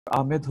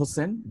Ahmed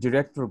Hussain,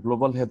 Director,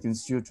 Global Health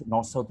Institute,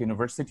 North South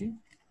University.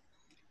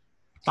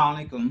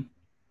 Assalamualaikum.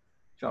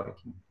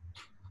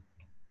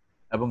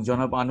 এবং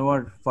জনাব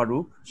আনোয়ার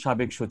ফারুক,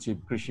 সাবেক সচিব,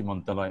 কৃষি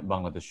মন্ত্রণালয়,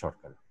 বাংলাদেশ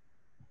সরকার।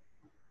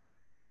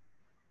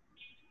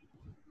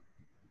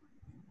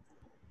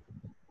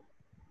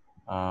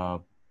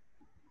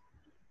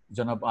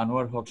 জনাব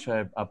আনোয়ার হক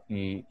সাহেব, আপনি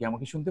কি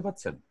আমাকে শুনতে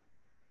পাচ্ছেন?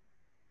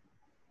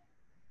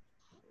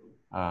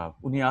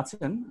 উনি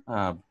আছেন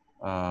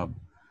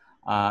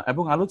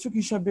এবং আলোচক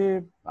হিসাবে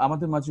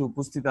আমাদের মাঝে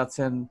উপস্থিত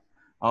আছেন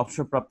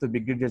অবসরপ্রাপ্ত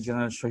ব্রিগেডিয়ার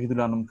জেনারেল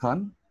শহীদুল আলম খান।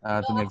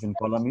 তিনি একজন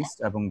কলামিস্ট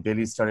এবং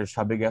ডেইলি স্টারের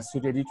সাবেক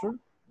অ্যাসোসিয়েট এডিটর।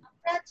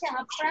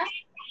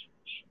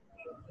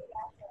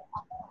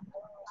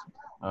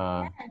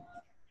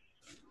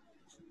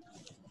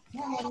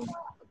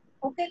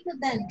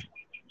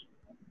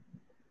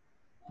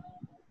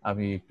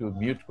 আমি একটু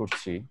মিউট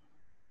করছি।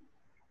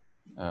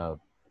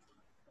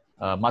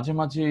 মাঝে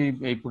মাঝে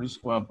এই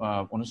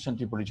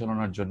অনুষ্ঠানটি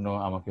পরিচালনার জন্য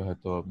আমাকে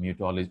হয়তো মিউট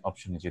অল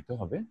অপশনে যেতে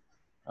হবে।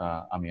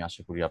 আমি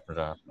আশা করি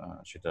আপনারা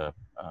সেটা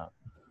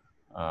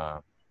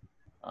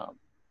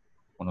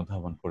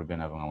অনুধাবন করবেন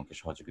এবং আমাকে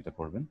সহযোগিতা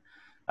করবেন।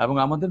 এবং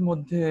আমাদের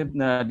মধ্যে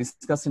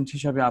ডিসকাসেন্ট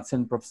হিসাবে আছেন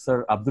প্রফেসর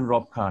আব্দুর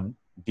রব খান,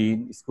 dean,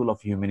 school of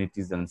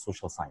humanities and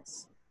social science.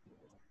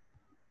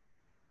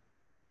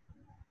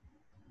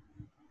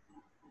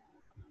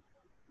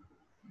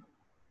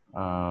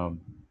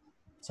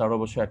 Sir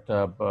অবশ্য একটা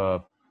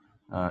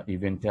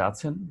ইভেন্টে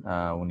আছেন,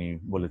 উনি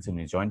বলেছেন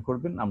উনি জয়েন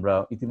করবেন। আমরা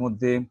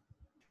ইতিমধ্যে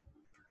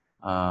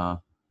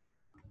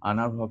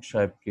আনোয়ার হক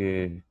সাহেবকে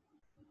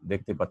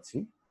দেখতে পাচ্ছি।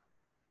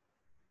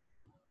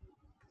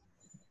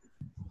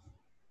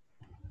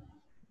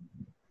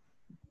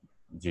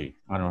 জি,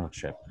 আনোয়ার হক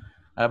সাহেব।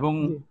 এবং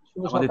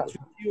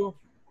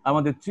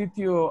আমাদের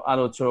তৃতীয়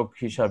আলোচক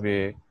হিসাবে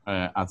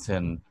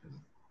আছেন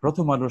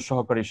প্রথম আলোর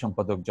সহকারী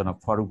সম্পাদক জনাব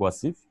ফারুক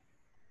ওয়াসিফ।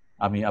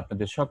 আমি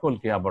আপনাদের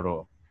সকলকে আবারও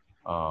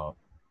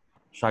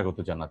স্বাগত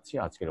জানাচ্ছি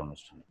আজকের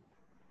অনুষ্ঠানে।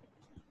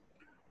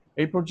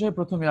 এই পর্যায়ে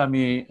প্রথমে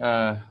আমি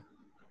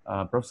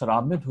প্রফেসর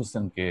আহমেদ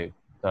হোসেনকে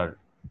তার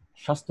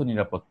স্বাস্থ্য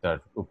নিরাপত্তার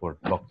উপর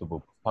বক্তব্য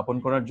স্থাপন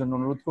করার জন্য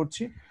অনুরোধ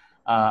করছি।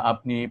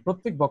 আপনি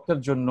প্রত্যেক বক্তার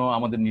জন্য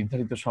আমাদের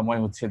নির্ধারিত সময়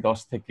হচ্ছে 10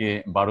 থেকে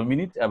 12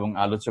 মিনিট এবং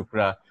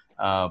আলোচকরা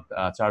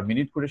 4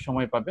 মিনিট করে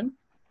সময় পাবেন।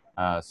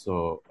 সো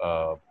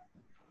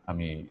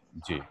আমি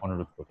জি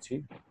অনুরোধ করছি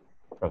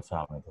প্রফেসর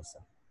আহমেদ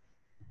হোসেন।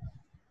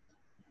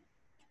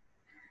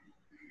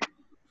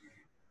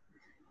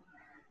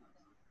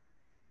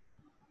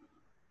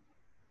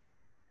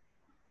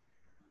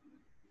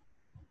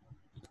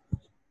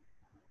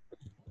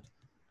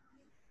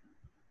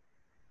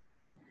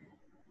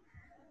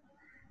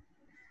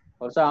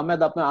 প্রফেসর আহমেদ,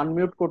 আপনি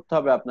আনমিউট করতে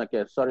হবে আপনাকে।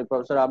 Sorry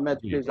professor Ahmed,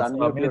 please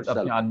unmute yourself.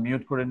 আপনি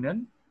আনমিউট করে নেন।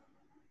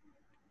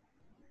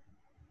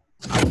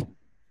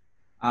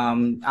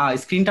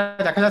 স্ক্রিনটা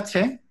দেখা যাচ্ছে?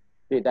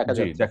 জি,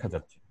 দেখা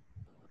যাচ্ছে।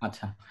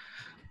 আচ্ছা।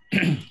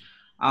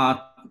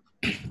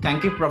 Thank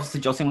you, Professor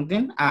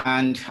Josimuddin,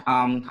 and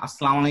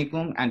Assalamu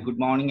alaikum and good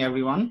morning,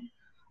 everyone.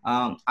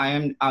 I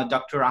am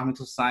Dr. Ahmed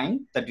Hussain,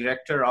 the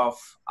director of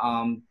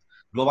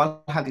Global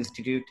Health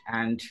Institute,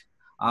 and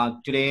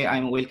today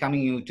I'm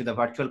welcoming you to the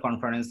virtual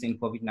conference in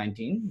COVID-19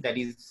 that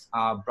is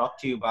brought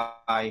to you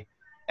by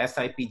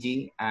SIPG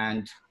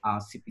and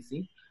CPC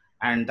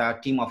and the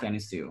team of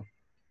NSU.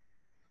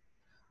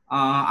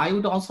 I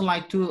would also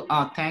like to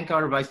thank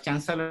our Vice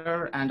Chancellor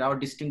and our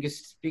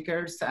distinguished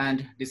speakers and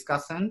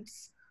discussants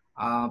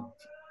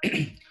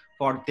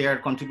for their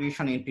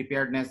contribution in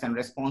preparedness and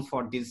response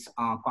for this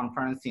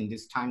conference in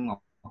this time of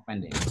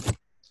pandemic.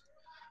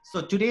 So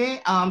today,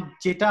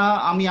 যেটা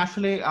আমি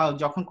আসলে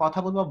যখন কথা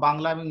বলবো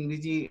বাংলা এবং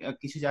ইংরেজি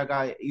কিছু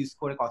জায়গায় ইউজ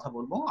করে কথা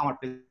বলবো আমার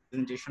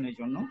প্রেজেন্টেশনের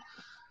জন্য।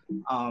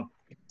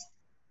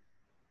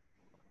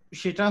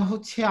 সেটা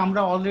হচ্ছে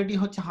আমরা অলরেডি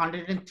হচ্ছে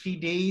 103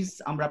 ডেজ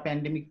আমরা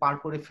প্যান্ডেমিক পার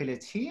করে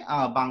ফেলেছি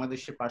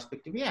বাংলাদেশের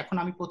পার্সপেক্টিভে। এখন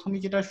আমি প্রথমে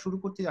যেটা শুরু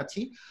করতে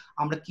যাচ্ছি,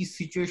 আমরা কি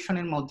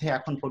সিচুয়েশনের মধ্যে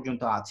এখন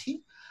পর্যন্ত আছি।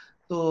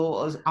 তো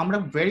আমরা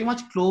ভেরি মাচ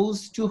ক্লোজ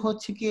টু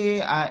হচ্ছে কি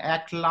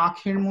 1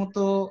 লাখের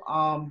মতো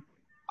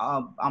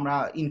আমরা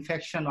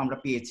ইনফেকশন আমরা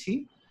পেয়েছি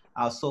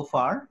সো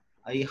ফার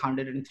এই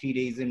 103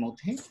 ডেজ এর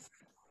মধ্যে,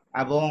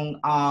 এবং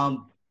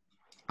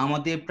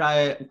আমাদের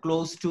প্রায়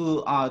ক্লোজ টু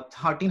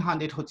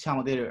 1300 হচ্ছে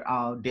আমাদের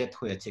ডেথ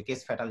হয়েছে, কেস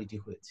ফ্যাটালিটি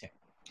হয়েছে।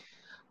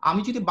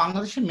 আমি যদি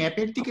বাংলাদেশের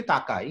ম্যাপের দিকে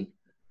তাকাই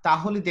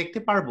তাহলে দেখতে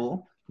পারবো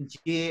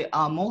যে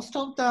মোস্ট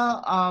অফ দা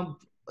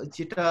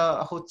যেটা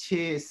হচ্ছে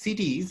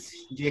সিটিজ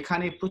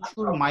যেখানে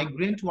প্রচুর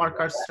মাইগ্রেন্ট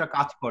ওয়ার্কার্সরা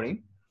কাজ করে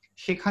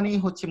সেখানেই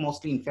হচ্ছে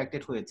মোস্টলি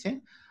ইনফেক্টেড হয়েছে।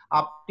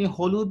 আপনি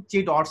হলুদ যে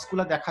ডটস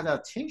গুলো দেখা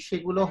যাচ্ছে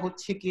সেগুলো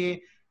হচ্ছে কি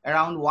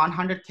অ্যারাউন্ড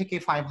 100 থেকে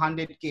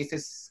 500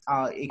 কেসেস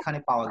এখানে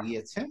পাওয়া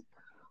গিয়েছে।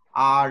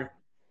 আর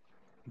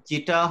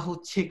যেটা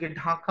হচ্ছে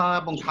ঢাকা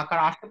এবং ঢাকার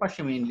আশেপাশে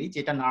মেইনলি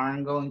যেটা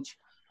নারায়ণগঞ্জ,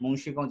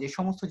 মুন্সিগঞ্জ এই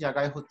সমস্ত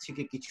জায়গায় হচ্ছে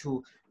কি কিছু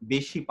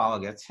বেশি পাওয়া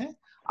গেছে।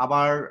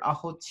 আবার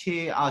হচ্ছে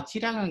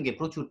চিটাগাঙ্গে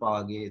প্রচুর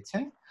পাওয়া গিয়েছে।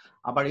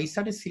 আবার এই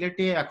সাইডে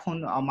সিলেটে এখন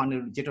মানে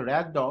যেটা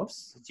রেড ডটস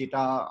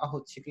যেটা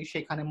হচ্ছে কি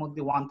সেখানের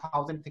মধ্যে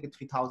 1000 থেকে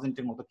 3000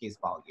 এর মতো কেস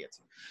পাওয়া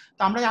গিয়েছে।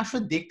 তো আমরা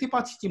আসলে দেখতে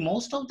পাচ্ছি যে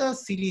মোস্ট অফ দ্য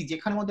সিটি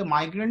যেখানের মধ্যে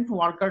মাইগ্রেন্ট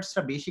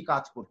ওয়ার্কার্সরা বেশি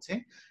কাজ করছে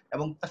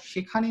এবং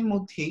সেখানের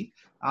মধ্যেই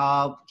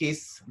কেস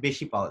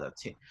বেশি পাওয়া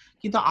যাচ্ছে।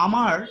 কিন্তু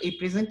আমার এই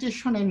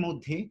প্রেজেন্টেশনের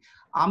মধ্যে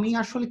আমি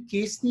আসলে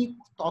কেস নিয়ে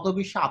তত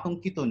বেশি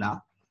আতঙ্কিত না।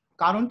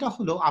 কারণটা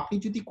হলো আপনি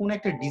যদি কোনো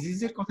একটা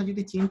ডিজিজের কথা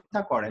যদি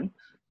চিন্তা করেন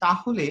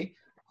তাহলে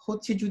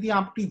হচ্ছে যদি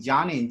আপনি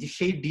জানেন যে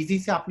সেই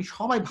ডিজিজে আপনি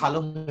সবাই ভালো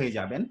হয়ে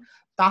যাবেন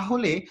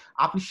তাহলে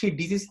আপনি সেই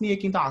ডিজিজ নিয়ে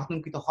কিন্তু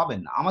আতঙ্কিত হবেন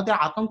না। আমাদের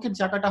আতঙ্কের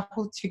জায়গাটা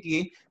হচ্ছে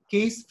গিয়ে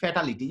কেস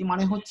ফ্যাটালিটি,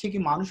 মানে হচ্ছে কি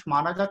মানুষ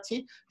মারা যাচ্ছে,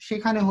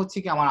 সেখানে হচ্ছে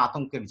কি আমার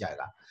আতঙ্কের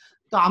জায়গা।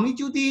 তো আমি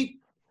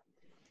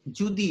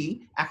যদি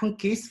এখন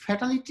কেস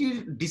ফ্যাটালিটির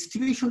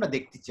ডিস্ট্রিবিউশনটা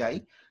দেখতে চাই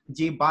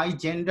যে বাই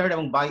জেন্ডার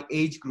এবং বাই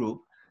এজ গ্রুপ,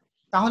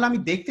 তাহলে আমি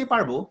দেখতে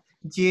পারবো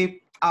যে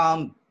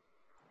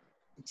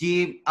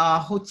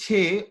হচ্ছে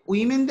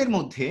উইমেনদের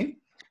মধ্যে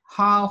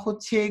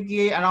হচ্ছে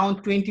গিয়ে অ্যারাউন্ড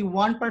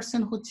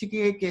 21% হচ্ছে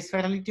গিয়ে কেস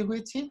ফ্যাটালিটি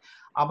হয়েছে।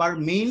 আবার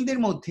মেলদের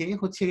মধ্যে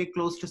হচ্ছে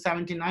ক্লোজ টু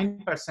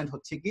 79%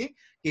 হচ্ছে গিয়ে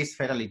কেস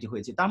ফ্যাটালিটি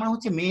হয়েছে। তার মানে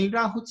হচ্ছে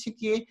মেলরা হচ্ছে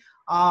গিয়ে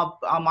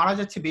মারা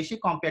যাচ্ছে বেশি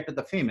কম্পেয়ার টু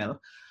দ্য ফিমেল।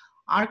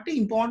 আরেকটা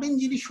ইম্পর্টেন্ট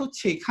জিনিস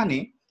হচ্ছে এখানে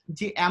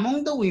যে অ্যামং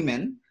দ্য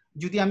উইমেন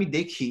যদি আমি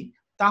দেখি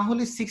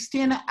তাহলে 60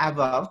 and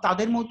above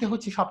তাদের মধ্যে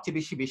হচ্ছে সবচেয়ে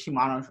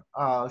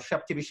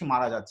বেশি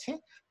মারা যাচ্ছে।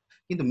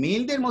 কিন্তু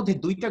মেলদের মধ্যে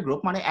দুইটা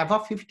গ্রুপ, মানে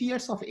অ্যাভাব 50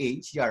 ইয়ার্স অফ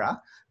এজ যারা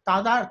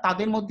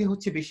তাদের মধ্যে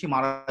হচ্ছে বেশি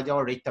মারা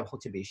যাওয়ার রেটটা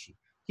হচ্ছে বেশি,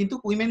 কিন্তু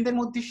উইমেনদের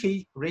মধ্যে সেই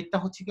রেটটা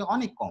হচ্ছে কি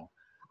অনেক কম।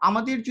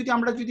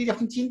 আমরা যদি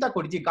এখন চিন্তা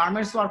করি যে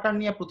গার্মেন্টস ওয়ার্কার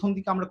নিয়ে প্রথম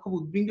দিকে আমরা খুব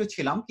উদ্বিগ্ন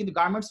ছিলাম, কিন্তু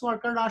গার্মেন্টস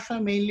ওয়ার্কাররা আসলে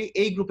মেইনলি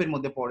এই গ্রুপের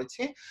মধ্যে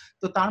পড়েছে।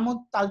 তো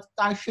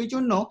তার সেই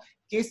জন্য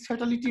কেস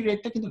ফ্যাটালিটি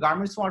রেটটা কিন্তু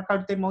গার্মেন্টস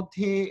ওয়ার্কারদের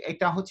মধ্যে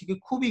এটা হচ্ছে কি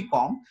খুবই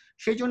কম।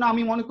 সেই জন্য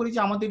আমি মনে করি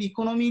যে আমাদের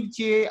ইকোনমির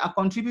যে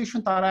কন্ট্রিবিউশন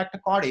তারা একটা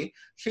করে,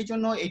 সেই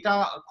জন্য এটা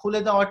খুলে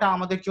দেওয়াটা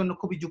আমাদের জন্য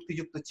খুবই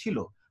যুক্তিযুক্ত ছিল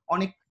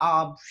অনেক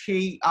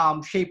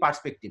সেই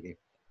পার্সপেক্টিভে।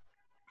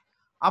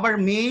 আবার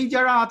মেয়ে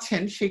যারা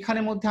আছেন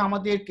সেখানের মধ্যে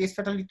আমাদের কেস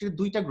ফ্যাটালিটির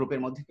দুইটা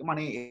গ্রুপের মধ্যে,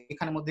 মানে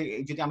এখানের মধ্যে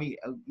যদি আমি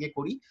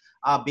করি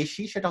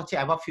বেশি, সেটা হচ্ছে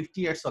অ্যাবাভ 50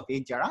 ইয়ার্স অফ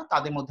এজ যারা,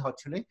 তাদের মধ্যে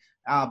হচ্ছে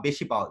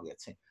বেশি পাওয়া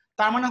গেছে।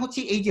 তার মানে হচ্ছে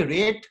এই যে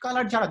রেড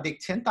কালার যারা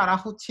দেখছেন তারা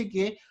হচ্ছে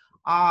গিয়ে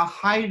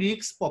হাই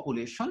রিস্ক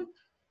পপুলেশন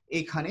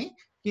এখানে।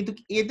 কিন্তু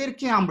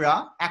এদেরকে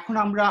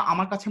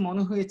আমার কাছে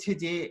মনে হয়েছে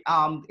যে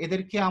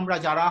এদেরকে আমরা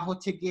যারা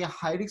হচ্ছে গিয়ে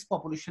হাই রিস্ক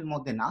পপুলেশন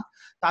মধ্যে না,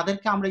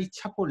 তাদেরকে আমরা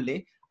ইচ্ছা করলে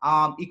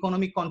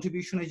ইকোনমিক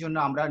কন্ট্রিবিউশনের জন্য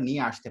আমরা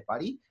নিয়ে আসতে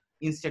পারি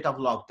ইনস্টেড অফ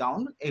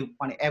লকডাউন।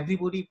 মানে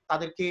এভরিবডি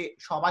তাদেরকে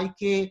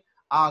সবাইকে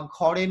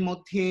ঘরের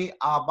মধ্যে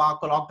বা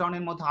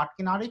লকডাউনের মধ্যে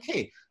আটকে না রেখে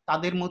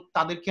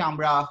তাদেরকে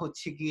আমরা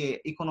হচ্ছে গিয়ে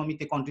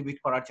ইকোনমিতে কন্ট্রিবিউট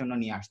করার জন্য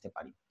নিয়ে আসতে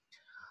পারি।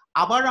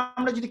 আবার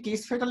আমরা যদি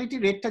কেস ফ্যাটালিটি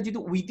রেটটা যদি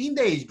উইদিন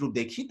দ্য এজ গ্রুপ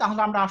দেখি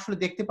তাহলে আমরা আসলে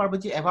দেখতে পারবো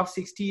যে অ্যাবাভ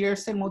 60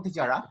 ইয়ার্স এর মধ্যে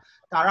যারা,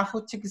 তারা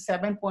হচ্ছে কি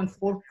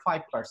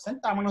 7.45%।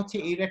 তার মানে হচ্ছে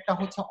এই রেটটা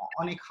হচ্ছে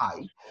অনেক হাই।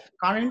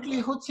 কারেন্টলি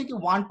হচ্ছে কি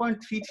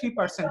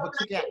 1.33%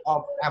 হচ্ছে কি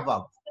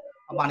অ্যাবাভ,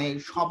 মানে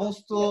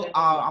সমস্ত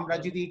আমরা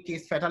যদি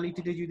কেস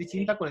ফ্যাটালিটিতে যদি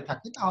চিন্তা করে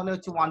থাকি তাহলে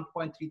হচ্ছে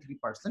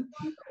 1.33%,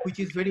 হুইচ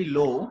ইজ ভেরি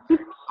লো।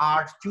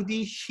 আর যদি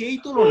সেই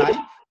তুলনায়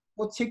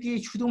হচ্ছে কি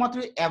শুধুমাত্র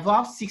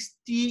অ্যাবাভ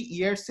 60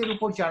 ইয়ার্স এর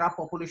উপর যারা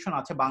পপুলেশন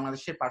আছে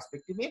বাংলাদেশের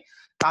পার্সপেক্টিভে,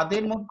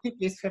 তাদের মধ্যে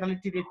কেস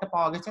ফ্যাটালিটি রেটটা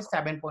পাওয়া গেছে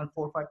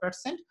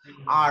 7.45%।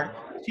 আর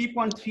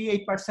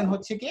 3.38%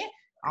 হচ্ছে কি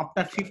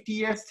আপনার 50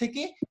 ইয়ার্স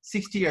থেকে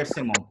 60 ইয়ার্স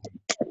এর মধ্যে।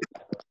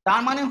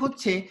 তার মানে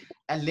হচ্ছে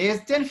লেস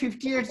দেন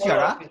 50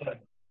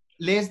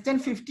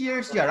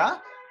 ইয়ার্স যারা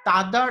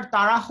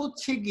তারা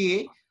হচ্ছে গিয়ে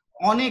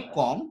অনেক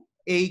কম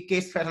এই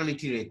কেস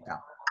ফ্যাটালিটি রেটটা।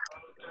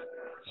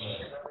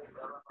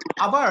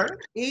 আবার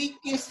এই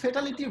কেস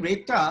ফ্যাটালিটি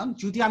রেটটা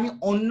যদি আমি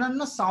অন্যান্য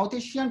সাউথ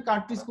এশিয়ান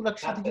কান্ট্রিজ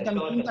গুলোর সাথে যদি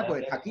আমি চিন্তা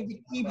করে থাকি যে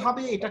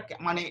কিভাবে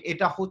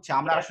এটা হচ্ছে,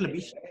 আমরা আসলে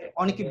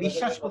অনেকে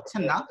বিশ্বাস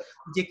করছেন না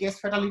যে কেস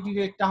ফ্যাটালিটি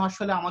রেটটা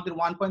আসলে আমাদের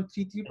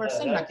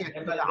 1.33% নাকি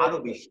আসলে আরো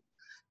বেশি।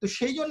 তো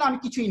সেই জন্য আমি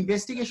কিছু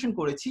ইনভেস্টিগেশন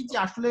করেছি যে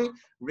আসলে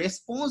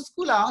রেসপন্স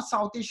গুলা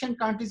সাউথ এশিয়ান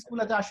কান্ট্রিজ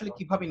গুলাতে আসলে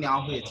কিভাবে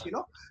নেওয়া হয়েছিল।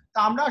 তা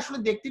আমরা আসলে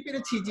দেখতে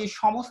পেরেছি যে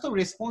সমস্ত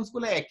রেসপন্স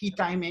গুলো একই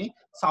টাইমে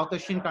সাউথ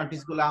এশিয়ান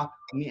কান্ট্রিজ গুলা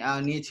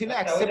নিয়েছিল,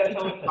 এক্সেপ্ট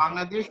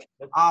বাংলাদেশ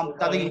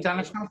তাদের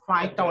ইন্টারন্যাশনাল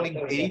ফ্লাইটটা অনেক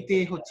দেরিতে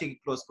হচ্ছে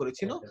ক্লোজ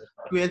করেছিল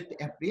 12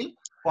 এপ্রিল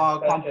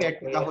কম্পেয়ার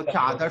টু হচ্ছে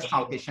আদার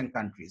সাউথ এশিয়ান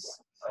কান্ট্রিজ।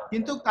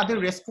 কিন্তু তাদের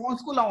রেসপন্স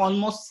গুলো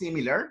অলমোস্ট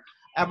সিমিলার।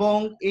 এবং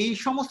এই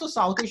সমস্ত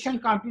সাউথ এশিয়ান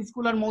কান্ট্রিজ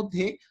গুলোর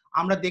মধ্যে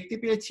আমরা দেখতে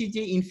পেয়েছি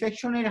যে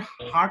ইনফেকশনের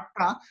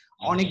হারটা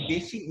অনেক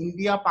বেশি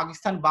ইন্ডিয়া,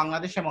 পাকিস্তান,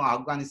 বাংলাদেশ এবং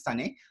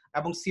আফগানিস্তানে,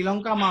 এবং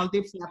শ্রীলঙ্কা,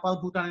 মালদ্বীপ, নেপাল,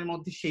 ভুটানের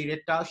মধ্যে সেই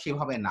রেটটা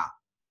সেভাবে না।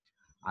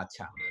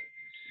 আচ্ছা,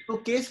 তো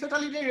কেস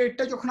ফ্যাটালিটি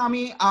রেটটা যখন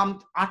আমি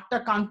 8টা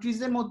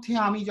কান্ট্রিজের মধ্যে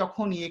আমি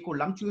যখন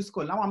চুজ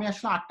করলাম, আমি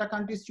আসলে 8টা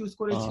কান্ট্রিজ চুজ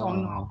করেছি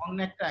অন্য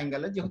একটা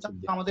অ্যাঙ্গেলে, যেহেতু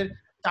আমাদের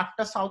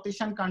 4টা সাউথ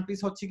এশিয়ান কান্ট্রিজ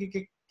হচ্ছে কি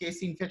কেস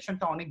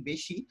ইনফেকশনটা অনেক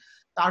বেশি।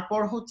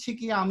 তারপর হচ্ছে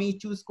কি আমি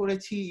চুজ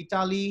করেছি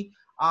ইটালি,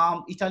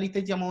 ইতালিতে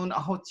যেমন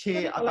হচ্ছে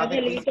তাদের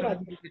কেস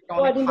ফ্যাটালিটিটা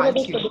অনেক হাই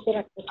ছিল,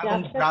 এবং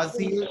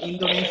ব্রাজিল,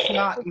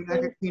 ইন্দোনেশিয়া,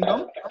 ইউনাইটেড কিংডম,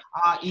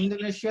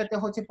 ইন্দোনেশিয়াতে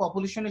হচ্ছে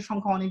পপুলেশনের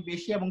সংখ্যা অনেক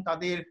বেশি এবং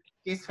তাদের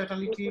কেস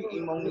ফ্যাটালিটি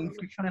এবং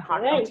ইনফেকশনের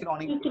হারটাও ছিল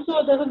অনেক বেশি।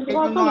 সেই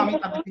জন্য আমি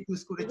তাদেরকে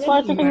চুজ করেছি,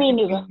 ইউনাইটেড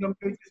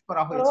কিংডমকে চুজ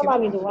করা হয়েছিল।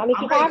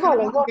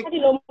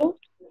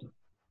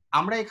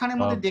 আমরা এখানের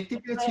মধ্যে দেখতে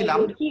পেয়েছিলাম,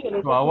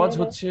 আওয়াজ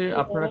হচ্ছে,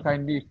 আপনারা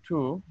কাইন্ডলি একটু,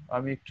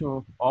 আমি একটু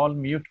অল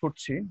মিউট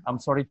করছি, I am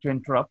sorry to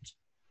interrupt.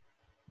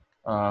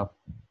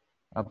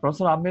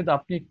 Professor Ahmed,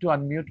 আপনি একটু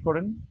আনমিউট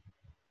করেন।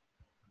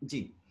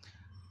 জি,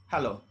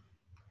 হ্যালো।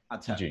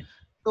 আচ্ছা, জি,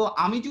 তো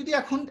আমি যদি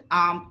এখন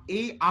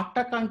এই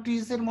 8টা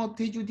কান্ট্রিজ এর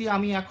মধ্যে যদি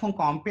আমি এখন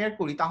কম্পেয়ার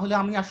করি, তাহলে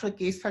আমি আসলে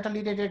কেস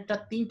ফ্যাটালিটিটা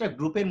 3টা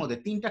গ্রুপের মধ্যে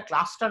 3টা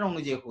ক্লাস্টার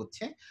অনুযায়ী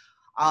হচ্ছে।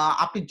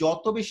 আপনি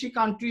যত বেশি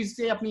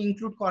কান্ট্রিজে আপনি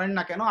ইনক্লুড করেন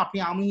না কেন,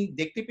 আমি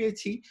দেখতে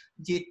পেয়েছি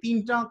যে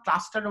 3টা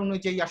ক্লাস্টার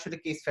অনুযায়ী আসলে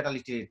কেস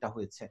ফ্যাটালিটি রেটটা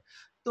হয়েছে।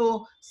 তো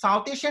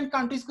সাউথ এশিয়ান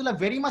কান্ট্রিজ গুলো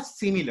ভেরি মাচ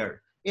সিমিলার।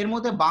 এর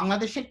মধ্যে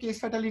বাংলাদেশের কেস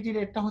ফ্যাটালিটি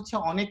রেটটা হচ্ছে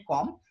অনেক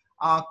কম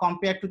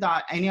compare to the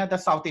any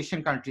other south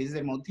Asian countries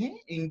এর মধ্যে,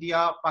 ইন্ডিয়া,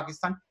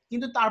 পাকিস্তান।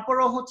 কিন্তু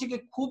তারপরেও হচ্ছে কি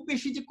খুব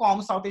বেশি যে কম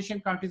সাউথ এশিয়ান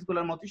কান্ট্রিজ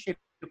গুলোর মধ্যে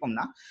সেরকম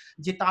না,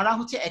 যে তারা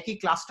হচ্ছে একই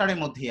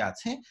ক্লাস্টারের মধ্যে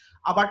আছে।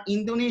 আবার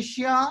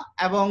ইন্দোনেশিয়া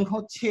এবং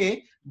হচ্ছে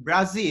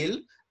ব্রাজিল,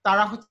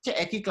 তারা হচ্ছে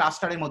একই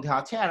ক্লাস্টারের মধ্যে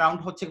আছে,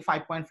 অ্যারাউন্ড হচ্ছে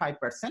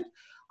 5.5%।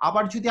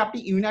 আবার যদি আপনি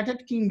ইউনাইটেড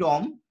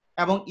কিংডম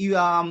এবং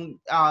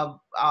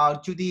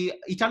যদি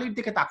ইটালির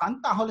দিকে তাকান,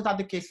 তাহলে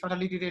তাদের কেস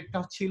ফ্যাটালিটি রেটটা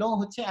ছিল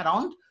হচ্ছে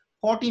অ্যারাউন্ড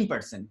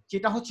 14%,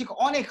 যেটা হচ্ছে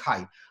অনেক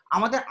হাই।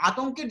 আমাদের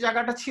আতঙ্কের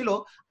জায়গাটা ছিল,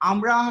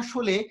 আমরা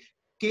আসলে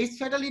কেস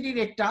ফ্যাটালিটি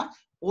রেটটা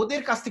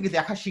ওদের কাছ থেকে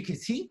দেখা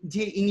শিখেছি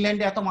যে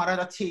ইংল্যান্ডে এত মারা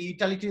যাচ্ছে,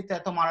 ইটালিতে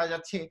এত মারা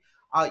যাচ্ছে,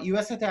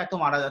 ইউএসএ তে এত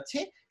মারা যাচ্ছে,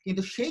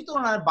 কিন্তু সেই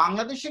তুলনায়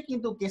বাংলাদেশে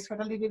কিন্তু কেস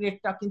ফ্যাটালিটি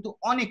রেটটা কিন্তু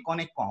অনেক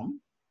অনেক কম।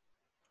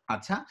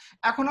 আচ্ছা,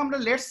 এখন আমরা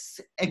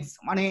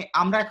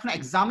আমরা এখন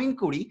এক্সামিন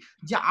করি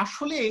যে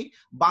আসলে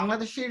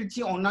বাংলাদেশের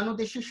যে অন্যান্য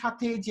দেশের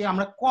সাথে যে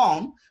আমরা কম,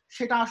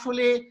 সেটা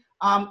আসলে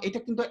এটা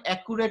কিন্তু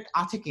অ্যাকুরেট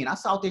আছে কিনা,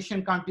 সাউথ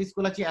এশিয়ান কান্ট্রিজ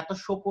গুলো যে এত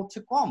শো করছে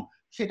কম,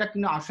 সেটা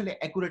কিন্তু আসলে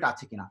অ্যাকুরেট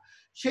আছে কিনা।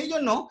 সেই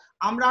জন্য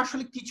আমরা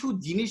আসলে কিছু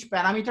জিনিস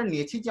প্যারামিটার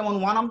নিয়েছি, যেমন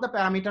ওয়ান অফ দ্য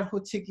প্যারামিটার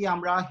হচ্ছে কি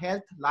আমরা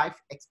হেলথ লাইফ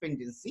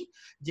এক্সপেক্টেন্সি,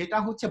 যেটা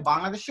হচ্ছে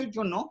বাংলাদেশের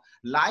জন্য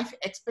লাইফ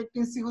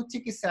এক্সপেক্টেন্সি হচ্ছে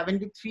কি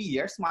 73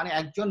 ইয়ার্স, মানে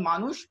একজন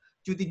মানুষ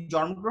যদি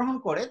জন্মগ্রহণ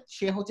করে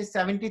সে হচ্ছে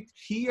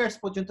 73 ইয়ার্স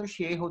পর্যন্ত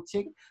সে হচ্ছে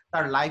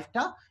তার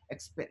লাইফটা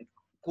এক্সপেক্ট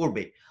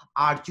করবে।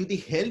 আর যদি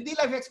হেলদি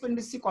লাইফ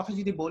এক্সপেক্টেন্সি কথা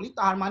যদি বলি,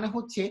 তার মানে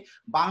হচ্ছে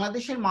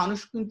বাংলাদেশের মানুষ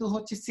কিন্তু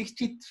হচ্ছে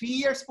 63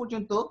 ইয়ার্স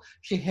পর্যন্ত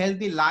সে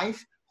হেলদি লাইফ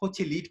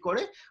হচ্ছে লিড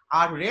করে,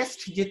 আর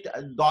রেস্ট যে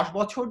 10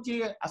 বছর যে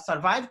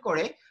সার্ভাইভ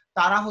করে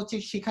তারা হচ্ছে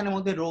সেখানের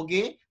মধ্যে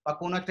রোগে বা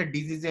কোনো একটা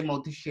ডিজিজের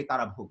মধ্যে সে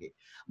তারা ভোগে।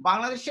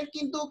 বাংলাদেশের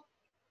কিন্তু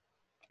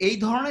এই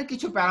ধরনের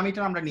কিছু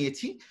প্যারামিটার আমরা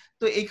নিয়েছি।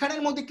 তো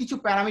এখানের মধ্যে কিছু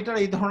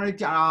প্যারামিটার এই ধরনের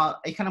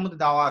এখানের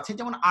মধ্যে দেওয়া আছে,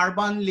 যেমন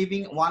urban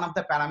living one of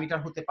the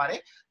parameter হতে পারে,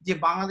 যে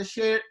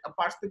বাংলাদেশের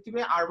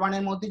পার্সপেক্টিভে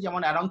আরবানের মধ্যে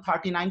যেমন অ্যারাউন্ড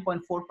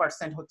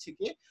 39.4% হচ্ছে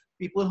কি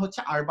পিপল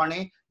হচ্ছে আরবানে,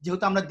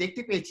 যেহেতু আমরা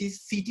দেখতে পেয়েছি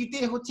সিটিতে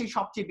হচ্ছে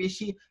সবচেয়ে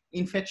বেশি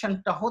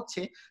ইনফেকশনটা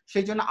হচ্ছে,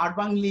 সেই জন্য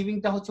আরবান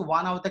লিভিংটা হচ্ছে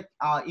one of the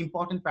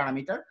important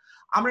parameter.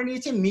 আমরা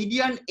নিয়েছি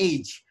মিডিয়ান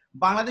এজ,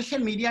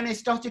 বাংলাদেশের মিডিয়ান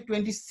এজটা হচ্ছে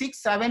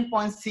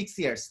 27.6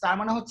 ইয়ার্স, তার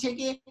মানে হচ্ছে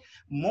কি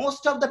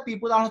মোস্ট অফ দ্য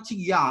পিপল আর হচ্ছে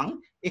ইয়াং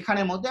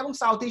এখানের মধ্যে, এবং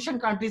সাউথ এশিয়ান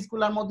কান্ট্রিজ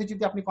গুলার মধ্যে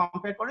যদি আপনি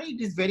কম্পেয়ার করেন, ইট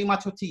ইজ ভেরি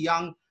মাচ হচ্ছে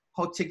ইয়াং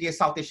হচ্ছে গিয়ে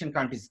সাউথ এশিয়ান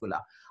কান্ট্রিজ গুলা।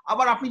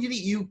 আবার আপনি যদি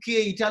ইউকে,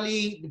 ইটালি,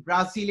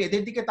 ব্রাজিল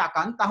এদের দিকে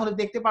তাকান, তাহলে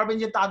দেখতে পারবেন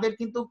যে তাদের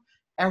কিন্তু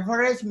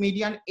এভারেজ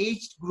মিডিয়ান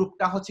এজ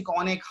গ্রুপটা হচ্ছে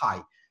অনেক হাই,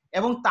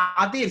 এবং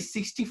তাদের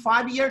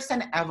 65 ইয়ার্স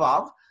এন্ড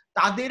অ্যাবাভ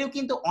তাদেরও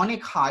কিন্তু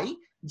অনেক হাই,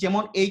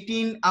 যেমন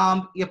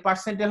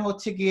 18%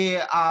 হচ্ছে গিয়ে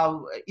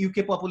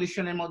ইউকে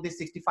পপুলেশনের মধ্যে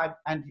 65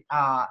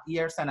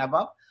 ইয়ার্স এন্ড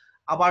অ্যাবাভ।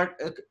 আবার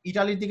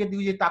ইটালির দিকে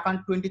যদি তাকান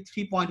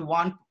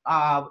 23.1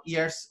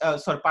 ইয়ার্স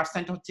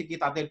পার্সেন্ট হচ্ছে কি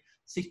তাদের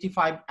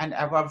 65 এন্ড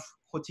অ্যাবাভ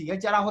হচ্ছে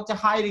গিয়ে, যারা হচ্ছে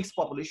হাই রিস্ক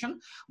পপুলেশন।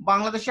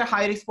 বাংলাদেশের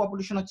হাই রিস্ক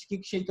পপুলেশন হচ্ছে কি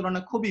সেই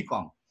তুলনায় খুবই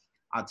কম।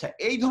 আচ্ছা,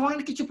 এই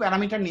ধরনের কিছু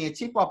প্যারামিটার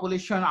নিয়েছি,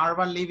 population,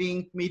 urban living,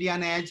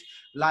 median age,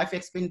 life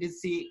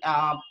expectancy,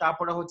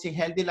 তারপরে হচ্ছে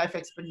healthy life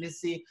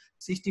expectancy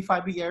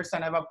 65 years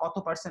and above কত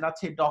পার্সেন্ট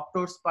আছে,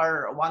 ডক্টরস পার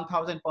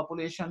 1000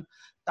 পপুলেশন,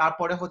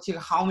 তারপরে হচ্ছে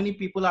how many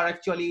people R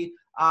actually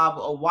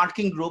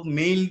working group,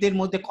 মেলদের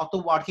মধ্যে কত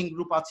ওয়ার্কিং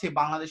গ্রুপ আছে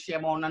বাংলাদেশে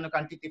এবং অন্যান্য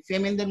কান্ট্রিতে,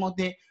 ফিমেলদের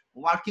মধ্যে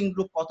ওয়ার্কিং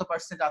গ্রুপ কত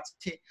পার্সেন্ট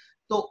আছে।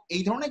 তো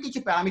এই ধরনের কিছু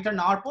প্যারামিটার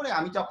নেওয়ার পরে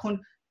আমি যখন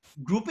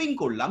গ্রুপিং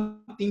করলাম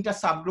 3টা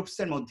সাবগ্রুপস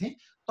এর মধ্যে,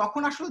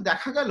 তখন আসলে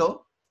দেখা গেল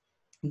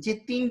যে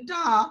 3টা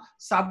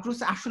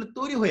সাবগ্রুপস আসলে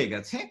তৈরি হয়ে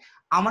গেছে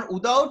আমার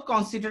without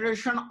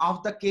consideration of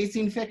the case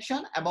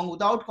infection এবং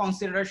উইদাউট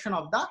কনসিডারেশন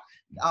অফ দ্য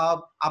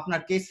আপনার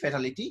কেস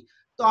ফ্যাটালিটি।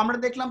 তো আমরা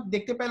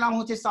দেখতে পেলাম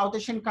হচ্ছে সাউথ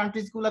এশিয়ান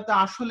কান্ট্রিজ গুলোতে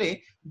আসলে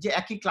যে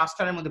একই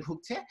ক্লাস্টারের মধ্যে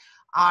ভুগছে।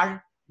 আর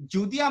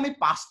যদি আমি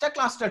 5টা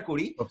ক্লাস্টার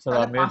করি, professor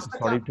Ahmed,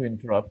 sorry to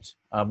interrupt,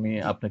 আমি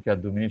আপনাকে আর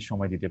 2 মিনিট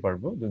সময় দিতে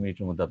পারবো, 2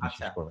 মিনিটের মধ্যে আপনি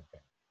শেষ করবেন।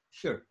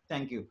 Sure,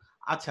 thank you.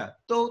 আচ্ছা,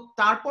 তো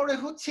তারপরে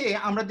হচ্ছে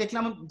আমরা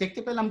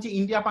দেখতে পেলাম যে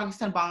ইন্ডিয়া,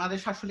 পাকিস্তান,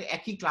 বাংলাদেশ আসলে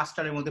একই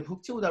ক্লাস্টারের মধ্যে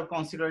ভুগছে without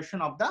consideration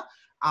of the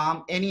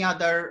any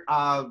other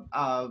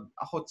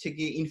হচ্ছে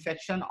কি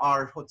ইনফেকশন আর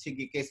হচ্ছে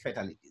কি কেস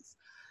ফ্যাটালিটিস।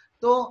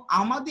 তো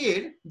আমাদের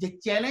যে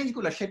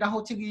চ্যালেঞ্জগুলো সেটা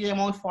হচ্ছে কি,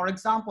 যেমন ফর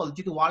এক্সাম্পল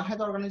যদি ওয়ার্ল্ড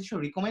হেলথ অর্গানাইজেশন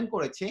রিকমেন্ড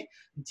করেছে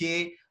যে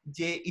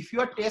যে if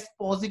your test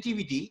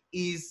positivity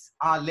is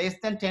less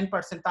than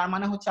 10%, তার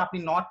মানে হচ্ছে আপনি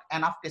নট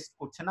এনাফ টেস্ট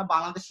করছেন না।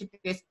 বাংলাদেশের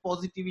টেস্ট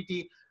পজিটিভিটি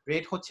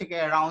রেট হচ্ছে কি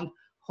অ্যারাউন্ড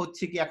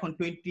হচ্ছে কি এখন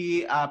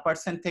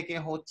 20% থেকে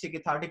হচ্ছে কি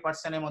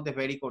 30% এর মধ্যে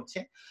ভেরি করছে।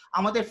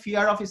 আমাদের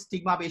ফিয়ার অফ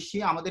স্টিগমা বেশি,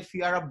 আমাদের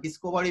ফিয়ার অফ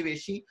ডিসকভারি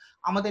বেশি,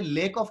 আমাদের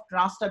লেক অফ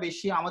ট্রাস্টটা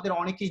বেশি, আমাদের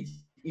অনেকেই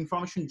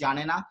ইনফরমেশন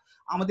জানে না,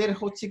 আমাদের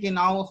হচ্ছে কি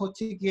নাও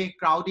হচ্ছে কি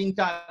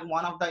ক্রাউডিংটা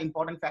one of the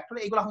important factor.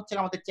 এগুলো হচ্ছে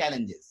আমাদের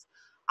চ্যালেঞ্জেস।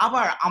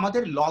 আবার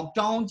আমাদের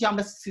লকডাউন যে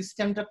আমরা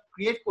সিস্টেমটা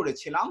ক্রিয়েট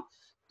করেছিলাম,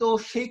 তো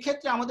সেই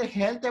ক্ষেত্রে আমাদের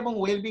হেলথ এবং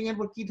ওয়েলবিং এর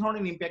উপর কি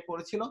ধরনের ইম্প্যাক্ট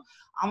করেছিল,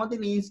 আমাদের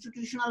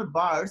ইনস্টিটিউশনাল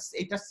বার্ডস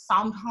এটা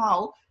সামহাউ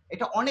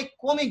এটা অনেক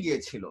কমে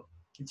গিয়েছিল,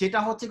 যেটা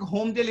হচ্ছে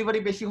হোম ডেলিভারি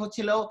বেশি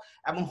হচ্ছিল,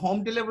 এবং হোম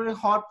ডেলিভারি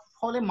হওয়ার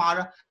ফলে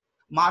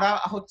মারা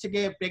হচ্ছে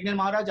গিয়ে প্রেগনেন্ট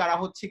মারা যারা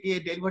হচ্ছে গিয়ে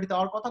ডেলিভারি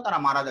দেওয়ার কথা তারা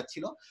মারা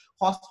যাচ্ছিল।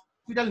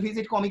 হসপিটাল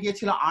ভিজিট কমে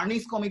গিয়েছিল,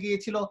 আর্নিংস কমে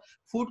গিয়েছিল,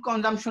 ফুড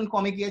কনজাম্পশন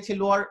কমে গিয়েছে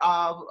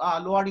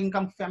লোয়ার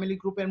ইনকাম ফ্যামিলি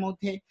গ্রুপের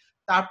মধ্যে।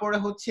 তারপরে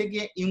হচ্ছে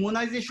গিয়ে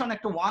ইমিউনাইজেশন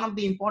একটা one of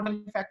the important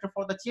factor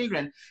for the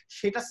children,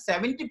 সেটা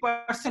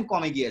 70%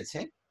 কমে গিয়েছে।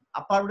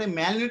 তারপরে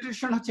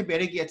ম্যালনিউট্রিশন হচ্ছে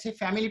বেড়ে গিয়েছে।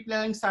 ফ্যামিলি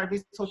প্ল্যানিং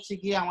সার্ভিস হচ্ছে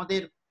গিয়ে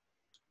আমাদের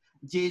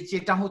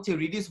যেটা হচ্ছে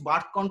রিডিউস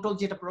বার্থ কন্ট্রোল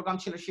যেটা প্রোগ্রাম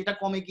ছিল সেটা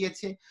কমে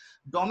গিয়েছে।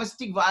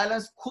 ডোমেস্টিক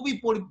ভায়োলেন্স খুবই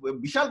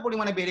বিশাল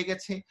পরিমাণে বেড়ে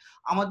গেছে।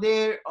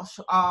 আমাদের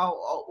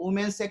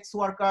women sex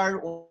worker,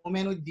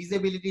 women with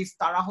disabilities,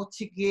 তারা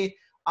হচ্ছে গিয়ে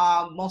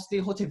মোস্টলি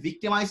হচ্ছে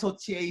ভিক্টিমাইজ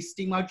হচ্ছে এই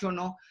স্টিগমার জন্য।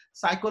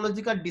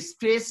 সাইকোলজিক্যাল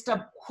ডিস্ট্রেসটা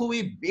খুবই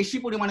বেশি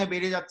পরিমাণে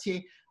বেড়ে যাচ্ছে,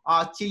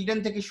 চিলড্রেন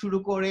থেকে শুরু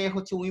করে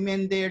হচ্ছে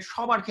উইমেনদের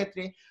সবার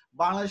ক্ষেত্রে।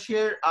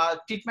 বাংলাদেশের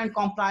ট্রিটমেন্ট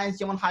কমপ্লায়েন্স,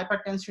 যেমন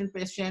hypertension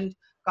patient,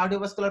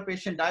 cardiovascular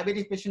patient,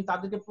 diabetes patient,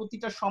 তাদেরকে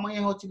প্রতিটা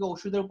সময়ে হচ্ছে কি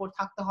ওষুধের উপর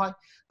থাকতে হয়,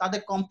 তাদের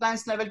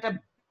কমপ্লায়েন্স লেভেলটা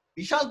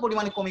বিশাল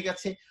পরিমাণে কমে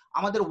গেছে।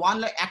 আমাদের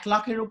 1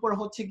 লাখের উপর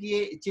হচ্ছে গিয়ে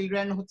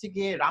চিলড্রেন হচ্ছে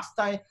গিয়ে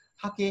রাস্তায়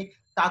থাকে,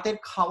 তাদের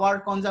খাওয়ার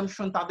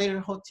কনজাম্পশন তাদের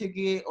হচ্ছে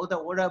গিয়ে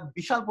ওরা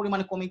বিশাল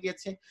পরিমাণে কমে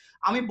গিয়েছে।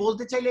 আমি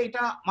বলতে চাইলে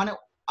এটা মানে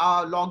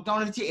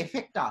লকডাউনের যে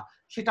এফেক্টটা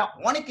সেটা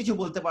অনেক কিছু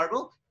বলতে পারবো,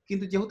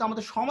 কিন্তু যেহেতু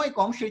আমাদের সময়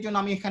কম সেই জন্য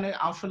আমি এখানে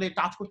আসলে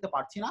টাচ করতে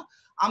পারছি না।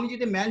 আমি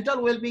যদি মেন্টাল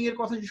ওয়েলবিং এর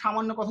কথা,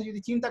 সামান্য কথা যদি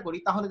চিন্তা করি,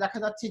 তাহলে দেখা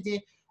যাচ্ছে যে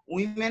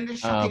উইমেনের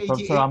সাথে এই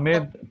যে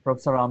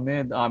Professor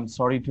Ahmed, I'm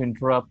sorry to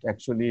interrupt.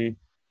 Actually,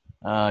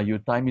 your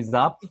time is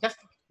up.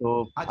 So,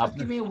 just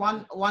give me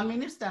one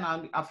minute, then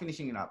I'm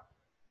finishing it up.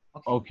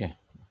 Okay,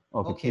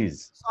 please.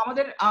 So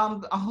আমাদের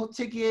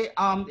হচ্ছে গিয়ে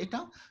এটা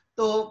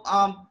তো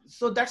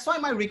so that's why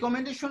my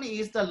recommendation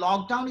is the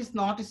lockdown is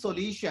not a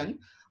solution.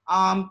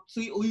 So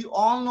we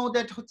all know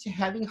that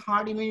having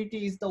herd immunity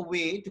is the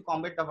way to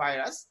combat the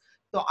virus.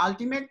 তো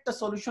ultimate the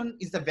solution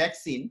is the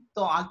vaccine.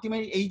 তো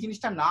ultimate এই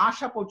জিনিসটা না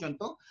আসা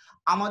পর্যন্ত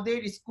আমাদের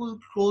school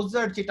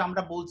closure যেটা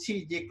আমরা বলছি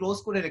যে ক্লোজ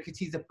করে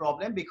রেখেছি is a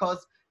problem, because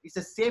it's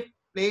a safe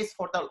place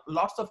for the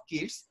lots of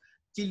kids.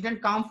 Children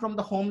come from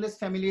the homeless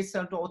families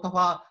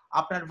অথবা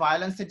আপনার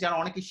ভায়োলেন্সের যারা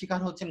অনেকে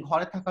শিকার হচ্ছেন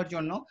ঘরে থাকার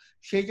জন্য,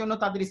 সেই জন্য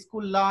তাদের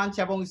স্কুল লাঞ্চ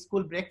এবং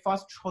স্কুল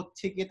ব্রেকফাস্ট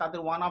হচ্ছে গিয়ে তাদের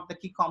ওয়ান অফ দ্য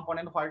কি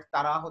কম্পোনেন্ট হয়,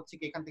 তারা হচ্ছে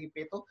কি এখান থেকে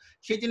পেতো,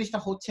 সেই জিনিসটা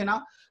হচ্ছে না।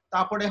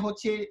 তারপরে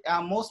হচ্ছে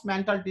মোস্ট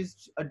মেন্টাল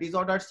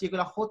ডিসঅর্ডারস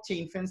যেগুলো হচ্ছে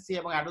ইনফেন্সি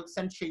এবং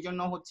অ্যাডোলেসেন্ট, সেই জন্য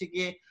হচ্ছে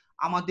গিয়ে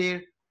আমাদের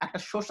একটা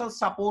সোশ্যাল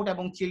সাপোর্ট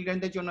এবং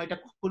চিলড্রেনদের জন্য এটা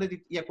খুলে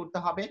করতে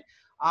হবে।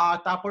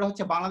 তারপরে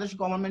হচ্ছে Bangladesh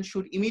government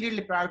should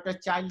immediately prioritise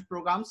child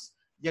programs,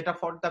 যেটা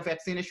for the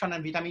vaccination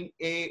and vitamin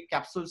A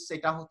capsules,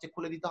 সেটা হচ্ছে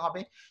খুলে দিতে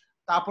হবে।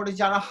 তারপরে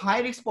যারা হাই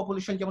রিস্ক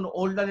পপুলেশন, যেমন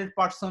ওল্ডার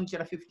পারসন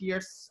যারা 50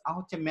 ইয়ার্স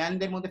হচ্ছে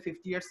ম্যানদের মধ্যে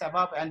 50 ইয়ার্স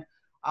অ্যাবাভ এন্ড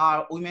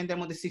উইমেনদের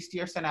মধ্যে 60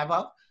 ইয়ার্স এন্ড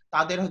অ্যাবাভ,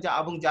 তাদের হচ্ছে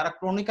এবং যারা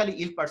chronically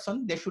ill person,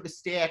 they should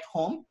stay at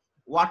home.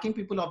 Working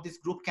people of this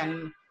group can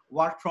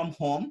work from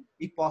home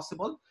if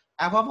possible.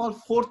 Above all,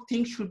 4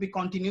 things should be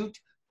continued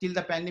till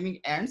the pandemic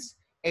ends.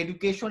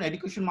 Education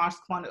mask,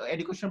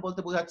 education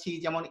বলতে বোঝাচ্ছি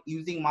যেমন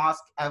using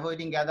mask,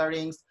 avoiding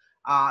gatherings,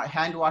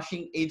 hand washing,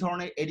 এই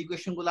ধরনের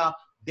education গুলা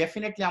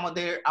definitely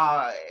আমাদের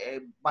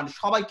মানে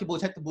সবাইকে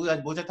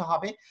বোঝাতে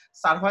হবে।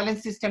 সার্ভাইলেন্স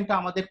সিস্টেমটা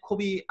আমাদের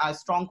খুবই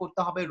স্ট্রং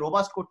করতে হবে,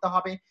 রোবাস্ট করতে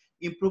হবে।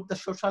 ইমপ্রুভ দ্য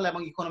সোশ্যাল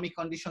এবং ইকোনমিক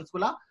কন্ডিশনস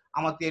গুলা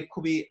আমাদের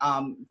খুবই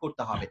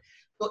করতে হবে।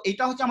 তো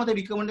এটা হচ্ছে আমাদের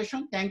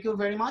recommendation. Thank you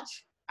very much.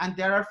 And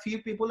there are few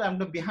people and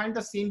behind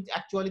the scenes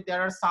actually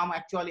there are some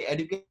actually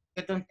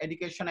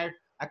educational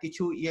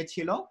কিছু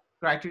ছিল,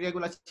 ক্রাইটেরিয়া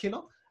গুলো ছিল,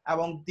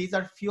 এবং these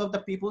are few of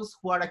the peoples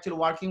who are actually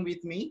working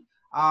with me.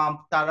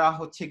 তারা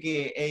হচ্ছে কি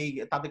এই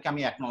তাদেরকে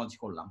আমি অ্যাকনলেজ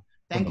করলাম।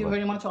 Thank you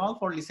very much all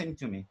for listening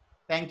to me.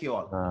 Thank you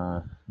all.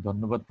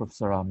 ধন্যবাদ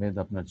প্রফেসর আহমেদ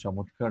আপনার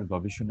চমৎকার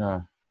গবেষণা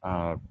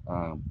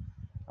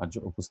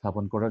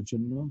উপস্থাপন করার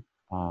জন্য।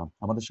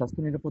 আমাদের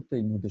স্বাস্থ্য নিরাপত্তা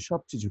এই মুহূর্তে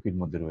সবচেয়ে ঝুঁকির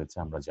মধ্যে রয়েছে,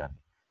 আমরা জানি।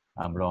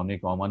 আমরা অনেক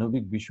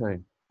অমানবিক বিষয়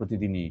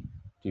প্রতিদিনই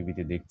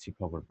টিভিতে দেখছি,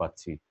 খবর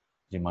পাচ্ছি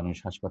যে মানুষ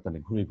হাসপাতালে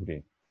ঘুরে ঘুরে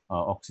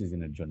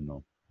অক্সিজেনের জন্য,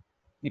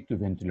 একটু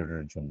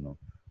ভেন্টিলেটরের জন্য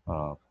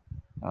আহ,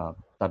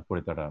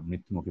 তারপরে তারা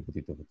মৃত্যুমুখে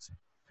পতিত হচ্ছে।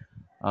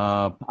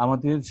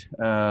 আমাদের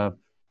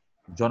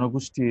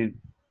জনগোষ্ঠীর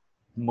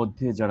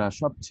মধ্যে যারা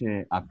সবচেয়ে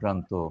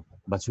আক্রান্ত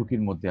বা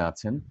ঝুঁকির মধ্যে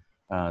আছেন,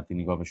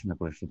 তিনি গবেষণা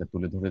করে সেটা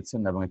তুলে ধরেছেন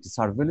এবং একটি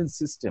সার্ভেলেন্স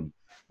সিস্টেম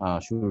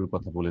শুরুর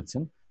কথা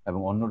বলেছেন এবং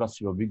অন্য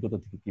রাষ্ট্রের অভিজ্ঞতা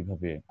থেকে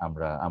কিভাবে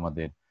আমরা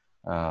আমাদের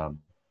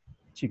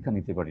শিক্ষা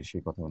নিতে পারি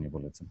সেই কথা উনি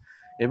বলেছেন।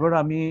 এবার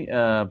আমি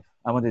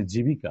আমাদের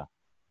জীবিকা,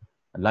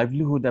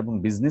 লাইভলিহুড এবং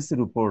বিজনেসের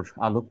উপর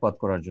আলোকপাত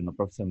করার জন্য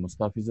professor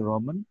Mustafizur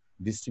Rahman,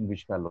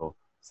 distinguished fellow,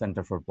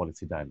 centre for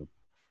policy dialogue,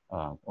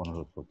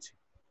 অনুরোধ করছি।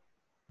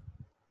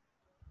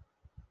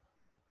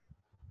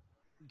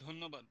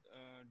 ধন্যবাদ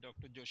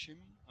ডক্টর জসিম।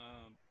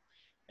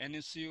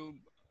 এনএসইউ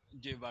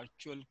যে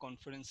ভার্চুয়াল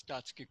কনফারেন্সটা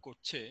আজকে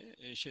করছে,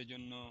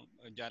 সেজন্য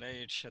যারা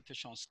এর সাথে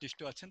সংশ্লিষ্ট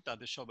আছেন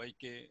তাদের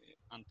সবাইকে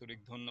আন্তরিক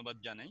ধন্যবাদ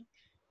জানাই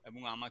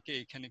এবং আমাকে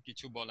এখানে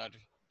কিছু বলার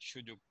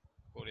সুযোগ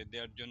করে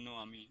দেওয়ার জন্য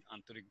আমি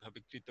আন্তরিকভাবে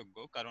কৃতজ্ঞ।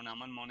 কারণ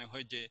আমার মনে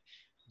হয় যে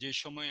যে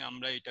সময়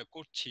আমরা এটা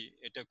করছি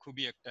এটা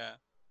খুবই একটা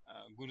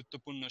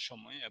গুরুত্বপূর্ণ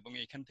সময় এবং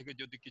এখান থেকে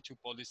যদি কিছু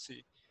পলিসি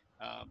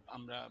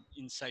আমরা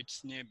ইনসাইটস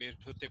নিয়ে বের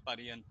হতে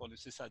পারি এন্ড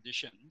পলিসি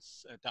সাজেশনস,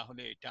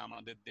 তাহলে এটা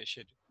আমাদের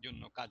দেশের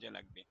জন্য কাজে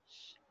লাগবে।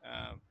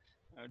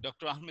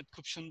 ডক্টর আহমেদ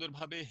খুব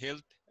সুন্দরভাবে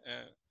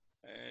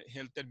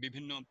হেলথের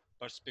বিভিন্ন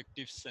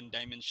পার্সপেক্টিভস এন্ড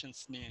ডাইমেনশনস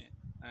নিয়ে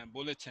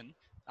বলেছেন।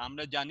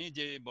 আমরা জানি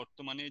যে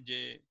বর্তমানে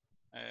যে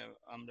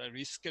আমরা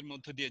রিস্কের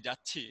মধ্য দিয়ে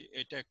যাচ্ছি,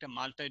 এটা একটা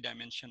মাল্টি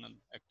ডাইমেনশনাল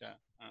একটা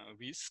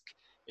রিস্ক।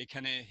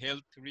 এখানে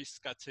হেলথ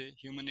রিস্ক আছে,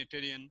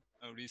 হিউম্যানিটেরিয়ান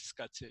রিস্ক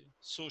আছে,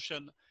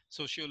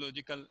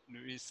 সোশিওলজিক্যাল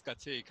রিস্ক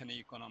আছে, এখানে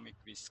ইকোনমিক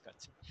রিস্ক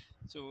আছে।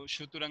 তো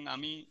সুতরাং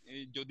আমি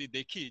যদি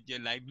দেখি যে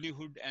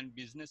লাইভলিহুড অ্যান্ড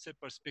বিজনেসের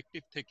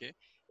পার্সপেক্টিভ থেকে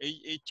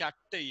এই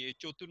চারটেই, এই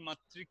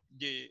চতুর্মাত্রিক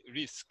যে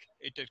রিস্ক,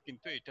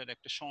 এটার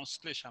একটা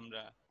সংশ্লেষ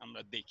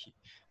আমরা দেখি।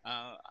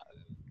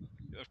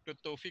 ডক্টর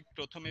তৌফিক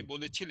প্রথমে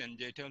বলেছিলেন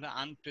যে এটা হলো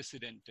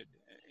unprecedented.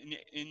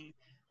 In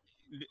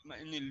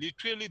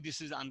literally this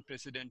is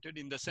unprecedented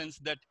in the sense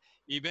that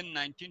even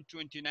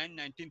 1929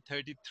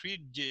 1933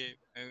 যে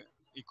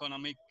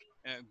ইকোনমিক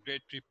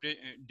গ্রেট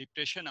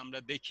ডিপ্রেশন আমরা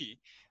দেখি,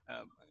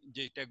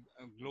 যেটা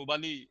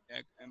গ্লোবালি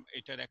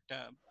এটার একটা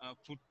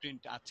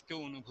ফুটপ্রিন্ট আজকেও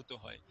অনুভূত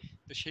হয়।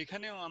 তো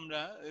সেখানেও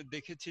আমরা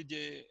দেখেছি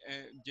যে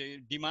যে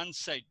ডিমান্ড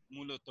সাইড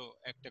মূলত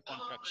একটা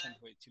কন্ট্রাকশন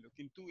হয়েছিল,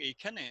 কিন্তু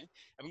এইখানে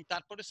এবং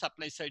তারপরে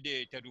সাপ্লাই সাইডে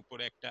এটার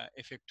উপরে একটা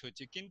এফেক্ট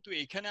হয়েছে। কিন্তু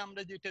এইখানে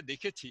আমরা যেটা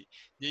দেখেছি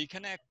যে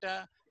এইখানে একটা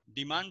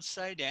demand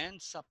side and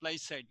supply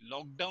side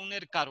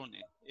লকডাউনের কারণে,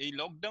 এই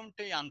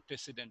লকডাউনটাই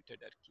আনপ্রেসিডেন্টেড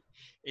আর কি।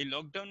 এই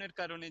লকডাউনের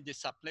কারণে যে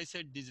সাপ্লাই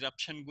সাইড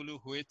ডিসরাপশন গুলো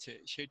হয়েছে,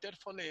 সেটার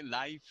ফলে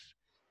লাইফ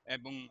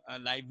এবং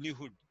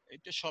লাইভলিহুড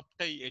এটা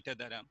সবটাই এটা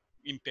দ্বারা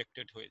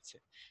ইম্প্যাক্টেড হয়েছে।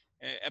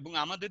 এবং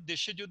আমাদের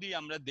দেশে যদি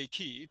আমরা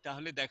দেখি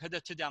তাহলে দেখা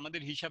যাচ্ছে যে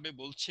আমাদের হিসাবে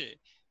বলছে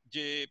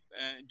যে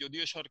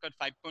যদিও সরকার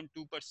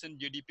 5.2%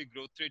 জিডিপি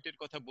গ্রোথ রেটের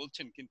কথা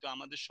বলছেন, কিন্তু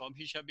আমাদের সব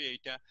হিসাবে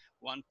এটা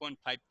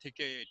 1.5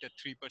 থেকে এটা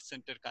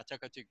 3% এর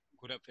কাছাকাছি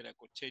ঘোরাফেরা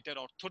করছে।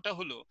 এটার অর্থটা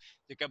হলো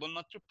যে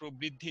কেবলমাত্র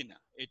প্রবৃদ্ধি না,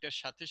 এটার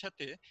সাথে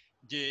সাথে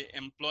যে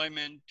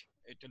এমপ্লয়মেন্ট,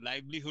 এটা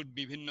লাইভলিহুড,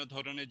 বিভিন্ন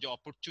ধরনের যে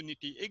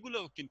অপরচুনিটি,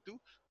 এগুলোও কিন্তু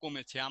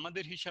কমেছে।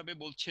 আমাদের হিসাবে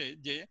বলছে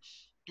যে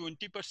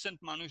 20%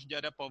 মানুষ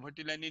যারা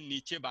পভার্টি লাইনের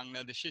নিচে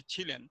বাংলাদেশে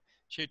ছিলেন,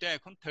 সেটা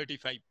এখন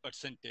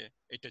 35%-এ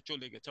এটা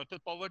চলে গেছে।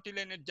 অর্থাৎ পভার্টি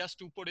লাইনের জাস্ট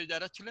উপরে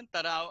যারা ছিলেন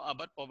তারা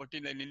আবার পভার্টি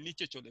লাইনের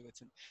নিচে চলে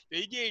গেছেন।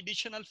 এই যে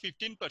এডিশনাল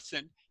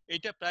 15%,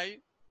 এটা প্রায়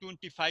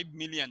 25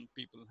 মিলিয়ন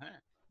পিপল, হ্যাঁ,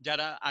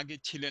 যারা আগে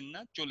ছিলেন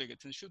না, চলে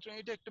গেছেন। সুতরাং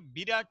এটা একটা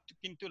বিরাট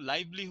কিন্তু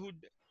লাইভলিহুড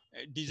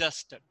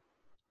ডিজাস্টার।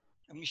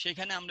 এবং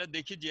সেখানে আমরা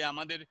দেখি যে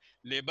আমাদের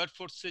লেবার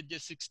ফোর্সের যে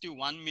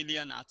 61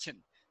 মিলিয়ন আছেন,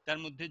 তার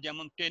মধ্যে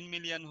যেমন 10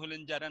 মিলিয়ন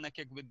হলেন যারা নাকি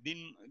একবার দিন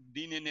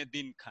দিন এনে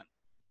দিন খান,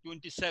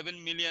 27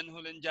 মিলিয়ন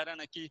হলেন যারা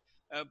নাকি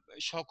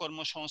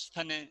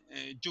স্বকর্মসংস্থানে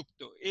যুক্ত।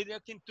 এরা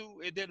কিন্তু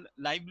এদের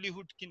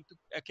লাইভলিহুড কিন্তু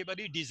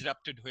একেবারেই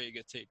ডিসরাপ্টেড হয়ে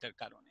গেছে এটার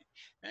কারণে।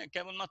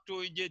 কেবলমাত্র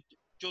ওই যে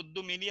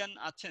 14 মিলিয়ন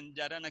আছেন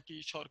যারা নাকি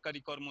সরকারি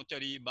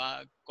কর্মচারী বা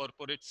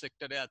কর্পোরেট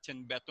সেক্টরে আছেন,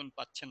 বেতন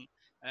পাচ্ছেন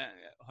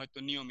হয়তো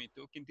নিয়মিত,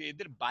 কিন্তু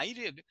এদের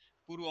বাইরের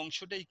পুরো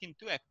অংশটাই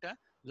কিন্তু একটা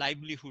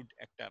লাইভলিহুড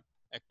একটা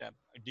একটা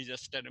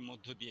ডিজাস্টারের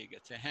মধ্য দিয়ে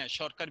গেছে। হ্যাঁ,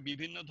 সরকার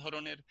বিভিন্ন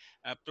ধরনের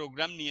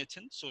প্রোগ্রাম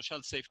নিয়েছেন,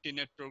 সোশ্যাল সেফটি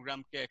নেট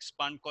প্রোগ্রামকে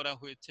এক্সপান্ড করা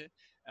হয়েছে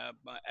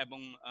এবং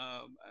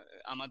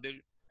আমাদের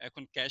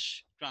এখন ক্যাশ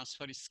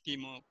ট্রান্সফার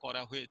স্কিমও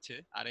করা হয়েছে,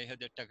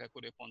 2,500 টাকা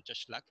করে 50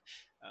 লাখ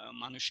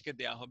মানুষকে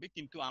দেয়া হবে।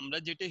 কিন্তু আমরা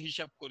যেটা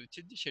হিসাব করেছি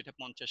যে সেটা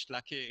 50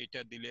 লাখে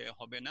এটা দিলে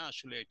হবে না,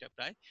 আসলে এটা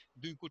প্রায়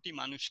 2 কোটি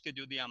মানুষকে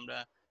যদি আমরা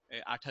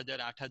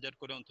 8,000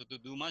 করে অন্তত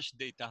 2 মাস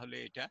দেই, তাহলে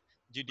এটা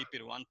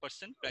জিডিপির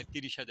 1%, প্রায়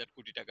 30,000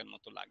 কোটি টাকার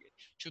মতো লাগে।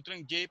 সুতরাং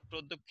যে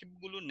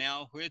পদক্ষেপগুলো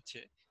নেওয়া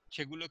হয়েছে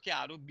সেগুলোকে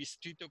আরো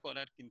বিস্তৃত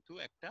করার কিন্তু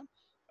একটা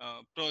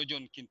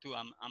প্রয়োজন কিন্তু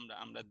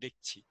আমরা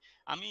দেখছি।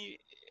 আমি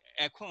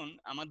এখন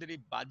আমাদের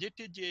এই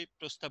বাজেটে যে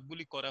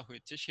প্রস্তাবগুলি করা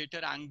হয়েছে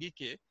সেটার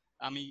আঙ্গিকে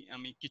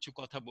আমি কিছু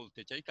কথা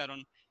বলতে চাই। কারণ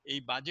এই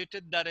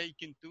বাজেটের দ্বারাই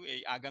কিন্তু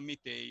এই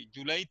আগামীতে এই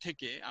জুলাই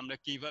থেকে আমরা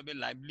কিভাবে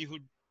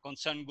লাইভলিহুড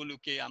কনসার্ন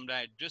গুলোকে আমরা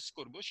অ্যাড্রেস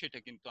করব সেটা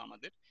কিন্তু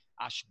আমাদের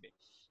আসবে।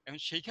 এখন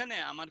সেইখানে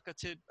আমার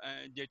কাছে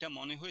যেটা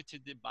মনে হয়েছে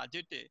যে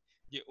বাজেটে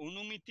যে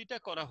অনুমিতিটা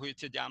করা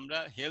হয়েছে যে আমরা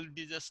হেলথ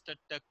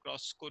ডিজাস্টারটা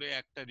ক্রস করে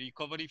একটা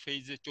রিকভারি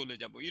ফেজে চলে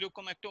যাব,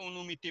 এরকম একটা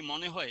অনুমিতি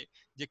মনে হয়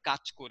যে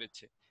কাজ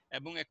করেছে।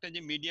 এবং একটা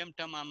যে মিডিয়াম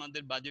টার্ম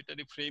আমাদের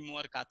বাজেটারি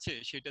ফ্রেমওয়ার্ক আছে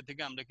সেটা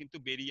থেকে আমরা কিন্তু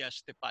বেরিয়ে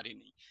আসতে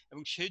পারিনি।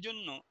 এবং সেই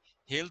জন্য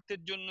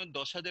হেলথের জন্য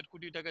 10,000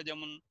 কোটি টাকা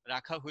যেমন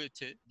রাখা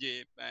হয়েছে যে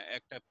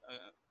একটা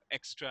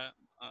এক্সট্রা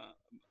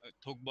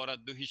থোক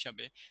বরাদ্দ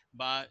হিসাবে,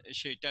 বা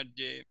সেটার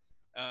যে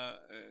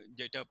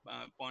যেটা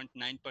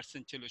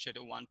 0.9% ছিল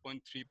সেটা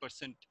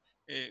 1.3%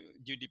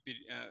 জিডিপির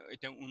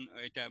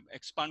এটা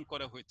এক্সপান্ড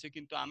করা হয়েছে।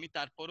 কিন্তু আমি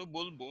তারপরও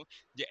বলবো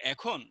যে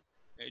এখন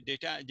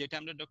যেটা যেটা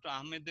আমরা ডক্টর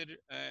আহমেদের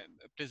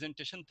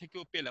প্রেজেন্টেশন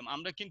থেকেও পেলাম,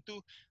 আমরা কিন্তু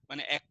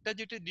মানে একটা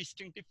যেটা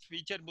ডিস্টিংটিভ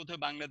ফিচার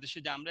বোধহয় বাংলাদেশে,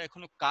 যে আমরা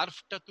এখনো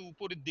কার্ভটা তো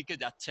উপরের দিকে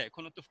যাচ্ছে,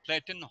 এখনো তো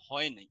ফ্ল্যাটেন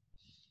হয় নাই।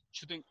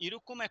 সুতরাং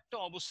এরকম একটা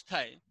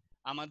অবস্থায়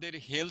আমাদের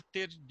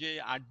হেলথের যে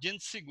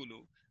আর্জেন্সি গুলো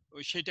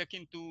সেটা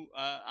কিন্তু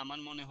আমার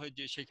মনে হয়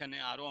যে সেখানে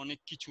আরো অনেক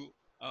কিছু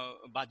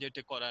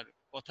বাজেটে করার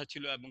কথা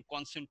ছিল এবং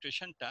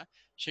কনসেন্ট্রেশনটা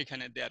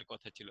সেখানে দেওয়ার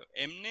কথা ছিল।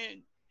 এমনি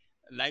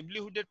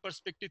লাইভলিহুডের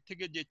পার্সপেক্টিভ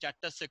থেকে যে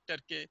 4টা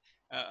সেক্টরকে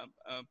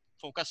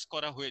ফোকাস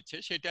করা হয়েছে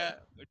সেটা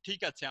ঠিক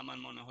আছে। আমার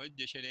মনে হয়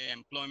যে সেটা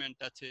এমপ্লয়মেন্ট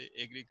আছে,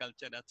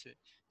 এগ্রিকালচার আছে,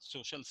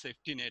 সোশ্যাল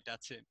সেফটি নেট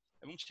আছে,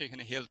 এবং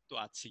সেখানে হেলথ তো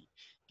আছেই।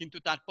 কিন্তু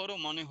তারপরও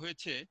মনে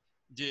হয়েছে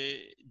যে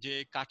যে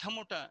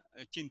কাঠামোটা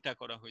চিন্তা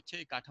করা হয়েছে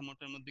এই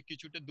কাঠামোটার মধ্যে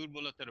কিছুটা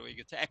দুর্বলতা রয়ে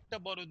গেছে। একটা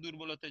বড়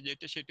দুর্বলতা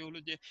যেটা, সেটা হলো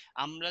যে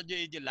আমরা যে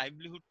এই যে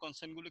লাইভলিহুড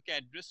কনসার্ন গুলোকে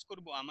অ্যাড্রেস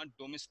করব, আমার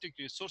ডোমেস্টিক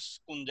রিসোর্স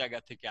কোন জায়গা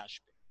থেকে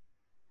আসবে।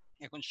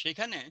 এখন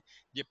সেখানে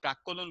যে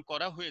প্রাক্কলন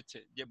করা হয়েছে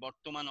যে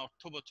বর্তমান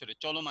অর্থ বছরে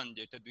চলমান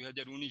যেটা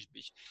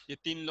 2019-20 যে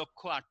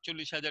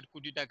 3,48,000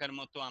 কোটি টাকার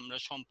মতো আমরা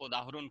সম্পদ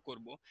আহরণ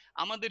করব,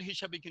 আমাদের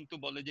হিসাবে কিন্তু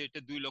বলে যে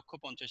এটা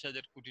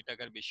 2,50,000 কোটি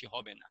টাকার বেশি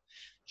হবে না।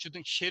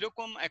 সুতরাং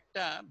সেরকম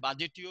একটা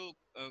বাজেটীয়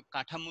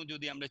কাঠামো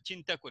যদি আমরা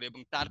চিন্তা করি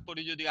এবং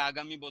তারপরে যদি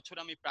আগামী বছর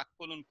আমি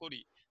প্রাক্কলন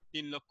করি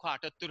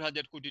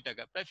 3,78,000 কোটি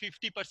টাকা, প্রায়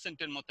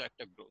 50%-এর মতো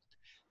একটা গ্রোথ।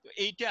 তো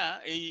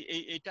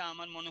এইটা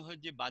আমার মনে হয়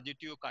যে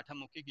বাজেটীয়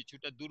কাঠামোকে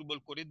কিছুটা দুর্বল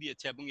করে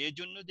দিয়েছে। এবং এই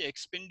জন্য যে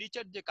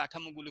এক্সপেন্ডিচার যে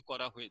কাঠামোগুলো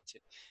করা হয়েছে,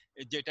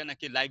 যেটা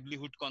নাকি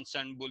লাইভলিহুড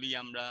কনসার্ন বলি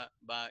আমরা,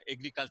 বা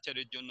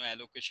এগ্রিকালচারের জন্য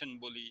অ্যালোকেশন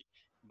বলি,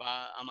 বা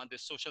আমাদের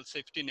সোশ্যাল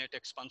সেফটি নেট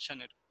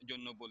এক্সপানশনের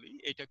জন্য বলি,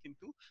 এটা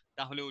কিন্তু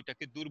তাহলে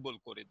ওটাকে দুর্বল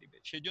করে দিবে।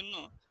 সেজন্য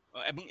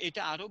এবং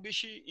এটা আরো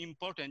বেশি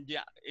ইম্পর্টেন্ট যে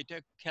এটা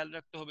খেয়াল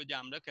রাখতে হবে যে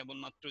আমরা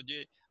কেবলমাত্র যে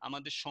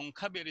আমাদের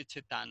সংখ্যা বেড়েছে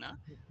তা না,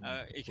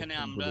 এখানে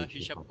আমরা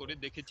হিসাব করে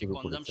দেখেছি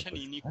কনজাম্পশন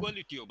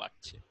ইনইকুয়ালিটিও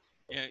বাড়ছে,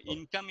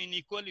 ইনকাম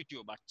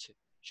ইনইকুয়ালিটিও বাড়ছে।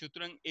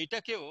 সুতরাং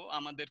এটাকেও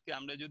আমাদেরকে,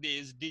 আমরা যদি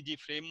এসডিজি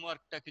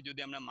ফ্রেমওয়ার্কটাকে যদি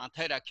আমরা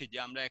মাথায় রাখি যে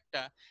আমরা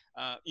একটা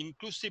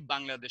ইনক্লুসিভ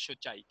বাংলাদেশও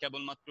চাই,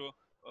 কেবলমাত্র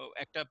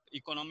একটা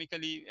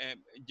ইকোনমিক্যালি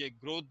যে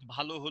গ্রোথ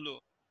ভালো হলো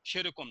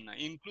সেরকম না,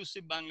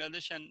 ইনক্লুসিভ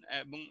বাংলাদেশ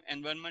এবং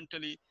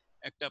এনভায়রনমেন্টালি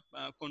একটা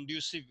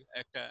কন্ডিউসিভ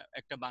একটা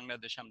একটা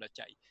বাংলাদেশ আমরা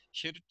চাই।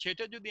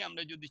 সেটা যদি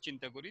আমরা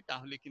চিন্তা করি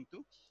তাহলে কিন্তু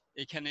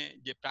এখানে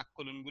যে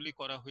প্রাক্কলনগুলি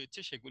করা হয়েছে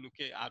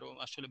সেগুলোকে আরো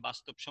আসলে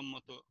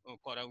বাস্তবসম্মত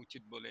করা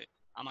উচিত বলে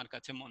আমার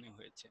কাছে মনে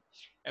হয়েছে।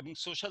 এবং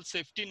সোশ্যাল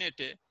সেফটি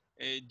নেটে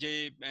যে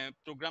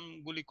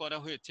প্রোগ্রামগুলি করা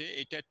হয়েছে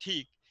এটা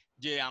ঠিক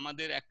যে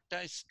আমাদের একটা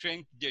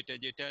স্ট্রেংথ যেটা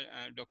যেটা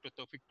ডক্টর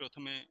তৌফিক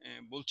প্রথমে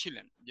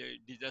বলছিলেন যে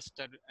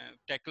ডিজাস্টার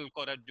ট্যাকল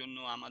করার জন্য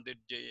আমাদের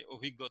যে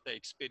অভিজ্ঞতা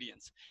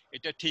এক্সপেরিয়েন্স,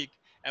 এটা ঠিক।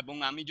 এবং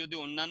আমি যদি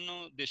অন্যান্য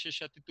দেশের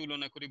সাথে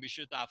তুলনা করি,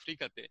 বিশেষত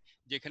আফ্রিকাতে,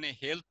 যেখানে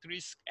health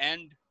risk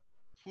and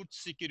food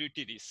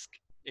security risk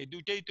এই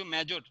দুটেই তো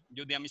মেজর,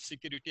 যদি আমি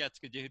সিকিউরিটি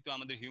আজকে যেহেতু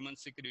আমাদের হিউম্যান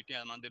সিকিউরিটি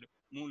আমাদের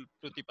মূল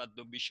প্রতিপাদ্য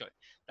বিষয়,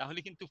 তাহলে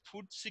কিন্তু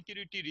ফুড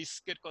সিকিউরিটি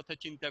রিস্কের কথা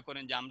চিন্তা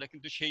করেন যে আমরা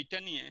কিন্তু সেইটা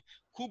নিয়ে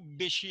খুব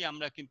বেশি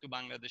আমরা কিন্তু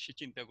বাংলাদেশে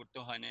চিন্তা করতে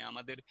হয় না।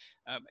 আমাদের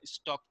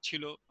স্টক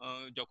ছিল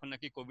যখন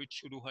নাকি কোভিড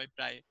শুরু হয়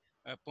প্রায়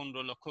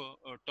 15 লক্ষ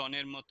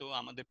টনের মতো,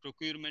 আমাদের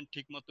প্রকিউরমেন্ট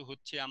ঠিক মতো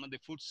হচ্ছে, আমাদের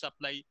ফুড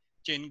সাপ্লাই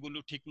চেইনগুলো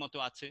ঠিক মতো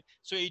আছে।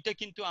 সো এইটা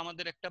কিন্তু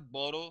আমাদের একটা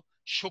বড়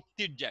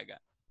শক্তির জায়গা।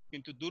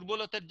 কিন্তু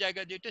দুর্বলতার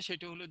জায়গা যেটা,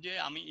 সেটা হলো যে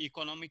আমি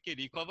ইকোনমিকে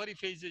রিকভারি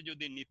ফেজে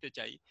যদি নিতে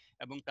চাই,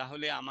 এবং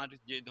তাহলে আমার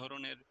যে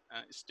ধরনের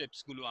স্টেপস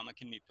গুলো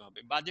আমাকে নিতে হবে।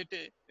 বাজেটে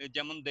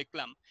যেমন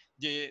দেখলাম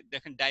যে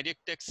দেখেন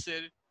ডাইরেক্ট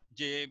ট্যাক্সের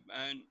যে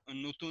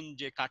নতুন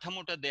যে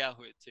কাঠামোটা দেয়া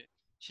হয়েছে,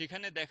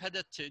 সেখানে দেখা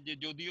যাচ্ছে যে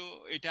যদিও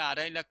এটা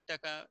 2.5 লাখ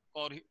টাকা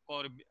কর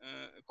কর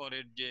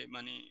করের যে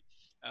মানে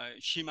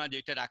সীমা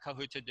যেটা রাখা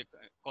হয়েছে যে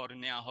কর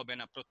নেওয়া হবে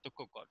না প্রত্যক্ষ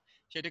কর,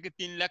 সেটাকে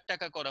 3 লাখ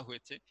টাকা করা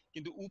হয়েছে।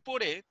 কিন্তু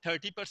উপরে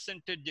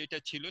 30%-এর যেটা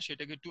ছিল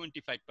সেটাকে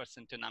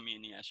 25%-এ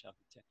নামিয়ে নিয়ে আসা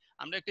হচ্ছে।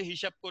 আমরা একটা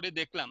হিসাব করে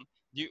দেখলাম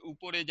যে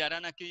উপরে যারা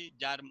নাকি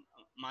যার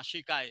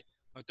মাসিক আয়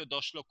হয়তো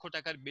 10 লক্ষ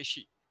টাকার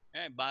বেশি,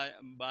 হ্যাঁ, বা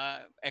বা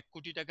 1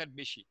 কোটি টাকার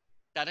বেশি,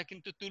 তারা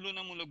কিন্তু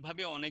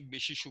তুলনামূলকভাবে অনেক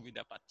বেশি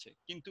সুবিধা পাচ্ছে।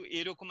 কিন্তু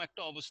এরকম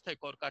একটা অবস্থায়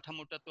কর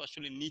কাঠামোটা তো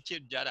আসলে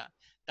নিচের যারা,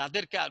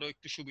 তাদেরকে আরো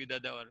একটু সুবিধা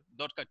দেওয়ার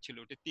দরকার ছিল।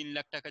 ওটা 3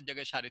 লাখ টাকার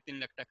জায়গায় 3.5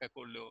 লাখ টাকা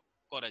করলেও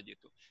করা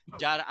যেত।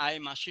 যার আয়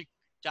মাসিক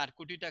 4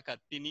 কোটি টাকা,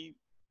 তিনি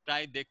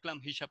প্রায় দেখলাম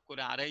হিসাব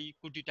করে 2.5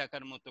 কোটি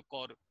টাকার মতো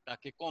কর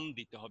তাকে কম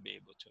দিতে হবে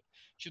এবছর।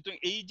 সুতরাং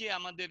এই যে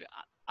আমাদের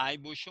আয়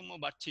বৈষম্য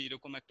বাড়ছে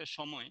এরকম একটা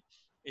সময়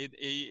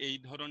এই এই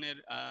ধরনের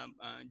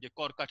যে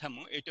কর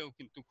কাঠামো এটাও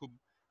কিন্তু খুব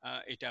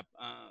এটা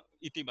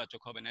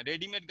ইতিবাচক হবে না।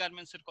 রেডিমেড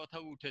গার্মেন্টস এর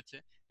কথাও উঠেছে।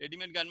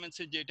 রেডিমেড গার্মেন্টস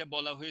এ যেটা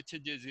বলা হয়েছে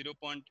যে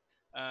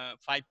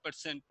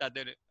 0.5%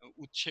 তাদের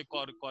উৎসে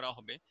কর করা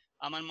হবে,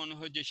 আমার মনে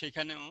হয় যে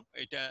সেখানেও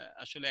এটা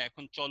আসলে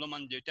এখন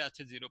চলমান যেটা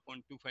আছে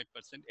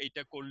 0.25%,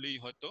 এইটা করলেই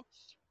হয়তো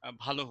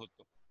ভালো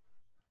হতো।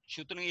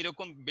 সুতরাং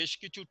এরকম বেশ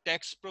কিছু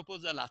ট্যাক্স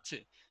প্রপোজাল আছে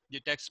যে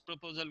ট্যাক্স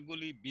প্রপোজাল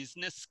গুলি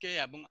বিজনেসকে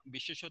এবং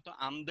বিশেষত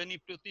আমদানি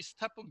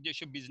প্রতিস্থাপক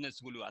যেসব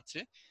বিজনেসগুলো আছে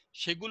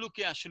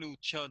সেগুলোকে আসলে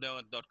উৎসাহ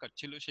দেওয়ার দরকার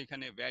ছিল,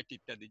 সেখানে ভ্যাট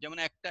ইত্যাদি। যেমন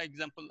একটা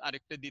এক্সাম্পল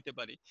আরেকটা দিতে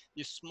পারি,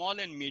 যে স্মল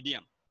এন্ড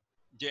মিডিয়াম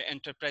যে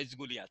এন্টারপ্রাইজ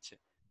গুলি আছে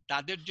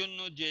তাদের জন্য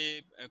যে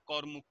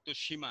করমুক্ত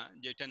সীমা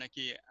যেটা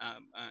নাকি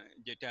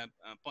যেটা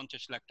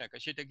 50 লাখ টাকা,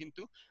 সেটা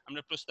কিন্তু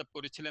আমরা প্রস্তাব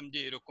করেছিলাম যে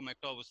এরকম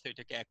একটা অবস্থা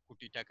এটাকে 1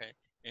 কোটি টাকায়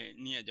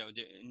নিয়ে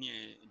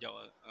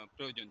যাওয়া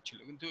প্রয়োজন ছিল,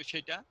 কিন্তু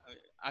সেটা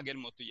আগের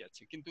মতোই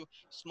আছে। কিন্তু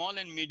স্মল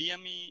এন্ড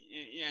মিডিয়ামই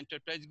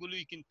এন্টারপ্রাইজ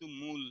গুলোই কিন্তু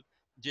মূল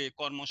যে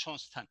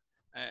কর্মসংস্থান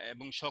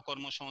এবং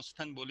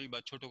স্বকর্মসংস্থান বলি বা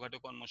ছোটখাটো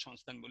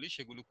কর্মসংস্থান বলি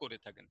সেগুলো করে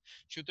থাকেন।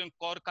 সুতরাং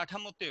কর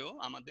কাঠামোতেও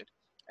আমাদের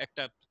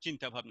একটা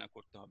চিন্তা ভাবনা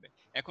করতে হবে।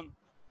 এখন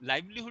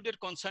লাইভলিহুডের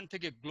কনসার্ন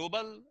থেকে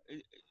গ্লোবাল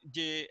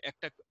যে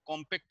একটা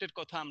কম্প্যাক্টের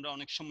কথা আমরা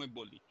অনেক সময়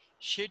বলি,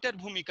 সেটার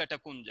ভূমিকাটা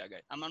কোন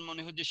জায়গায়? আমার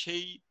মনে হয় যে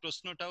সেই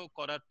প্রশ্নটাও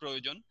করার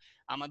প্রয়োজন।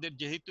 আমাদের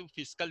যেহেতু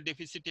ফিসকাল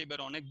ডেফিসিট এবার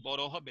অনেক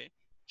বড় হবে,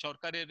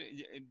 সরকারের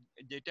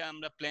যেটা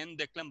আমরা প্ল্যান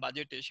দেখলাম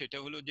বাজেটে সেটা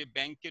হলো যে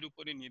ব্যাংকের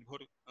উপরে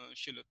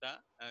নির্ভরশীলতা,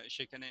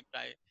 সেখানে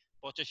প্রায়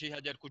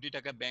 85,000 কোটি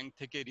টাকা ব্যাংক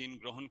থেকে ঋণ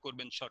গ্রহণ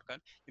করবেন সরকার।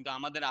 কিন্তু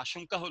আমাদের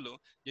আশঙ্কা হলো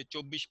যে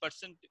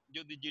 24%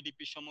 যদি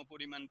জিডিপি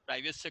সমপরিমাণ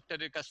প্রাইভেট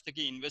সেক্টরের কাছ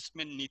থেকে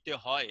ইনভেস্টমেন্ট নিতে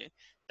হয়,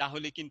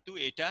 তাহলে কিন্তু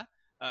এটা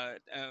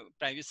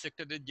প্রাইভেট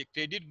সেক্টরের যে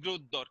ক্রেডিট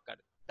গ্রোথ দরকার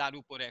তার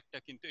উপরে একটা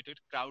কিন্তু এটা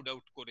ক্রাউড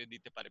আউট করে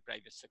দিতে পারে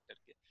প্রাইভেট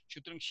সেক্টরকে।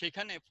 সুতরাং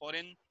সেখানে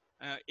ফরেন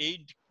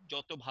এইড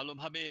যত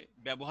ভালোভাবে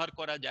ব্যবহার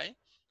করা যায়,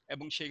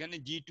 এবং সেখানে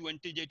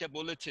G20 যেটা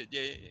বলেছে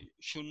যে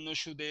শূন্য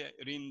সুদে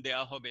ঋণ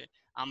দেওয়া হবে,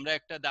 আমরা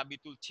একটা দাবি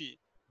তুলছি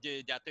যে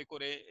যাতে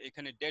করে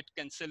এখানে ডেট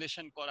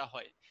ক্যান্সেলেশন করা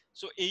হয়।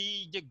 সো এই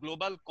যে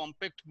গ্লোবাল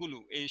কম্প্যাক্ট গুলো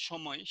এই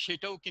সময়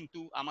সেটাও কিন্তু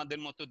আমাদের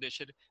মতো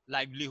দেশের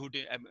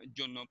লাইভলিহুডের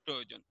জন্য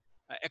প্রয়োজন।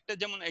 একটা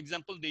যেমন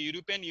এক্সাম্পল দি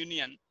ইউরোপিয়ান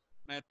ইউনিয়ন,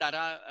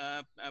 তারা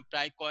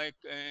প্রায় কয়েক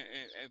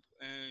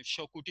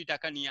 100 কোটি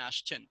টাকা নিয়ে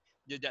আসছেন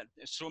যে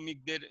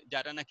শ্রমিকদের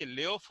যারা নাকি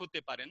লে অফ হতে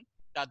পারেন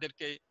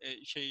তাদেরকে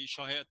সেই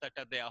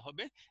সহায়তাটা দেয়া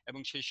হবে,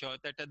 এবং সেই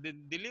সহায়তাটা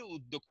দিলে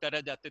উদ্যোক্তারা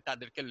যাতে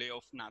তাদেরকে লে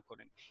অফ না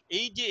করেন।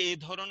 এই যে এই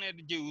ধরনের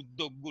যে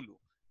উদ্যোগগুলো,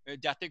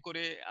 যাতে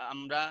করে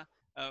আমরা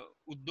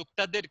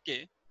উদ্যোক্তাদেরকে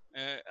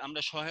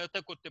আমরা সহায়তা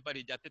করতে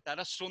পারি যাতে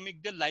তারা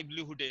শ্রমিকদের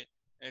লাইভলিহুডে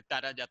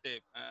তারা যাতে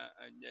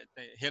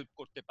হেল্প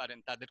করতে পারেন,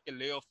 তাদেরকে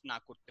লে অফ না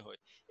করতে হয়।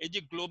 এই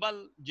যে গ্লোবাল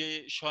যে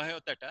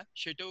সহায়তাটা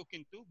সেটাও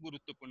কিন্তু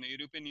গুরুত্বপূর্ণ।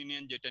 ইউরোপিয়ান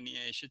ইউনিয়ন যেটা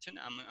নিয়ে এসেছেন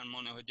আমার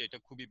মনে হয় যে এটা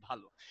খুবই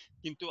ভালো,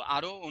 কিন্তু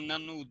আরো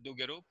অন্যান্য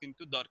উদ্যোগেরও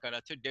কিন্তু দরকার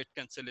আছে। ডেট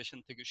ক্যান্সেলেশন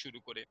থেকে শুরু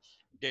করে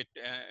ডেট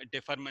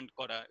ডেফারমেন্ট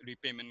করা,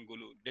 রিপেমেন্ট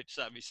গুলো, ডেট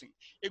সার্ভিসিং,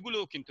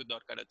 এগুলোও কিন্তু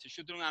দরকার আছে।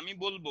 সুতরাং আমি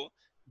বলবো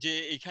যে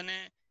এখানে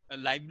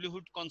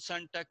লাইভলিহুড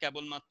কনসার্নটা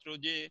কেবলমাত্র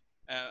যে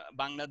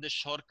বাংলাদেশ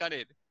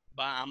সরকারের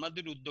বা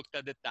আমাদের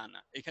উদ্যোক্তাদের তা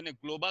না, এখানে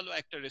গ্লোবালও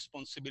একটা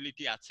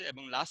রেসপন্সিবিলিটি আছে।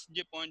 এবং লাস্ট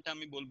যে পয়েন্ট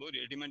আমি বলবো,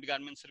 রেডিমেড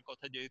গার্মেন্টস এর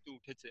কথা যেহেতু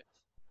উঠেছে,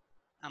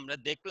 আমরা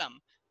দেখলাম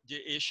যে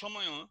এ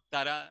সময়ও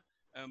তারা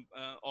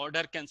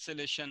অর্ডার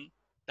ক্যান্সেলেশন,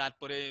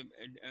 তারপরে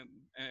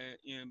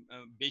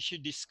বেশি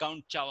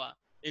ডিসকাউন্ট চাওয়া,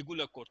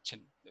 এগুলো করছেন।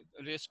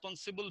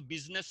 Responsible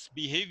business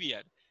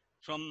behaviour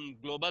from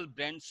global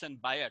brands and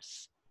buyers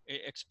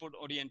export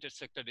oriented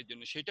সেক্টরের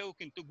জন্য সেটাও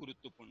কিন্তু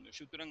গুরুত্বপূর্ণ।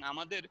 সুতরাং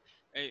আমাদের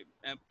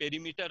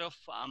পেরিমিটার অফ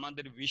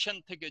আমাদের ভিশন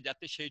থেকে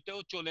যাতে সেটাও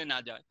চলে না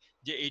যায়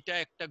যে এটা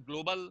একটা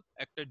গ্লোবাল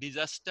একটা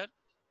ডিজাস্টার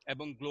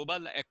এবং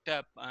গ্লোবাল একটা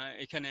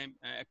এখানে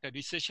একটা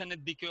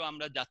রিসেশনের দিকেও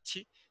আমরা যাচ্ছি,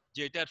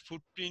 যে এটার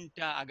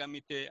ফুটপ্রিন্টটা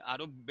আগামীতে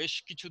আরো বেশ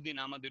কিছুদিন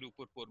আমাদের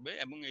উপর পড়বে,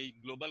 এবং এই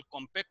গ্লোবাল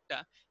কম্প্যাক্টটা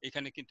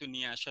এখানে কিন্তু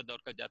নিয়ে আসা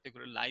দরকার যাতে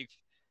করে লাইফ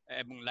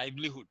এবং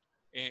লাইভলিহুড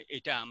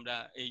এটা আমরা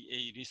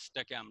এই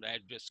রিস্কটাকে আমরা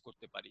অ্যাড্রেস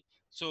করতে পারি।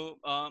 সো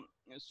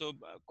সো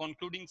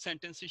কনক্লুডিং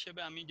সেন্টেন্স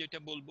হিসেবে আমি যেটা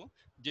বলবো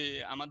যে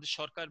আমাদের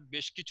সরকার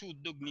বেশ কিছু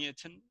উদ্যোগ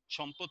নিয়েছেন,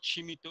 সম্পদ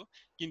সীমিত,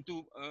 কিন্তু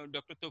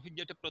ডক্টর তৌফিক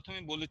যেটা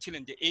প্রথমে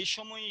বলেছিলেন যে এই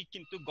সময়ই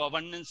কিন্তু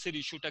গভর্নেন্সের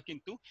ইস্যুটা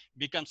কিন্তু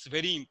বিকামস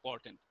ভেরি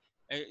ইম্পর্টেন্ট।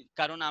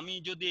 কারণ আমি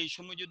যদি এই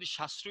সময় যদি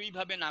সাশ্রয়ী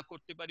ভাবে না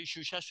করতে পারি,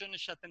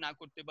 সুশাসনের সাথে না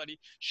করতে পারি,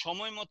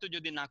 সময় মতো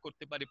যদি না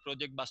করতে পারি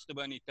প্রজেক্ট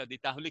বাস্তবায়ন ইত্যাদি,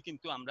 তাহলে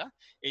কিন্তু আমরা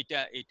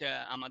এটা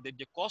আমাদের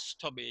যে কস্ট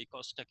হবে এই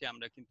কস্টটাকে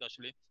আমরা কিন্তু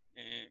আসলে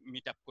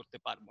মিট আপ করতে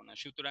পারবো না।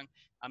 সুতরাং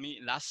আমি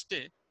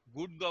লাস্টে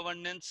গুড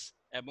গভর্নেন্স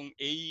এবং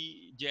এই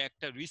যে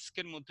একটা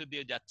রিস্কের মধ্যে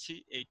দিয়ে যাচ্ছি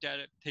এইটার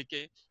থেকে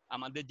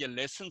আমাদের যে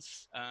লেসন্স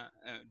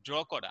ড্র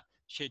করা,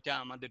 সেটা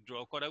আমাদের ড্র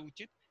করা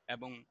উচিত,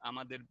 এবং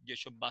আমাদের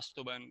যেসব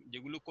বাস্তবায়ন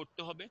যেগুলো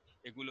করতে হবে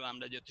এগুলো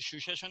আমরা যাতে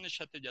সুশাসনের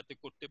সাথে যাতে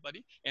করতে পারি,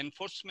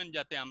 এনফোর্সমেন্ট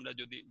যাতে আমরা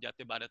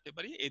যাতে বাড়াতে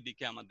পারি,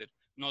 এদিকে আমাদের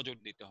নজর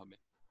দিতে হবে।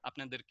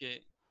 আপনাদেরকে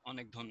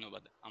অনেক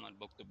ধন্যবাদ আমার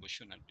বক্তব্য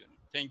শোনার জন্য।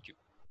 Thank you.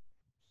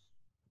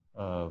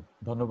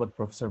 ধন্যবাদ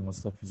প্রফেসর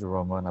মুস্তাফিজুর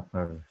রহমান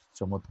আপনার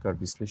চমৎকার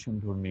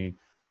বিশ্লেষণধর্মী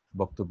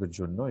বক্তব্যের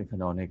জন্য।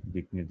 এখানে অনেক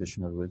দিক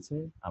নির্দেশনা রয়েছে।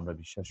 আমরা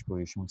বিশ্বাস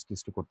করি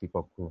সংশ্লিষ্ট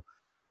কর্তৃপক্ষ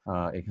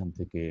এখান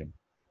থেকে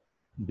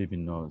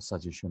বিভিন্ন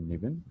সাজেশন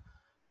নেবেন।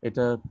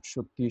 এটা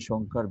সত্যি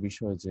শঙ্কার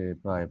বিষয় যে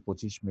প্রায়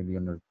 25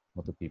 মিলিয়নের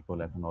মতো পিপল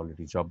এখন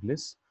অলরেডি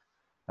জবলেস,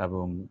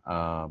 এবং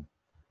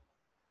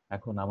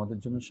এখন আমাদের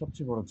জন্য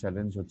সবচেয়ে বড়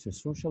চ্যালেঞ্জ হচ্ছে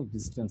সোশ্যাল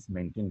ডিস্টেন্স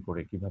মেনটেন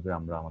করে কিভাবে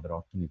আমরা আমাদের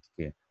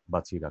অর্থনীতিকে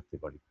বাঁচিয়ে রাখতে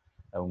পারি।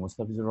 এবং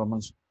মুস্তাফিজুর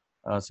রহমান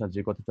স্যার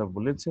যে কথাটা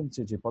বলেছেন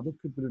যে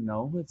পদক্ষেপগুলো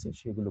নেওয়া হয়েছে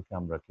সেগুলোকে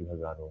আমরা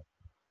কিভাবে আরো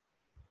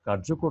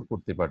কার্যকর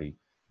করতে পারি,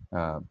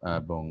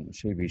 এবং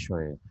সেই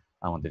বিষয়ে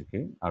আমাদেরকে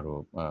আরো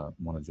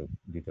মনোযোগ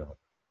দিতে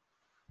হবে।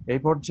 এই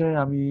পর্যায়ে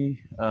আমি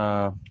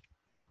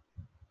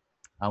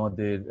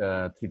আমাদের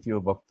তৃতীয়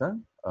বক্তা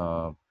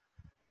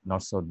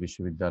নর্থ সাউথ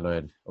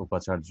বিশ্ববিদ্যালয়ের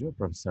উপাচার্য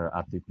প্রফেসর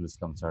আতিকুল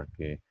ইসলাম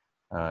স্যারকে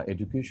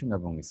এডুকেশন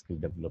এবং স্কিল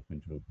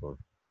ডেভেলপমেন্টের উপর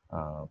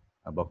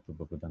বক্তব্য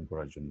প্রদান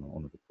করার জন্য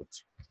অনুরোধ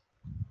করছি।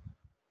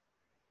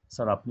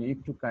 স্যার আপনি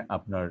একটু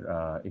আপনার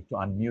একটু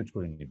আনমিউট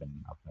করে নেবেন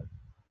আপনার।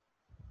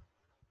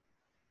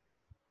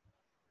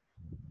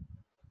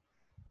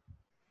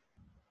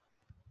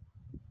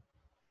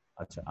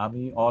 আচ্ছা,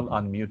 আমি অল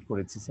আনমিউট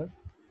করেছি স্যার।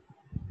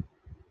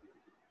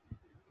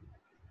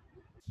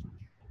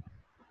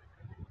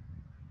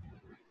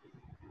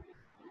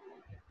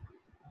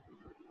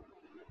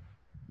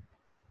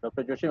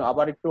 ডক্টর জসিম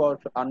আবার একটু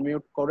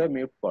আনমিউট করে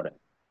মিউট করেন।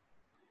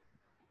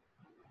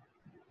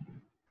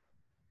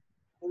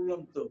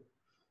 বললাম তো,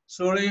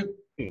 sorry,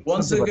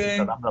 once again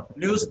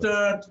new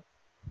start,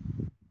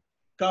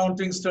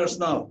 counting starts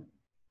now.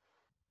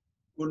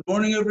 Good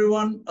morning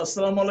everyone,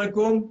 assalamu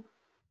alaikum,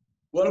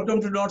 welcome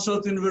to North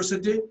South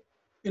University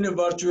in a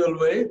virtual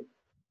way.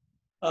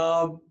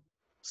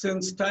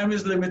 Since time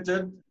is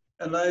limited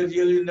and I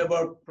really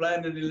never plan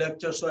any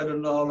lecture, so I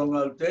don't know how long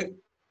I'll take,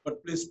 but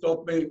please stop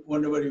me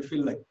whenever you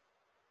feel like.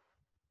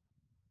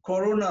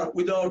 Corona,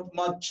 without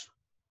much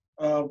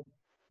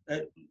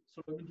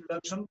sort of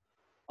introduction,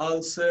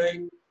 I'll say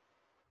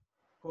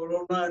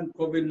Corona and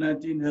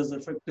COVID-19 has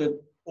affected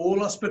all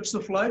aspects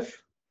of life,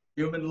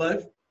 human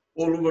life,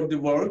 all over the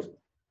world.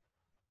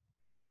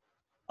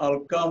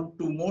 I'll come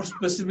to more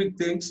specific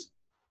things.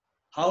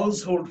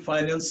 Household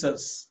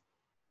finances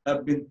have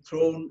been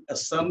thrown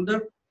asunder,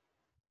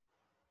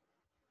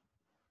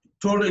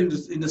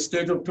 in a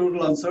state of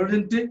total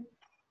uncertainty.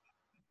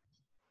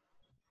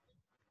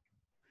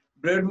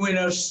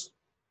 Breadwinners,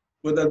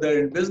 whether they're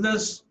in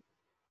business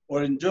or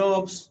in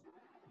jobs,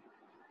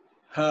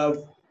 have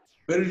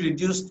very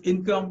reduced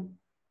income,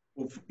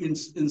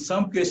 in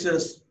some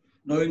cases,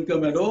 no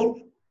income at all.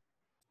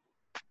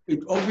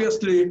 It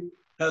obviously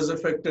has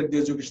affected the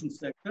education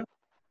sector.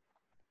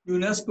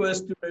 UNESCO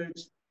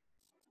estimates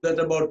that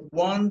about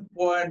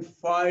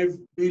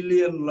 1.5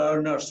 billion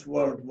learners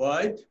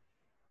worldwide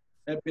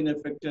have been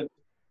affected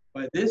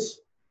by this.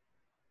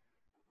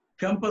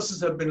 Campuses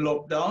have been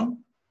locked down.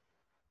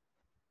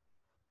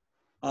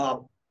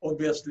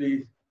 Obviously,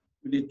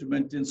 we need to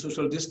maintain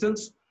social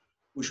distance.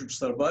 We should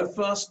survive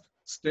fast,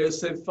 stay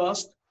safe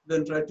fast,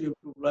 then try to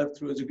improve life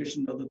through education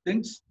and other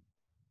things.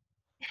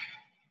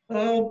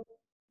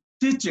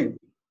 Teaching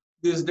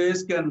these days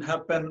can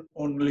happen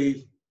only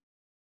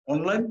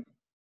online.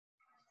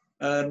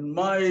 And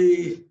my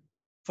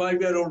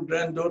 5-year-old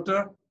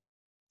granddaughter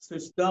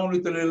sits down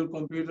with a little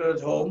computer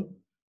at home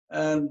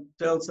and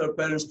tells her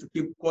parents to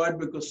keep quiet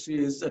because she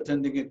is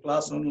attending a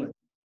class online.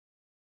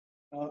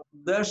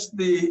 That's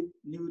the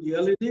new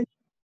reality.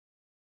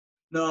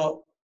 Now,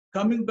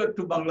 coming back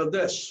to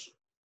Bangladesh,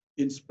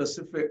 in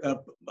specific,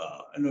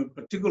 in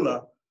particular,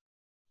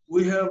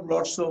 we have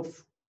lots of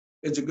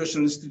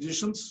educational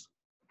institutions,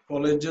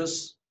 colleges,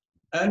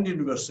 and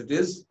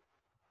universities.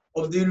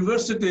 Of the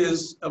universities,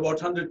 about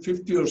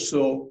 150 or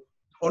so,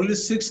 only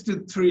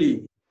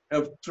 63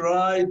 have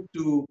tried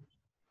to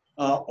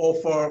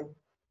offer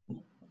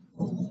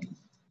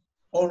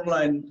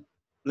online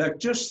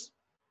lectures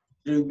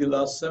during the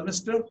last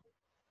semester,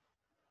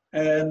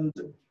 and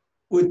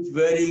with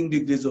varying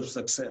degrees of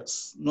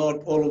success. Not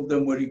all of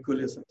them were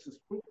equally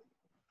successful.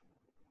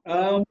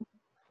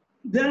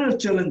 There are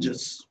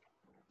challenges.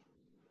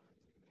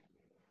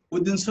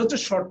 Within such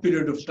a short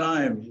period of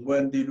time,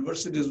 when the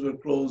universities were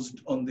closed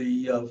on the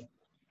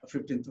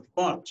 15th of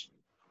March,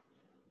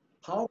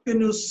 how can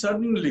you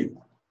suddenly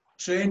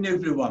train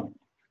everyone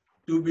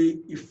to be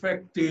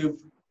effective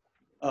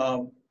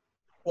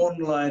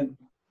online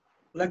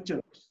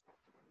lecturers?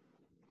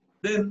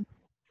 Then,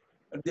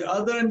 at the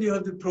other end, you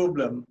have the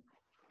problem,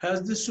 has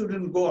the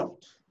student got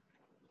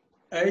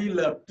a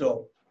laptop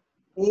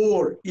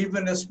or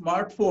even a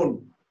smartphone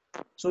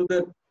so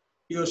that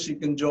he or she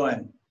can join?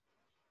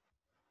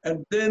 And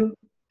then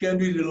can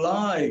we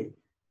rely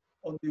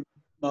on the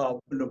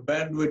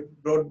bandwidth,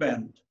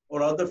 broadband, or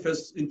other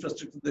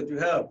infrastructure that you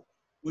have,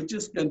 which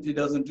is currently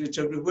doesn't reach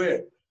everywhere.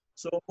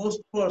 So most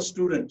of our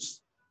students,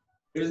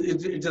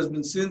 it has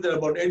been seen that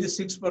about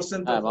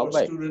 86% of our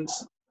students,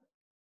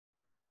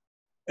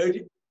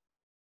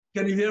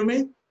 Can you hear me?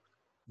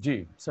 G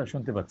sir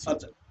শুনতে পাচ্ছি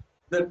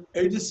That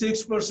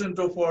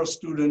 86% of our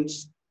students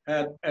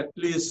had at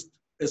least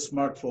a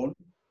smartphone,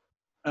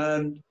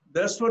 and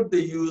that's what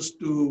they used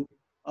to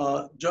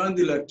join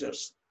the lectures.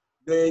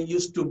 They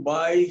used to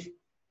buy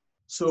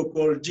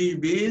so-called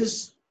GBs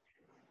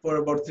for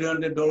about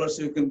 $300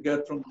 you can get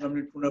from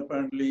Germany,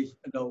 apparently,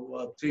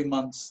 3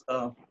 months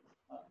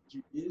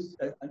GBs,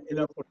 and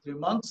enough for 3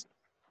 months.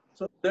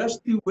 So that's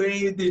the way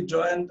they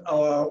joined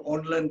our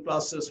online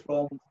classes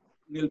from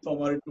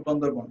Nilphamari to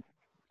Bandarban.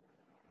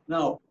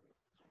 Now,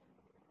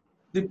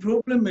 the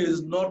problem is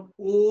not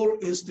all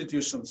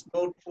institutions,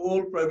 not all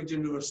private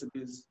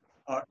universities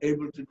are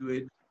able to do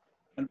it.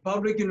 And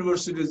public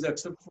universities,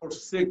 except for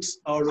 6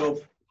 out of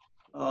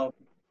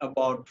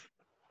about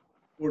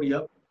 40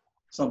 up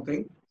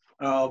something,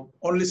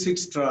 only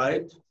 6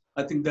 tried.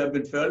 I think they have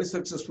been fairly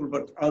successful,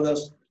 but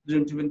others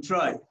didn't even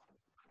try.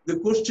 The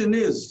question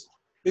is,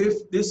 if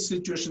this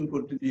situation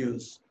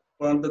continues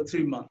for another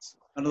 3 months,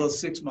 another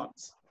 6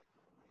 months,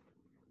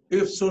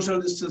 if social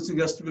distancing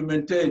has to be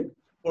maintained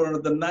for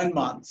another 9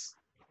 months,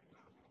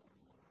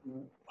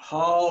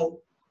 how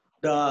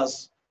does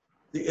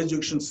the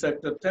education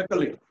sector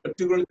tackle it,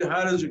 particularly the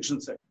higher education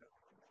sector?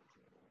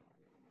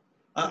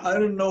 I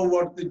don't know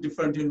what the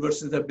different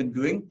universities have been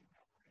doing.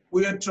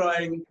 We are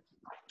trying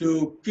to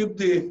keep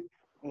the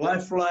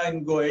lifeline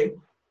going.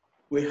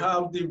 We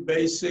have the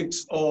basics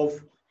of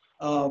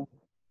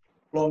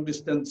long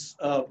distance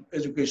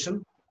education.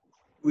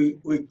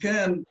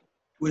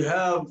 We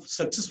have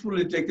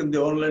successfully taken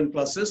the online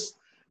classes,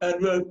 and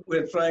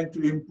we're trying to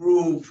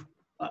improve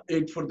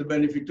it for the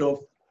benefit of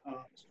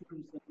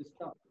students and the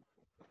staff.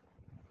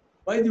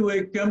 By the way,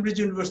 Cambridge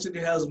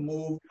University has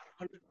moved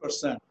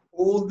 100%,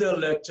 all their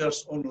lectures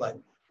online.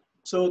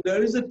 So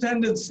there is a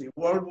tendency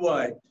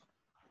worldwide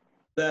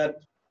that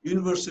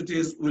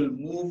universities will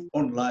move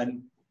online,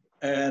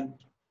 and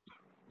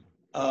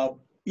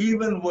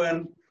even when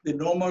the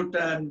normal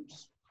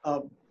times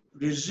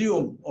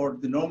resume or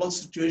the normal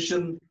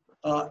situation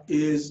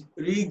is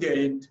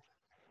regained,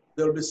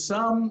 there will be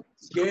some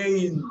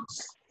gains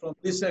from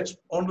this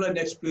online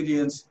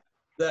experience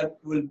that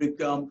will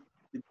become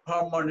the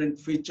permanent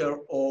feature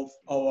of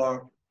our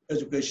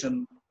education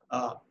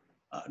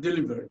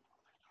delivery.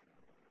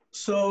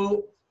 So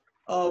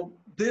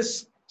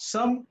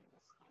some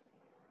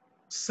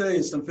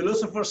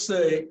philosophers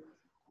say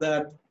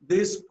that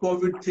this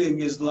COVID thing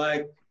is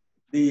like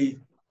the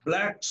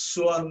black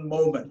swan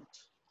moment.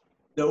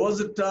 There was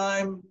a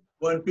time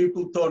when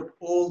people thought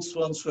all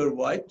swans were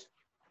white,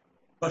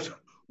 but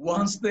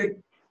once they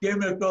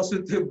came across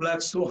with the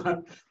black swan,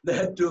 they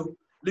had to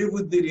live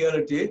with the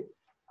reality.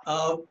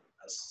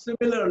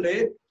 Similarly,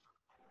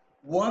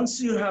 once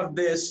you have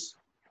this,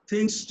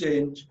 things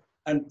change,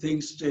 and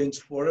things change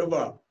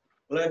forever.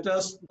 Let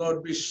us not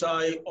be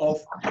shy of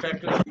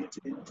tackling it.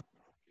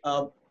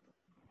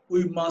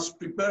 We must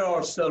prepare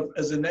ourselves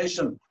as a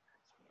nation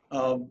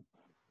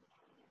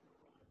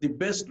the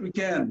best we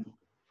can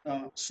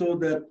so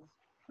that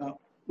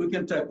we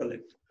can tackle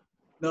it.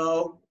 Now,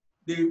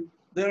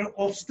 there are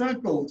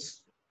obstacles,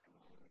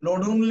 not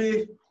only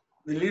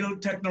the little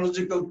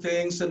technological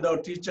things and our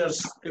teachers'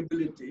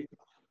 ability.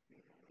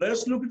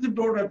 Let's look at the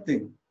broader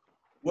thing.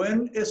 When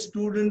a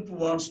student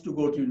wants to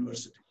go to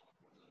university,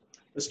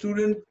 a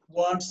student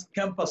wants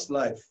campus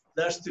life.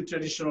 That's the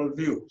traditional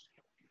view.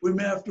 We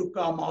may have to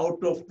come out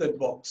of that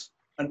box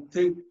and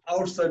think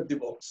outside the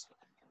box.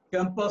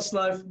 Campus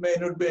life may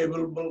not be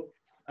available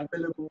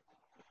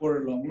for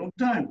a long, long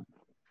time.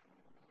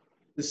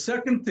 The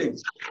second thing,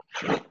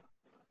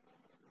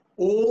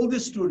 all the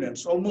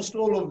students, almost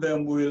all of them,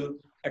 will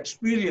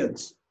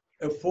experience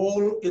a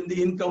fall in the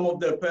income of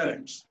their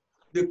parents.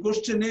 The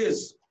question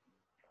is,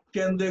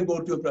 can they go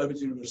to a private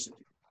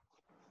university?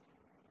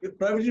 If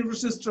private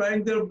universities are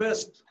trying their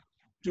best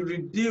to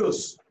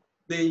reduce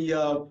the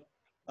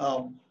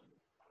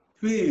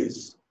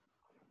fees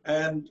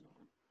and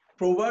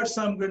provide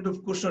some kind of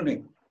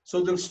cushioning so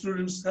that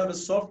students have a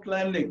soft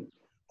landing,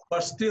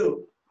 but still,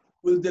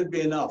 will there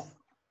be enough?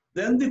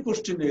 Then the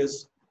question is,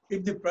 if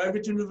the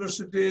private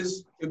universities,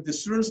 if the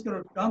students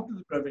cannot come to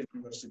the private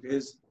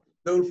universities,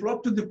 they will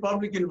flock to the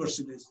public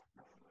universities.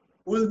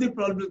 Will the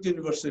public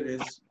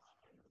universities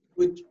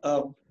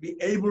be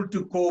able to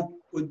cope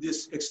with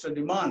this extra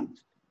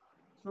demand?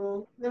 So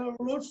there are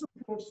lots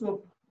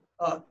of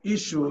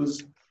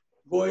issues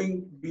going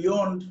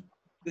beyond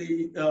the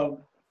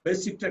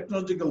basic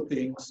technological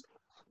things.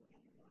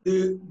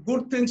 The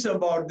good things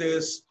about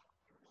this,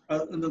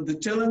 the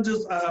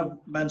challenges I have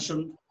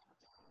mentioned,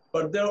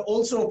 but there are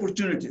also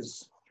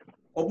opportunities.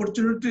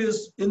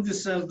 Opportunities in the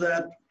sense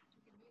that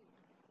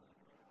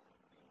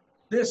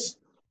this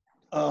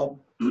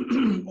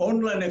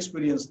online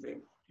experience thing,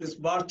 this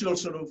virtual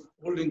sort of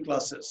holding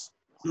classes,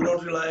 do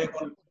not rely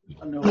on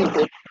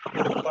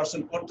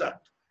person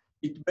contact.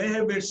 It may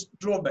have its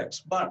drawbacks,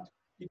 but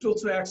it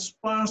also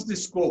expands the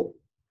scope.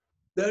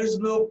 There is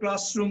no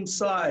classroom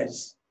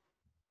size,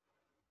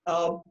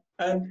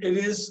 and it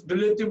is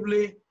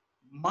relatively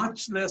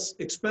much less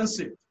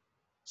expensive.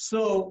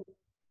 So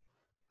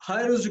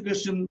higher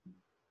education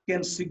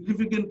can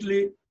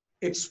significantly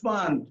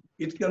expand.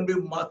 It can be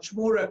much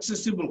more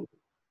accessible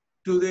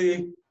to the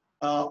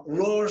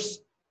lower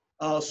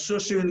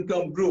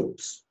socio-income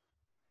groups,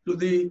 to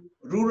the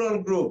rural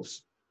groups,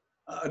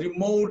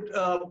 remote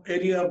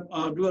area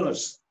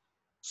dwellers.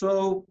 So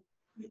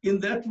in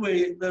that way,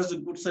 there's a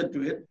good side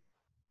to it.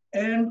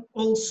 And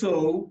also,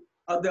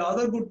 the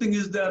other good thing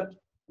is that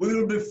we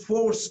will be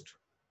forced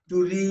to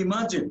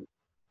reimagine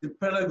the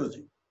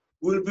pedagogy.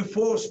 We will be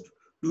forced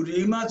to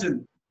reimagine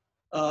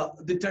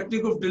the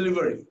technique of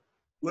delivery.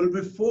 We'll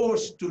be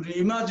forced to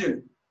reimagine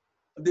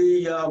the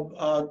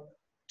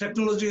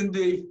technology in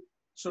the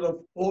sort of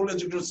whole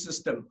education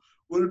system.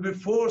 We'll be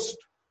forced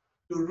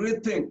to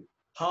rethink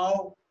how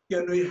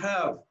can we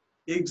have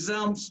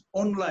exams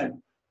online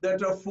that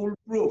are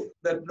foolproof,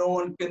 that no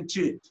one can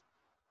cheat.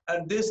 And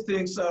these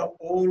things are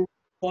all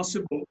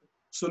possible.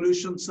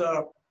 Solutions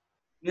are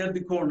near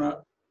the corner,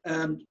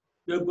 and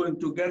we're going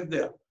to get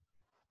there.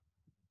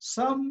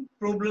 Some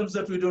problems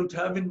that we don't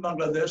have in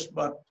Bangladesh,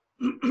 but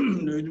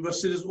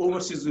universities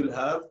overseas will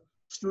have,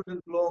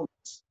 student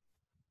loans.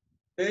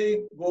 They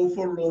go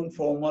for loan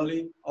formally.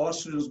 Our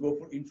students go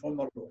for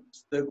informal loans.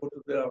 They go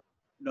to their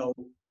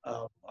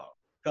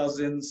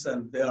cousins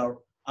and their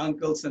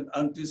uncles and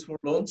aunties for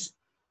loans.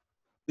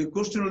 The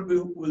question will be,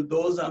 will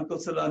those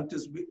uncles and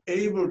aunties be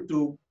able to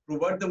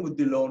provide them with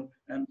the loan,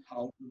 and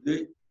how do they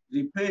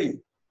repay?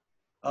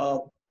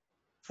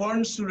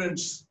 Foreign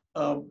students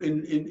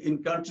in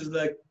countries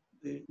like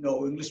the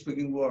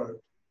English-speaking world,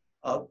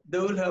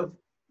 they will have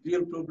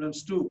real problems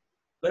too.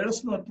 Let us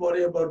not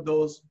worry about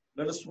those.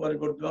 Let us worry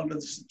about the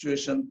Bangladesh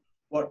situation.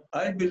 What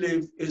I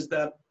believe is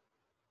that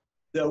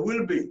there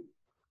will be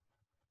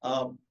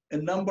a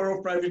number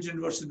of private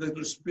universities that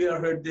will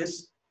spearhead this,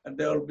 and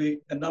there will be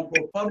a number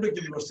of public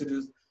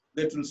universities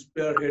that will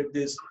spearhead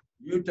this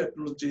new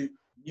technology,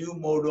 new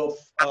mode of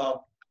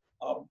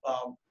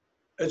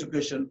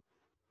education,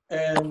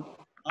 and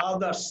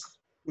others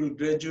will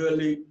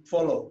gradually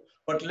follow.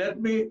 But let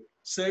me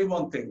say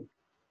one thing,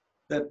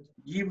 that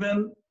given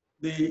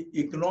the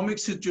economic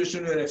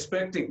situation we are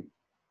expecting,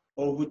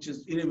 or which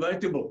is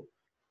inevitable,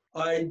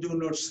 I do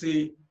not see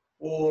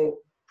all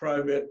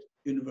private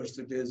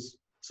universities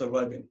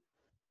surviving.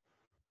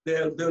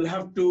 They'll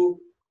have to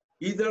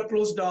either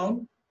close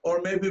down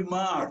or maybe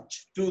merge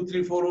 2,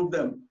 3, 4 of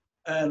them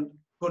and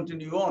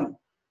continue on.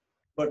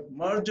 But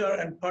merger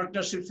and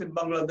partnerships in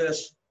Bangladesh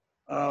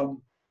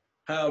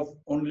have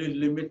only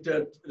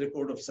limited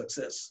record of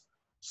success.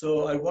 So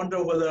I wonder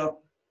whether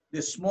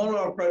the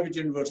smaller private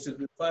universities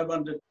with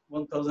 500,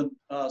 1,000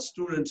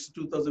 students,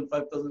 2,000,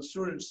 5,000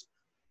 students,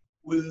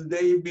 will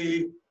they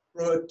be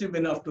proactive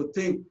enough to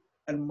think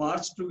and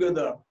march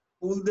together,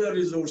 pool their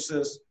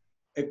resources,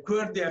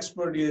 acquire the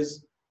expertise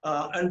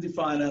and the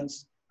finance,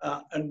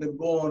 and then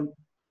go on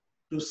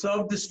to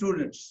serve the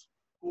students,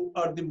 who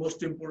are the most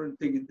important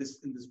thing in this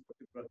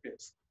particular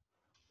case.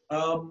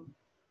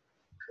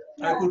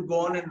 I could go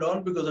on and on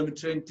because I'm a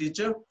trained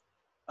teacher.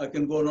 I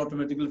can go on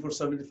automatically for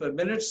 75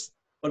 minutes,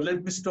 but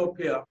let me stop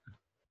here.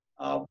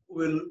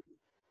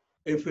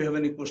 If we have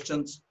any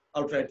questions,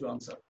 I'll try to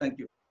answer. Thank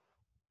you.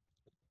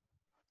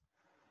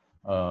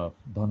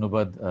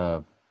 ধন্যবাদ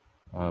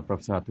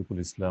professor Atikul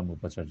ইসলাম,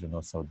 উপাচার্য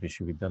north south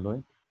বিশ্ববিদ্যালয়,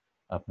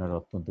 আপনার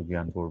অত্যন্ত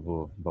জ্ঞানগর্ভ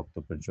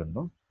বক্তব্যের জন্য।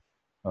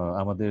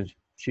 আমাদের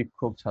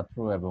শিক্ষক, ছাত্র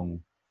এবং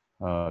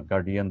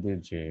গার্ডিয়ানদের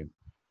যে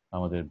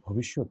আমাদের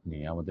ভবিষ্যৎ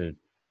নিয়ে, আমাদের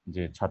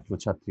যে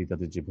ছাত্রছাত্রী,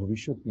 তাদের যে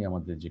ভবিষ্যৎ নিয়ে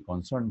আমাদের যে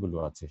কনসার্নগুলো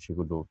আছে,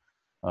 সেগুলো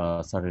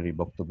স্যারের এই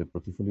বক্তব্যে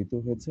প্রতিফলিত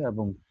হয়েছে,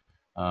 এবং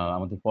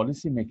আমাদের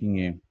পলিসি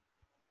মেকিংয়ে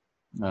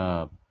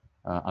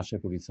আশা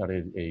করি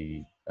স্যারের এই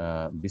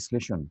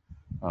বিশ্লেষণ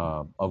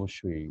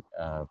অবশ্যই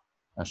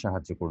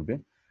সাহায্য করবে।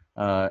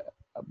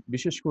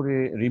 বিশেষ করে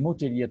রিমোট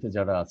এরিয়াতে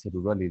যারা আছে,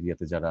 রুরাল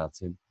এরিয়াতে যারা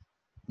আছে,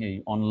 এই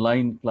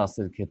অনলাইন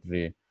ক্লাসের ক্ষেত্রে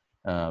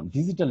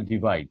ডিজিটাল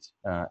ডিভাইড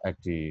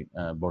একটি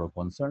বড়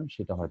কনসার্ন।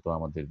 সেটা হয়তো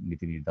আমাদের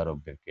নীতি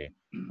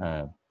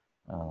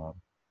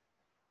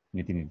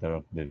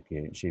নির্ধারকদেরকে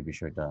সেই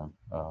বিষয়টা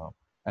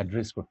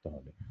অ্যাড্রেস করতে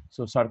হবে।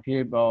 সো স্যারকে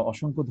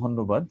অসংখ্য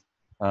ধন্যবাদ।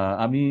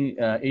 আমি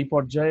এই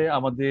পর্যায়ে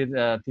আমাদের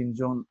 3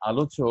 জন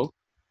আলোচক,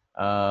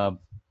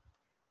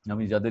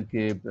 আমি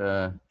যাদেরকে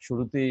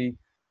শুরুতেই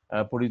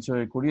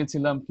পরিচয়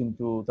করিয়েছিলাম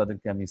কিন্তু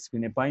তাদেরকে আমি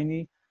স্ক্রিনে পাইনি,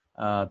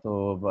 তো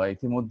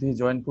ইতিমধ্যে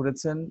জয়েন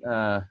করেছেন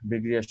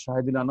ব্রিগেডিয়ার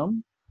শাহিদুল আলম।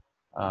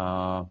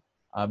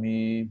 আমি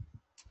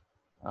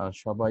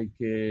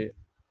সবাইকে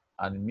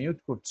আনমিউট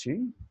করছি।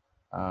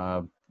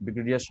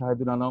 ব্রিগেডিয়ার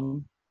শাহিদুল আলম,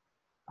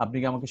 আপনি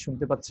কি আমাকে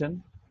শুনতে পাচ্ছেন?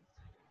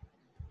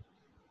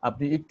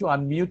 আপনি একটু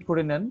আনমিউট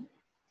করে নেন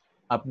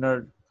আপনার।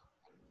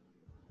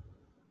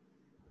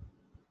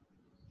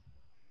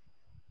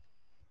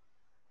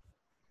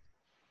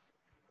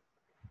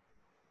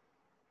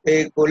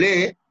 এই কোলে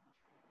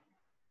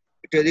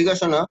একটু এদিকে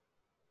আসো না,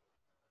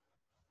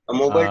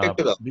 মোবাইলটা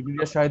একটু দাও।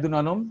 ব্রিগেডিয়ার শাহিদুল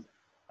আলম,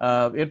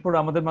 এরপর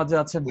আমাদের মাঝে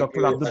আছেন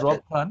ডক্টর আব্দুর রব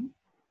খান,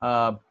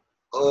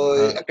 ওই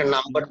একটা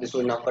নাম্বার দিস,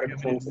 ওই নাম্বারে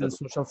ফোন করো।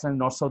 Social science,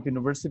 north south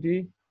university.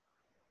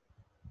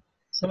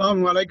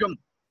 আসসালামু আলাইকুম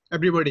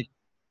এভরিবডি।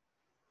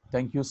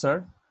 Thank you sir.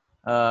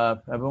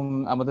 এবং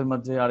আমাদের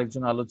মাঝে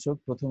আরেকজন আলোচক,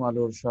 প্রথম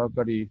আলোর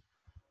সহকারী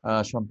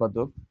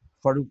সম্পাদক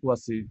ফারুক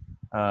ওয়াসি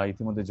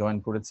ইতিমধ্যে জয়েন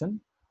করেছেন।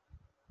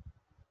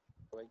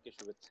 সবাইকে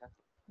শুভেচ্ছা।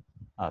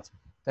 আচ্ছা,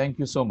 থ্যাংক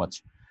ইউ সো মাচ।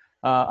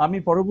 আমি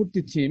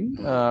পরবর্তী থিম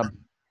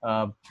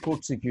ফুড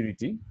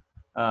সিকিউরিটি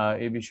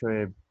এই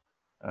বিষয়ে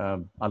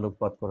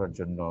আলোকপাত করার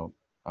জন্য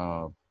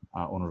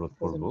অনুরোধ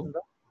করব।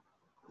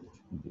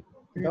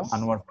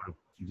 আনোয়ার ফারুক,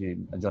 জি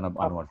জনাব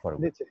Anwar Faruk.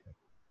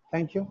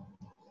 Thank you,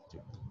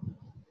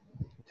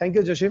 thank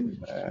you Jasim,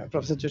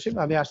 professor Jasim,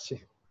 আমি আসছি।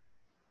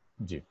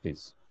 জি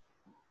প্লিজ।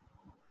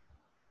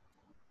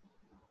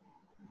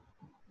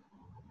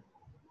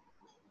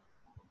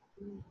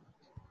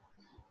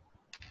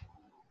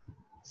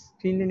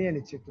 স্ক্রিনে নিয়ে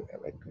নিচ্ছি একটু,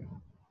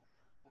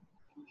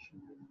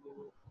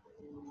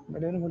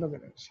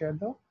 শেয়ার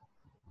দাও।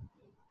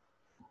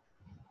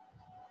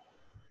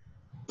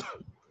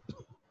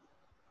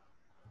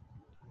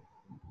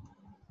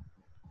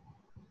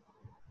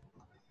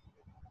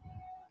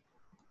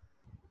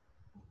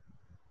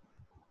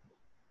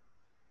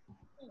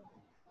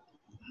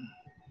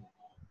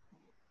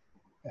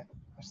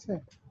 আসছে?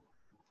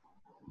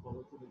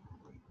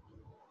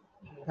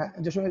 হ্যাঁ,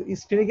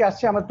 স্ক্রিনে কি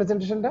আসছে আমার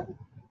প্রেজেন্টেশনটা?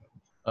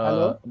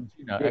 হ্যালো,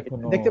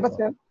 দেখতে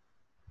পাচ্ছেন?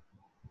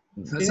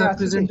 স্যার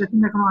প্রেজেন্টেশন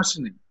এখনো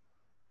আসেনি।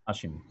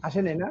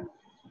 আসেনি না?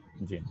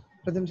 জি,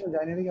 প্রেজেন্টেশন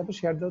যায়নি নাকি? আপু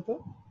শেয়ার দাও তো,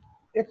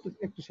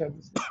 একটু শেয়ার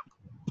দিচ্ছি।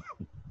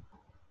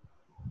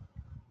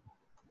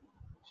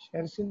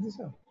 শেয়ার স্ক্রিন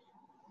দিছো?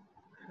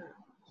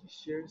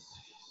 শেয়ার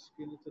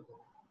স্ক্রিনে তো দাও।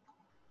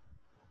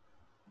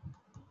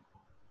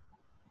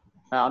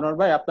 হ্যাঁ আনোয়ার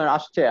ভাই আপনার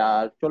আসছে,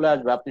 আর চলে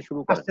আসবে, আপনি শুরু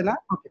করেন। আসছে না?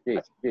 ওকে,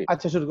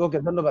 আচ্ছা শুরু। ওকে,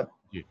 ধন্যবাদ।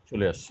 জি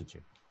চলে আসছে। জি,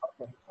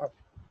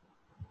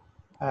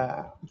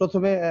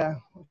 প্রথমে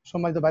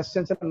সম্মানিত vice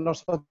chancellor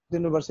north south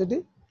university,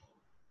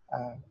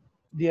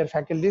 deer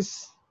faculties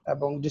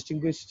এবং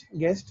ডিস্টিংগুইশড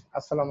গেস্ট,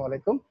 আসসালামু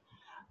আলাইকুম।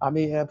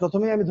 আমি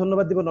প্রথমেই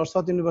ধন্যবাদ দিব নর্থ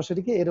সাউথ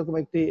ইউনিভার্সিটিকে এরকম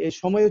একটি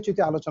সময়োচিত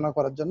আলোচনা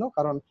করার জন্য,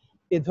 কারণ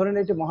এই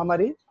ধরনের একটি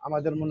মহামারী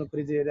আমাদের মনে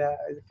করি যে এটা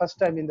first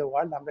time in the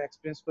world আমরা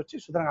এক্সপিরিয়েন্স করছি।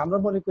 সুতরাং আমরা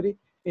মনে করি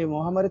এই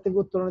মহামারী থেকে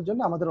উত্তরণের জন্য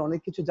আমাদের অনেক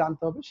কিছু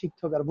জানতে হবে,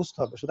 শিখতে হবে আর বুঝতে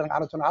হবে। সুতরাং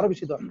আলোচনা আরো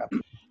বেশি দরকার,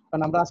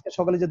 কারণ আমরা আজকে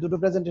সকালে যে দুটো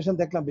প্রেজেন্টেশন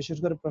দেখলাম, বিশেষ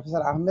করে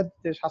প্রফেসর আহমেদ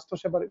যে স্বাস্থ্য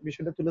সেবার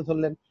বিষয়টা তুলে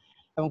ধরলেন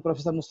এবং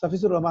প্রফেসর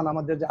মুস্তাফিজুর রহমান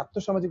আমাদের যে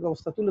আর্থসামাজিক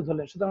অবস্থা তুলে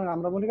ধরলেন, সুতরাং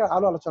আমরা মনে করি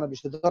আরো আলোচনা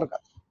বিষয়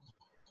দরকার।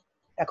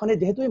 এখন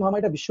যেহেতু এই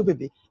মহামারীটা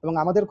বিশ্বব্যাপী এবং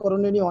আমাদের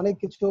করণীয় নিয়ে অনেক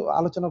কিছু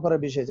আলোচনা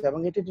করার বিষয় আছে এবং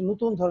এটি একটি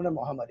নতুন ধরনের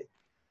মহামারী।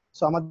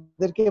 সো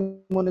আমাদেরকে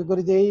মনে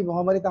করি যে এই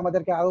মহামারীতে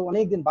আমাদেরকে আরো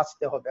অনেকদিন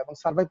বাঁচতে হবে এবং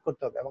সার্ভাইভ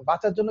করতে হবে, এবং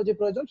বাঁচার জন্য যে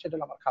প্রয়োজন সেটা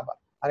হলো আমার খাবার,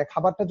 আর এই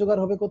খাবারটা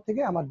জোগাড় হবে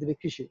কোত্থেকে? আমার দেবে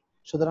কৃষি।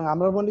 সুতরাং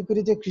আমরা মনে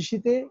করি যে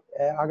কৃষিতে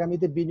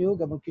আগামীতে বিনিয়োগ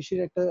এবং কৃষির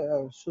একটা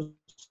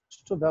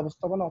সুষ্ঠু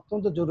ব্যবস্থাপনা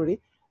অত্যন্ত জরুরি,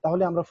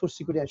 তাহলে আমরা ফুড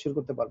সিকিউরিটি এনশিওর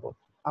করতে পারবো।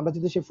 আমরা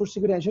যদি সেই ফুড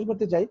সিকিউরিটি এনশিওর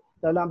করতে চাই,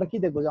 তাহলে আমরা কি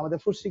দেখবো যে আমাদের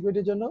ফুড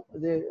সিকিউরিটির জন্য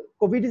যে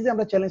কোভিড যে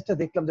আমরা চ্যালেঞ্জটা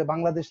দেখলাম যে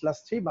বাংলাদেশ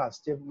লাস্ট 3 মাস,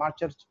 যে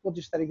মার্চের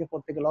 25 তারিখের পর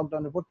থেকে,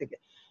 লকডাউনের পর থেকে,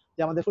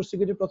 যে আমাদের ফুড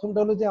সিকিউরিটি প্রথমটা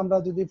হলো যে আমরা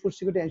যদি ফুড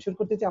সিকিউরিটি এনশিওর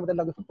করতে চাই, আমাদের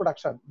লাগবে ফুড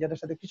প্রোডাকশন, যেটার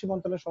সাথে কৃষি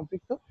মন্ত্রণালয়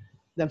সম্পৃক্ত,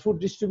 দেন ফুড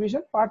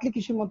ডিস্ট্রিবিউশন পার্টলি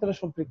কৃষি মন্ত্রণালয়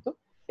সম্পৃক্ত,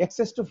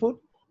 অ্যাক্সেস টু ফুড,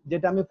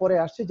 যেটা আমি পরে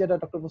আসছি, যেটা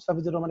ডক্টর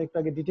মুস্তাফিজুর রহমান একটু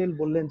আগে ডিটেইল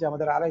বললেন যে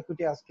আমাদের 2.5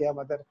 কোটি আজকে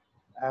আমাদের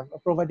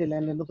প্রোভাইডেড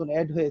ল্যান্ডে নতুন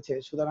অ্যাড হয়েছে।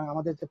 সুতরাং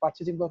আমাদের যে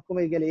পারচেজিং পাওয়ার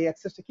কমে গেলে এই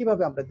অ্যাক্সেসটা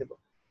কিভাবে আমরা দেবো?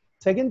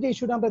 সেকেন্ড যে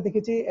ইস্যুটা আমরা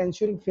দেখেছি,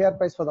 ensuring fair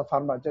price for the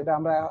farmer, যেটা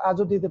আমরা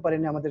আজও দিতে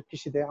পারিনি আমাদের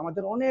কৃষিতে।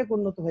 আমাদের অনেক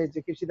উন্নত হয়েছে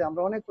কৃষিতে,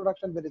 আমরা অনেক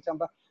প্রোডাকশন বেড়েছে,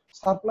 আমরা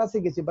সারপ্লাসে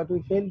গেছি, but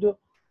we fail to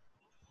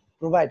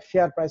provide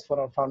fair price for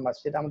our farmers.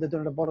 সেটা আমাদের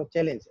জন্য একটা বড়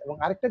চ্যালেঞ্জ। এবং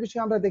আরেকটা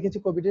বিষয় আমরা দেখেছি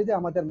কোভিডে, যে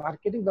আমাদের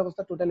মার্কেটিং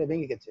ব্যবস্থা টোটালি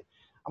ভেঙে গেছে,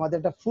 আমাদের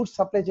একটা ফুড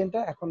সাপ্লাই চেইনটা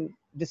এখন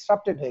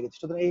ডিসরাপ্টেড হয়ে গেছে।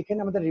 সুতরাং এইখানে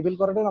আমাদের রিবিল্ড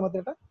করাটা আমাদের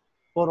একটা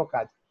বড়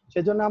কাজ।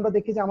 সেজন্য আমরা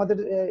দেখি যে আমাদের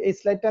এই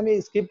স্লাইডটা আমি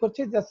স্কিপ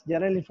করছি, জাস্ট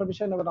জেনারেল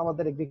ইনফরমেশন এবং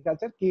আমাদের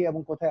এগ্রিকালচার কি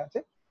এবং কোথায় আছে।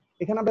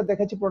 এখানে আমরা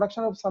দেখাচ্ছি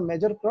production of some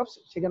major crops.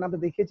 সেখানে আমরা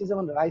দেখিয়েছি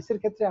যেমন রাইসের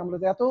ক্ষেত্রে আমরা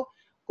যে এত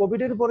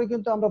কোভিড এর পরে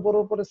কিন্তু আমরা বড়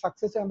উপরে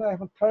সাকসেসে আমরা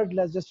এখন থার্ড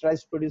লার্জেস্ট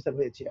রাইস প্রোডিউসার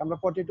হয়েছি। আমরা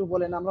 42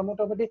 বলেন, আমরা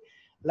মোটামুটি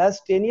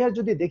লাস্ট 10 ইয়ার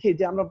যদি দেখি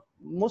যে আমরা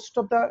most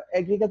of the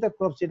agriculture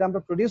crops যেটা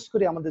আমরা প্রোডিউস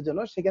করি আমাদের জন্য,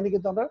 সেখানে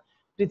কিন্তু আমরা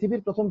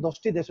পৃথিবীর প্রথম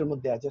 10টি দেশের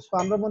মধ্যে আছে। সো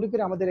আমরা মনে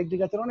করি আমাদের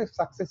এগ্রিকালচার অনেক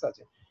সাকসেস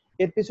আছে।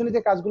 এর পিছনে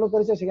যে কাজগুলো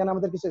করেছে সেখানে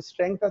আমাদের কিছু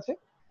স্ট্রেংথ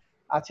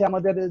আছে,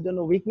 আমাদের জন্য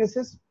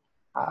উইকনেসেস,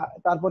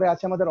 তারপরে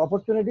আছে আমাদের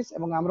অপরচুনিটিস,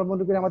 এবং আমরা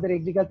মনে করি আমাদের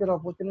এগ্রিকালচার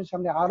অপরচুনিটির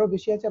সামনে আরো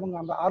বেশি আছে এবং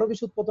আমরা আরো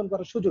বেশি উৎপাদন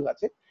করার সুযোগ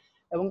আছে।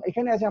 এবং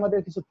এখানে আছে আমাদের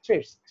কিছু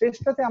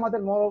থ্রেটসটাতে আমাদের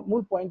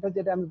মূল পয়েন্টটা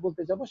যেটা আমি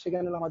বলতে যাবো,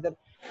 সেখানে হলো আমাদের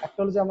একটা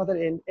হলো যে আমাদের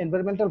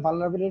এনভায়রনমেন্টাল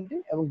ভালনারেবিলিটি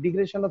এবং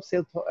ডিগ্রেডেশন অফ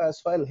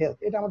সয়েল হেলথ,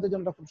 এটা আমাদের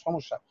জন্য খুব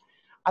সমস্যা।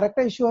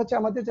 আরেকটা ইস্যু হচ্ছে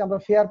আমাদের যে আমরা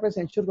ফেয়ার প্রাইস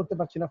এনশিওর করতে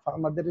পারছি না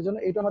ফার্মারদের জন্য,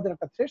 এটা আমাদের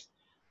একটা থ্রেট।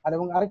 আর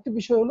এবং আরেকটা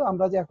বিষয় হলো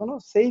আমরা যে এখনো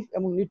সেফ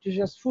এবং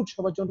নিউট্রিশিয়াস ফুড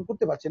সবার জন্য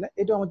করতে পারছি না,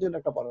 এটা আমাদের জন্য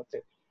একটা বড়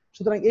থ্রেট।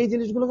 সুতরাং এই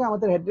জিনিসগুলোকে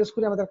আমাদের অ্যাড্রেস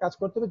করে আমাদের কাজ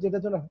করতে হবে,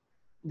 যেটার জন্য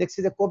দেখছি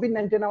যে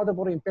কোভিড-19 আমাদের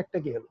বড় ইম্প্যাক্টটা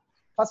কি হলো।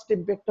 ফার্স্ট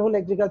ইম্প্যাক্টটা হলো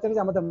এগ্রিকালচারে,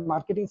 যে আমাদের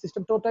মার্কেটিং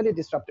সিস্টেম টোটালি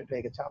ডিসরাপ্টেড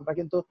হয়ে গেছে। আমরা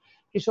কিন্তু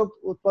কৃষক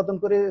উৎপাদন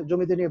করে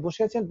জমিতে নিয়ে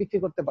বসে আছেন, বিক্রি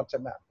করতে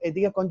পারছেন না।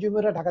 এদিকে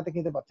কনজিউমাররা ঢাকাতে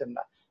কিনতে পারছেন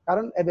না,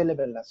 কারণ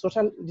অ্যাভেলেবেল না।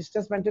 সোশ্যাল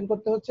ডিস্টেন্স মেনটেন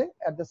করতে হচ্ছে,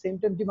 at the same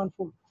time demand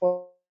for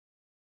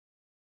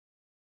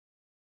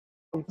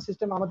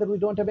system আমাদের, we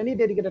don't have any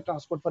dedicated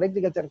transport for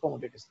agriculture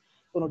commodities,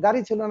 কোনো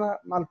গাড়ি ছিল না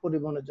মাল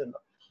পরিবহনের জন্য,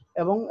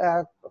 এবং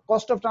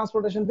কস্ট অফ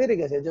ট্রান্সপোর্টেশন বেড়ে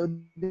গেছে।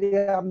 যদি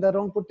আমাদের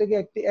রংপুর থেকে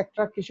এক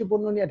ট্রাক কৃষি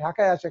পণ্য নিয়ে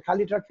ঢাকায় আসে,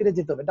 খালি ট্রাক ফিরে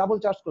যেতে হবে, ডাবল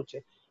চার্জ করছে।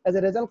 As a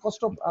result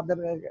cost of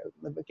আপনাদের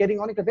ক্যারিং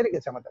অনেকটা বেড়ে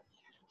গেছে আমাদের।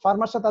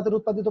 ফার্মার্সরা তাদের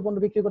উৎপাদিত পণ্য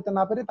বিক্রি করতে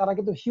না পেরে তারা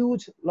কিন্তু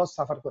হিউজ লস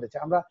সাফার করেছে।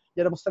 আমরা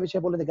যেটা মুস্তাফি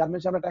সাহেব বলে যে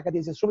গার্মেন্টস আমরা টাকা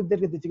দিয়েছি,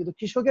 শ্রমিকদেরকে দিচ্ছি, কিন্তু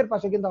কৃষকের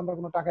পাশে কিন্তু আমরা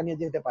কোনো টাকা নিয়ে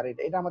যেতে পারি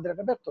না। এটা আমাদের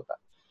একটা ব্যর্থতা।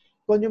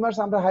 কনজিউমার্স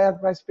আমরা হায়ার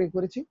প্রাইস পে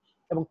করেছি,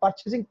 এবং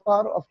purchasing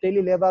power of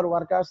daily labour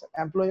workers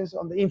employees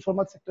on the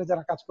informal সেক্টরে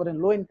যারা কাজ করেন,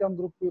 লো ইনকাম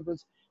গ্রুপ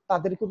পিপলস,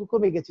 তাদের কিন্তু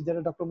কমে গেছে,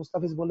 যেটা ডক্টর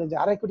মুস্তাফিজ বললেন যে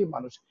 2.5 কোটি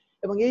মানুষ।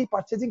 এবং এই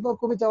পারচেজিং পাওয়ার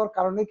কমে যাওয়ার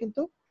কারণে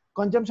কিন্তু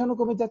কনজাম্পশনও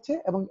কমে যাচ্ছে,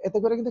 এবং এতে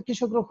করে কিন্তু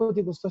কৃষকরা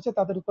ক্ষতিগ্রস্ত হচ্ছে,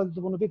 তাদের উৎপাদিত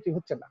পণ্য বিক্রি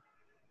হচ্ছে না।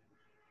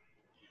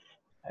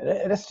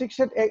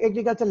 রেস্ট্রিকশন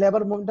এগ্রিকালচার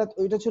লেবার মুভমেন্ট,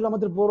 ওইটা ছিল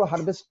আমাদের বড়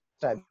হারভেস্ট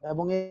টাইম,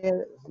 এবং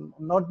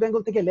নর্থ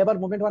বেঙ্গল থেকে লেবার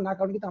মুভমেন্ট হওয়ার না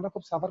কারণে কিন্তু আমরা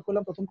খুব সাফার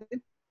করলাম প্রথম দিন,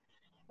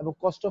 এবং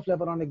কস্ট অফ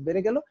লেবার অনেক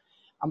বেড়ে গেল।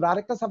 আমরা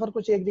আরেকটা সাফার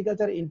করছি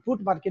এগ্রিকালচার ইনপুট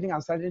মার্কেটিং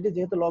আনসার্টেনিটি,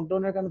 যেহেতু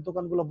লকডাউনের কারণে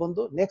দোকানগুলো বন্ধ,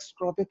 নেক্সট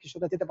ক্রপে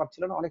কৃষকরা যেতে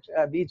পারছিল না, অনেক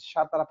বীজ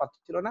সার তারা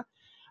পাচ্ছিল না,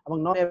 এবং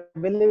নন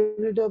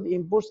অ্যাভেলেবিলিটি অফ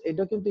ইনপুটস,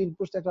 এটাও কিন্তু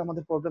ইনপুটস একটা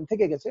আমাদের প্রবলেম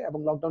থেকে গেছে, এবং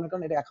লকডাউনের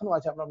কারণে এটা এখনো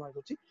আছে আমরা মনে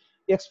করছি।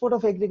 Export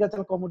of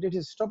agriculture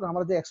commodities stop,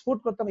 আমরা যে এক্সপোর্ট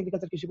করতাম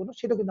এগ্রিকালচার কৃষি পণ্য,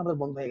 সেটাও কিন্তু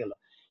আমাদের বন্ধ হয়ে গেল।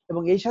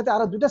 এবং এই সাথে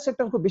আরো দুটা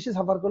সেক্টর খুব বেশি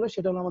সাফার করলো,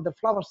 সেটা হলো আমাদের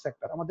ফ্লাওয়ার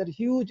সেক্টর। আমাদের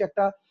হিউজ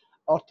একটা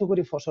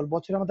অর্থকরী ফসল,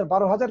 বছরে আমাদের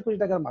 12,000 কোটি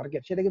টাকার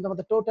মার্কেট, সেটা কিন্তু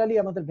আমাদের টোটালি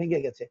আমাদের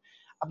ভেঙে গেছে।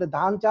 আপনার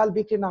ধান চাল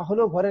বিক্রি না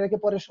হলেও ঘরে রেখে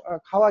পরে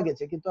খাওয়া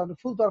গেছে, কিন্তু আমাদের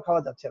ফুল তো আর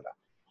খাওয়া যাচ্ছে না।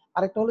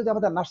 আরেকটা হলো যে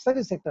আমাদের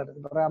নার্সারি সেক্টর,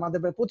 আমাদের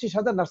প্রায়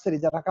 25,000 নার্সারি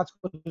যারা কাজ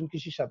করেন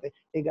কৃষির সাথে,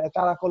 এই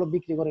চারা কলম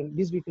বিক্রি করেন,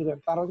 বীজ বিক্রি করেন,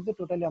 তারাও কিন্তু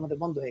টোটালি আমাদের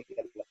বন্ধ হয়ে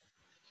গেল।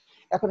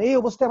 এখন এই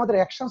অবস্থায় আমাদের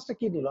অ্যাকশনসটা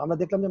কি নিল? আমরা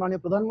দেখলাম যে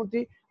মাননীয়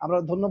প্রধানমন্ত্রী, আমরা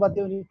ধন্যবাদ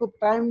দিই, উনি খুব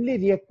টাইমলি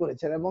রিয়েক্ট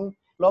করেছেন, এবং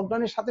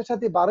লকডাউনের সাথে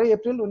সাথে 12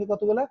 এপ্রিল উনি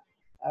কতগুলো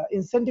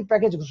ইনসেন্টিভ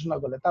প্যাকেজ ঘোষণা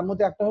করলেন। তার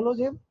মধ্যে একটা হলো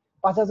যে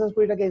 5,000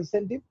 কোটি টাকা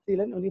ইনসেন্টিভ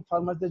দিলেন উনি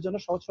ফার্মারদের জন্য,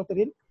 সহজ শর্তে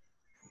ঋণ,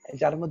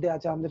 যার মধ্যে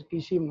আছে আমাদের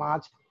কৃষি,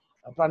 মাছ,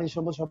 প্রাণী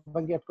সম্পদ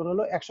সবাইকে অ্যাড করা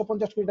হলো।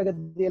 150 কোটি টাকা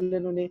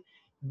দিলেন উনি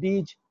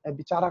বীজ,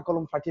 চারা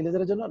কলম,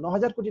 ফার্টিলাইজারের জন্য।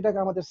 9,000 কোটি টাকা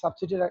আমাদের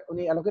সাবসিডি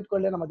উনি অ্যালোকেট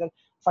করলেন আমাদের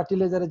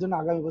ফার্টিলাইজারের জন্য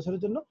আগামী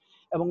বছরের জন্য।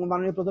 এবং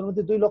মাননীয়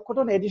প্রধানমন্ত্রী 2 লক্ষ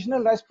টন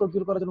এডিশনাল রাইস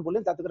প্রকিউর করার জন্য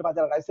বললেন, যাতে করে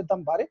বাজারে রাইসের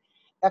দাম বাড়ে।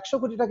 100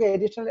 কোটি টাকা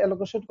এডিশনাল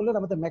অ্যালোকেশন করলেন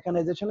আমাদের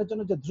মেকানাইজেশনের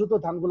জন্য, যে দ্রুত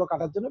ধানগুলো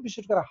কাটার জন্য,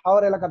 বিশেষ করে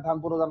হাওর এলাকার ধান,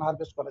 পুরো ধান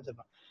হারভেস্ট করার জন্য।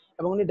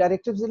 এবং উনি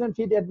ডাইরেক্টিভ দিলেন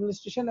ফিড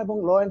অ্যাডমিনিস্ট্রেশন এবং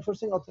ল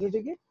enforcing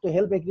অথরিটিকে to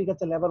help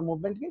agriculture labour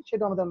মুভমেন্টকে,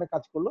 সেটাও আমাদের অনেক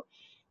কাজ করলো।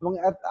 এবং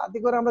তাতে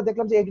করে আমরা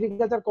দেখলাম যে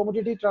এগ্রিকালচার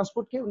কমোডিটি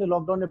ট্রান্সপোর্টকে উনি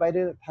লকডাউনের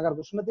বাইরে থাকার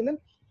ঘোষণা দিলেন,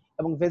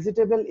 এবং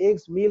vegetable,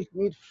 eggs, milk,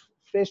 meet,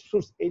 fresh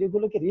fruits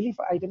এইগুলোকে রিলিফ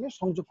আইটেমে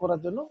সংযোগ করার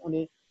জন্য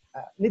উনি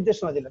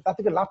নির্দেশনা দিলেন। তার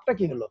থেকে লাভটা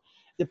কি হলো?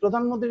 যে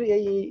প্রধানমন্ত্রীর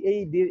এই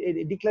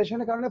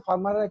ডিক্লারেশনের কারণে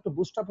ফার্মাররা একটু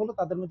বুস্ট আপ হলো,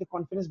 তাদের মধ্যে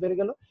কনফিডেন্স বেড়ে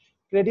গেল,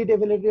 ক্রেডিট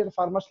এবিলিটি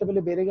ফার্মার্স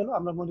লেভেলে বেড়ে গেল।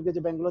 আমরা মনে করি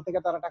যে ব্যাঙ্গালোর থেকে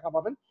তারা টাকা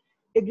পাবেন।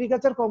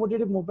 এগ্রিকালচার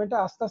কমোডিটি মুভমেন্টটা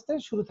আস্তে আস্তে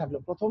শুরু থাকলো।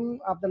 প্রথম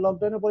আপনার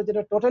লকডাউনের পরে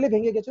যেটা টোটালি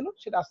ভেঙে গেছিল,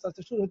 সেটা আস্তে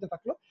আস্তে শুরু হতে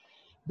থাকলো।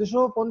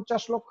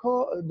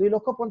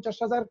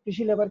 2,50,000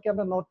 কৃষি লেবারকে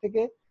আমরা নর্থ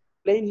থেকে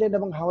প্লেইন ল্যান্ড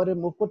এবং হাওরে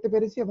মুভ করতে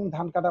পেরেছি, এবং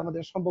ধান কাটা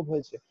আমাদের সম্ভব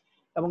হয়েছে।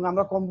 এবং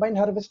আমরা কম্বাইন্ড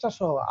হারভেস্টার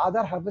সহ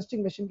আদার হারভেস্টিং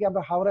মেশিনকে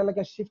আমরা হাওড়া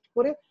এলাকায় শিফট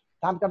করে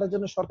ধান কাটার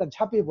জন্য সরকার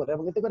ঝাঁপিয়ে পড়ে।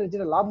 এবং এতে করে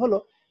যেটা লাভ হলো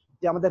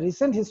যে আমাদের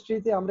রিসেন্ট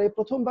হিস্ট্রিতে আমরা এই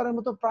প্রথমবারের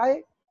মতো প্রায়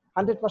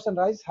 100%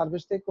 রাইস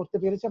হারভেস্ট করতে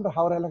পেরেছি আমরা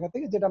হাওড়া এলাকা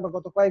থেকে, যেটা আমরা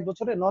গত কয়েক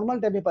বছরে নর্মাল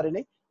টাইমে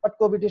পারিনি, বাট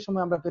কোভিড এর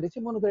সময় আমরা পেরেছি।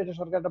 মনে করি এটা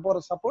সরকার একটা বড়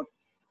সাপোর্ট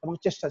এবং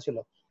চেষ্টা ছিল।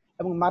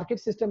 এবং মার্কেট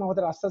সিস্টেম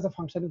আমাদের আস্তে আস্তে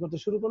ফাংশনিং করতে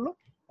শুরু করলো।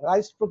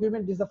 Rice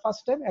procurement is the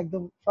first time,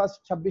 একদম ফার্স্ট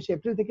 26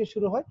 এপ্রিল থেকে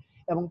শুরু হয়,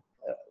 এবং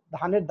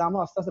ধানের দামও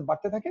আস্তে আস্তে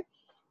বাড়তে থাকে।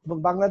 এবং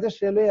বাংলাদেশ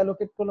রেলওয়ে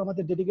অ্যালোকেট করলো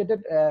আমাদের ডেডিকেটেড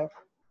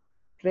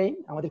ট্রেন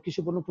আমাদের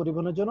কৃষি পণ্য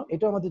পরিবহনের জন্য,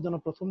 এটাও আমাদের জন্য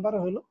প্রথমবার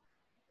হলো।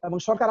 এবং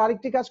সরকার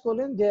আরেকটি কাজ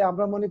করলেন, যে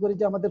আমরা মনে করি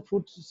যে আমাদের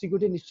ফুড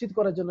সিকিউরিটি নিশ্চিত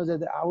করার জন্য যে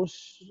আউশ,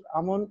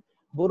 আমন,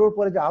 বোরোর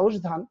পরে যে আউশ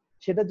ধান,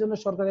 সেটার জন্য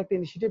সরকার একটা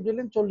ইনিশিয়েটিভ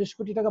নিলেন, 40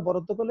 কোটি টাকা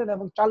বরাদ্দ করলেন,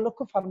 এবং 4 লক্ষ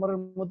ফার্মারের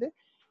মধ্যে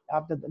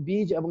আপনার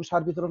বীজ এবং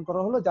সার বিতরণ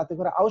করা হলো, যাতে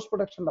করে আউশ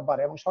প্রোডাকশনটা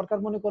বাড়ে। এবং সরকার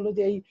মনে করলো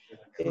যে এই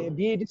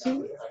বিএডিসি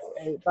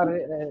তার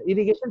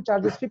ইরিগেশন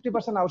চার্জেস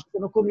 50% আউশ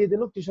জন্য কমিয়ে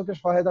দিল কৃষকের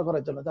সহায়তা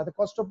করার জন্য, যাতে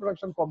কস্ট অফ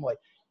প্রোডাকশন কম হয়।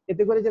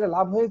 এতে করে যেটা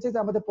লাভ হয়েছে যে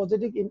আমাদের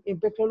পজিটিভ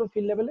ইম্প্যাক্ট হলো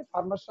ফিল্ড লেভেলে,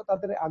 ফার্মার্সরা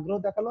তাদের আগ্রহ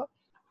দেখালো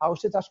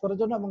আউশে চাষ করার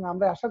জন্য। এবং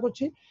আমরা আশা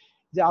করছি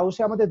যে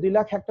আউশে আমাদের 2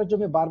 লাখ হেক্টর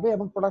জমি বাড়বে,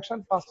 এবং প্রোডাকশন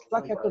 5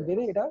 লাখ হেক্টর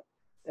বেড়ে এটা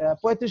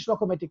 35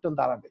 লক্ষ মেট্রিক টন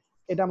দাঁড়াবে।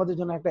 এটা আমাদের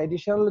জন্য একটা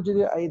এডিশনাল,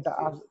 যদি এই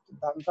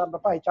ধানটা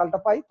পাই, চালটা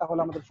পাই, তাহলে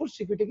আমাদের ফুড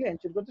সিকিউরিটিকে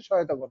এনশিওর করতে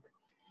সহায়তা করবে।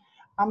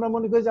 আমরা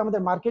মনে করি যে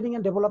আমাদের marketing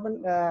and development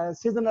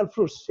seasonal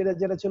fruits, সেটা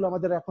যেটা ছিল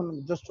আমাদের এখন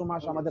জ্যৈষ্ঠ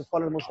মাস আমাদের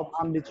ফলের মৌসুম,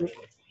 আম, লিচু,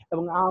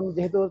 এবং আম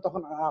যেহেতু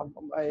তখন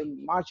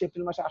মার্চ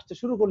এপ্রিল মাসে আসতে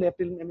শুরু করলো,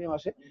 এপ্রিল মে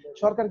মাসে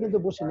সরকার কিন্তু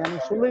বসেনি। আমি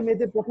 16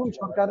 মেতে প্রথম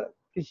সরকার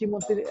কৃষি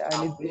মন্ত্রীর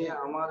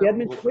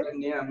চেয়ারম্যানশিপে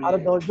আরো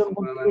 10 জন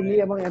মন্ত্রীকে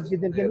নিয়ে এবং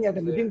এমপিদেরকে নিয়ে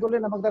একটা মিটিং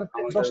করলেন, এবং তারা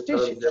 10টি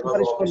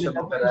সুপারিশ করলেন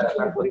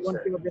পরিবহন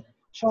কিভাবে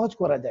সহজ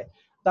করা যায়।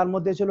 তার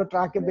মধ্যে ছিল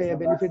ট্রাকে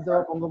বেনিফিট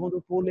দেওয়া, বঙ্গবন্ধু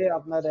ফুলে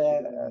আপনার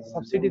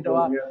সাবসিডি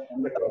দেওয়া,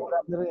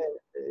 আপনার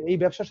এই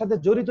ব্যবসার সাথে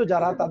জড়িত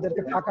যারা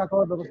তাদেরকে থাকা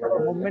খাওয়ার ব্যবস্থা,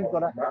 মুভমেন্ট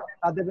করা,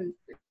 তাদের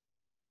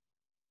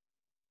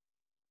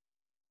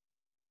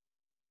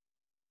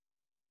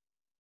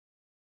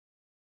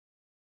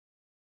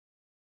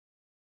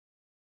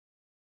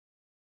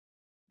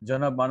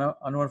জনাব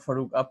আনোয়ার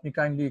ফারুক, আপনি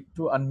কাইন্ডলি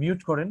একটু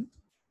আনমিউট করেন।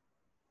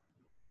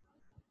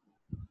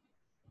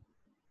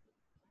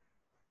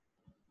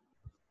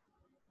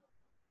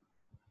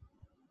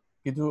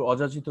 কিন্তু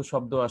অযাচিত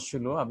শব্দ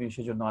আসছিল, আমি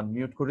সেজন্য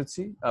আনমিউট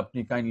করেছি। আপনি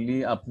কাইন্ডলি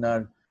আপনার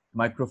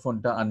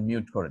মাইক্রোফোনটা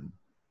আনমিউট করেন।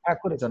 হ্যাঁ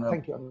করেছি, জনাব,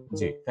 thank you.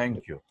 G,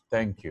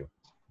 thank you.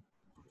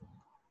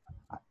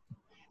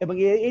 এবং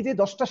এই যে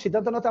 10টা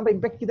সিদ্ধান্ত নেওয়াতে আমরা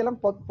ইম্প্যাক্ট কি দিলাম,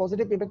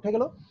 পজিটিভ ইম্প্যাক্ট হয়ে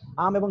গেল।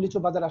 আম এবং লিচু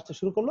বাজার আসতে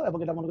শুরু করলো এবং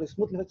এটা মনে করি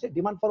স্মুথলি হচ্ছে।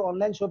 ডিমান্ড ফর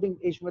অনলাইন শপিং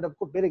এই সময়টা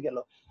খুব বেড়ে গেল,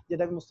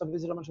 যেটা আমি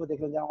মুস্তাফিজুর রহমান সাহেব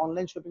দেখলাম যে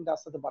অনলাইন শপিংটা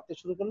আস্তে আস্তে বাড়তে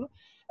শুরু করলো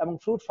এবং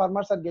fruit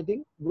farmers are getting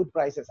good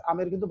prices,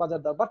 আমের কিন্তু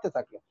বাজার দর বাড়তে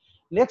থাকলো।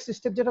 নেক্সট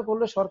স্টেপ যেটা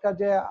করলো সরকার,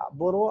 যে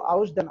বড়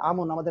আউশ দেন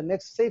আমন, আমাদের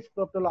নেক্সট সেফ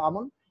ক্রপ হলো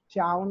আমন,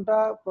 সেই আমনটা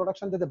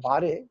প্রোডাকশন যাতে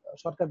বাড়ে,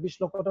 সরকার 20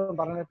 লক্ষ টন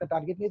বাড়ানোর একটা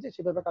টার্গেট নিয়েছে,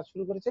 সেভাবে কাজ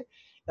শুরু করেছে।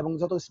 এবং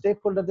যত স্টেক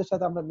হোল্ডারদের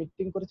সাথে আমরা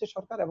মিটিং করেছি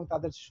সরকার, এবং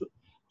তাদের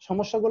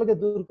সমস্যাগুলোকে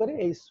দূর করে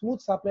এই স্মুথ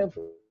সাপ্লাই অফ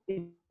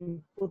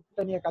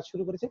ইনপুটটা নিয়ে কাজ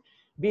শুরু করেছে।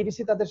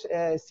 বিএডিসি তাদের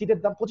সিডের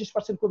দাম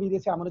 25% কমিয়ে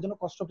দিয়েছে আমনের জন্য,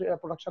 কস্ট অফ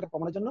প্রোডাকশন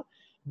কমানোর জন্য।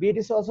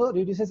 BADC also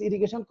reduces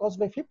irrigation cost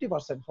by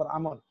 50% for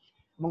আমন।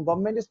 এবং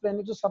government is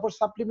planning to support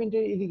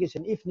supplementary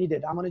irrigation if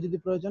needed, আমনে যদি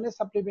প্রয়োজনে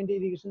সাপ্লিমেন্টারি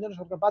ইরিগেশন জন্য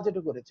সরকার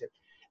বাজেটও করেছে।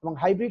 এবং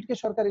হাইব্রিডকে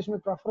সরকার এই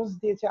সময় প্রেফারেন্স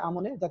দিয়েছে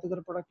আমনে, যাতে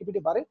করে প্রোডাক্টিভিটি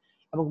বাড়ে।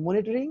 এবং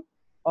মনিটরিং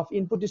অফ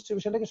ইনপুট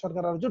ডিস্ট্রিবিউশনটাকে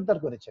সরকার আরো জোরদার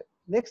করেছে।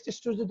 নেক্সট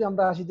স্টেজ যদি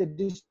আমরা আসি যে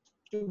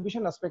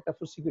distribution aspect of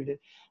food security,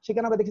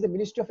 সেখানে আমরা দেখি যে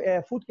মিনিস্ট্রি অফ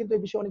ফুড কিন্তু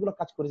এই বিষয়ে অনেকগুলো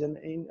কাজ করেছেন,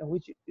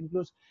 which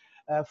includes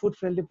food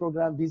friendly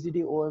programme,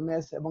 VGD,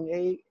 OMS, এবং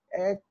এই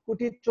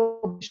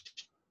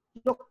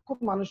 1,24,00,000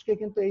 মানুষকে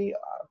কিন্তু এই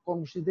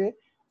কর্মসূচিতে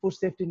ফুড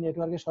সেফটি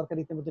নেটওয়ার্কে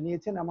সরকার ইতিমধ্যে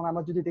নিয়েছেন। এবং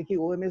আমরা যদি দেখি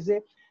ওএমএস এ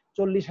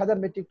 40,000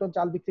 মেট্রিক টন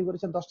চাল বিক্রি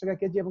করেছেন 10 টাকা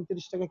কেজি, এবং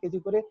 30 টাকা কেজি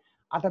করে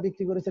আটা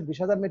বিক্রি করেছেন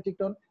 20,000 মেট্রিক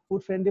টন।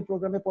 ফুড ফ্রেন্ডলি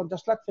প্রোগ্রামে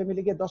 50 লাখ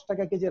ফ্যামিলিকে 10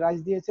 টাকা কেজি রাইস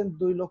দিয়েছেন,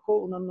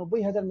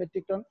 2,89,000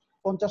 মেট্রিক টন,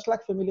 50 লাখ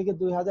ফ্যামিলিকে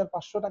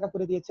 2,500 টাকা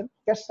করে দিয়েছেন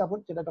ক্যাশ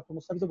সাপোর্ট, যেটা ডক্টর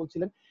মুস্তাফিজ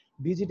বলছিলেন।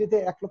 ভিজিটিতে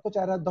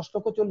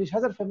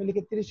 10,40,000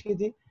 ফ্যামিলিকে 30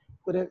 কেজি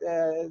করে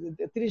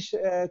 30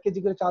 কেজি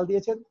করে চাল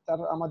দিয়েছেন। তার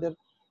আমাদের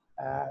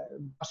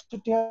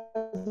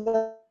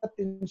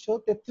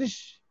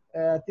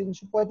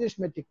 62,335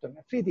 মেট্রিক টন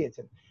ফ্রি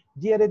দিয়েছেন।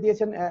 জিআরএ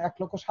দিয়েছেন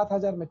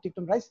 1,07,000 মেট্রিক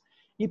টন রাইস।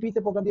 ইপিতে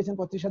প্রোগ্রাম দিয়েছেন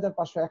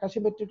 35,581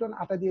 মেট্রিক টন,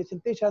 আটা দিয়েছেন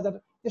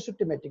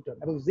 23,063 মেট্রিক টন।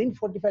 এবং জিঙ্ক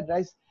ফোর্টিফাইড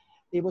রাইস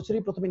এই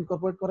বছরই প্রথম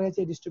ইনকর্পোরেট করা হয়েছে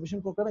এই ডিস্ট্রিবিউশন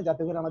প্রোগ্রামে,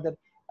 যাতে করে আমাদের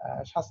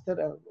স্বাস্থ্যের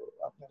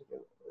আপনার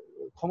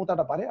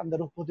ক্ষমতাটা বাড়ে, আমাদের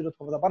রোগ প্রতিরোধ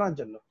ক্ষমতা বাড়ানোর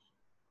জন্য।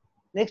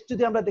 নেক্সট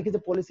যদি আমরা দেখি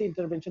যে পলিসি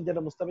ইন্টারভেনশন,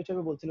 যেটা মুস্তাফিজ সাহেব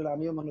বলছিলেন,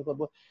 আমিও মনে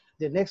করবো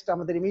যে নেক্সট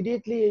আমাদের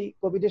ইমিডিয়েটলি এই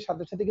কোভিড এর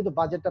সাথে সাথে কিন্তু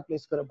বাজেটটা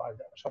প্লেস করে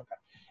বাড়বে সরকার।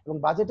 এবং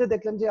বাজেটে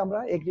দেখলাম যে আমরা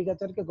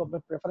এগ্রিকালচারকে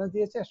গভর্নমেন্ট প্রেফারেন্স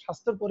দিয়েছে,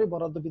 স্বাস্থ্যের পরে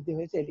বরাদ্দ বৃদ্ধি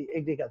হয়েছে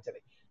এগ্রিকালচারে।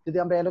 যদি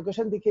আমরা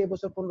অ্যালোকেশন দেখি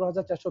এবছর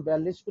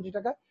 15,442 কোটি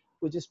টাকা,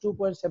 which is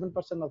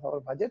 2.7% of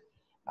our budget.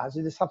 আর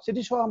যদি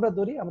সাবসিডি সহ আমরা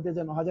ধরি, আমাদের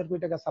যে 9,000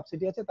 কোটি টাকা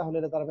সাবসিডি আছে, তাহলে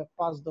এটা দাঁড়াবে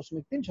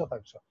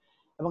 5.3%।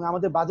 এবং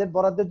আমাদের বাজেট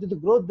বরাদ্দের যদি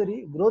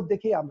গ্রোথ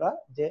দেখি আমরা,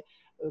 যে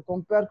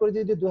কম্পেয়ার করে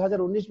যদি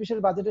 2019-20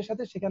 বাজেটের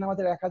সাথে, সেখানে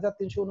আমাদের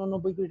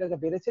 1,389 কোটি টাকা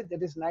বেড়েছে,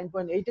 দ্যাট ইজ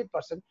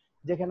 9.88%,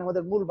 যেখানে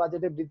আমাদের মূল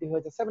বাজেটে বৃদ্ধি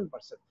হয়েছে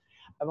 7%।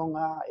 এবং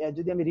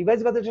যদি আমি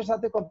রিভাইজ বাজেটের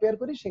সাথে কম্পেয়ার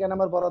করি, সেখানে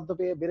আমার বরাদ্দ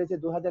পেয়ে বেড়েছে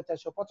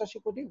 2,485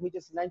 কোটি, হুইচ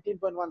ইজ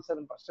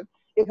 19.17%।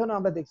 এখানেও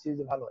আমরা দেখছি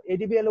যে ভালো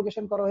এডিবি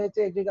অ্যালোকেশন করা হয়েছে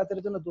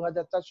এগ্রিকালচারের জন্য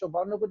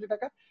 2,452 কোটি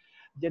টাকা,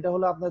 যেটা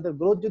হলো আপনাদের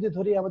গ্রোথ যদি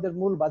ধরি আমাদের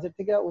মূল বাজেট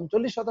থেকে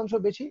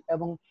 39% বেশি,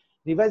 এবং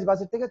রিভাইজ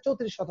বাজেট থেকে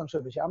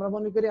 34% বেশি। আমরা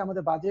মনে করি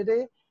আমাদের বাজেটে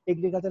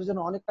এগ্রিকালচারের জন্য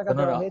অনেক টাকা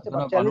দেওয়া হয়েছে।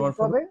 চ্যালেঞ্জ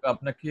হবে,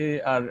 আপনাকে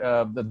আর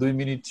 2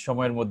 মিনিট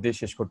সময়ের মধ্যে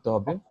শেষ করতে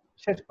হবে।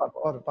 শেষ পারবো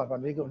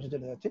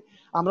চলে যাচ্ছি।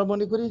 আমরা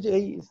মনে করি যে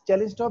এই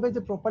চ্যালেঞ্জটা হবে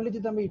যে প্রপারলি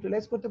যদি আমরা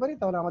ইউটিলাইজ করতে পারি,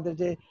 তাহলে আমাদের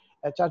যে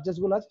চার্জেস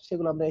গুলো আছে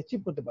সেগুলো আমরা অ্যাচিভ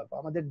করতে পারবো।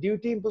 আমাদের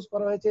ডিউটি ইম্পোজ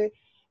করা হয়েছে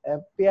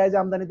পেঁয়াজ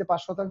আমদানিতে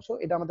 5%,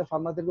 এটা আমাদের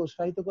ফার্মারদেরকে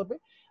উৎসাহিত করবে।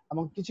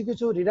 এবং কিছু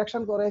কিছু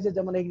রিডাকশন করা হয়েছে,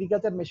 যেমন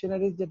এগ্রিকালচার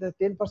মেশিনারি যেটা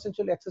 10%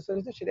 ছিল এক্সেস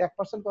হয়েছে, সেটা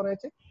 1% করা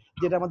হয়েছে,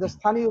 যেটা আমাদের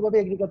স্থানীয়ভাবে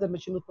এগ্রিকালচার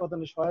মেশিন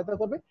উৎপাদনে সহায়তা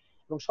করবে।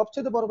 এবং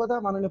সবচেয়ে বড় কথা,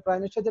 মাননীয় প্রাইম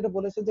মিনিস্টার যেটা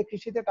বলেছেন যে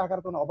কৃষিতে টাকার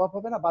কোনো অভাব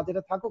হবে না,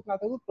 বাজেটে থাকুক না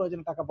থাকুক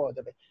প্রয়োজনে টাকা পাওয়া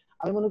যাবে।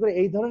 আমি মনে করি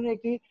এই ধরনের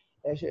একটি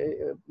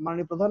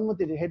মাননীয়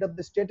প্রধানমন্ত্রী হেড অফ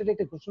দ্য স্টেটের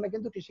একটি ঘোষণা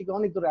কিন্তু কৃষিকে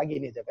অনেক দূর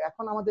এগিয়ে নিয়ে যাবে।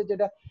 এখন আমাদের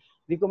যেটা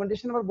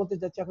রিকমেন্ডেশন আমরা বলতে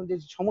যাচ্ছি, এখন যে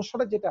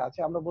সমস্যাটা যেটা আছে,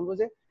 আমরা বলবো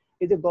যে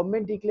এই যে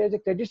গভর্নমেন্ট ডিক্লেয়ার যে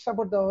ক্রেডিট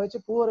সাপোর্ট দেওয়া হয়েছে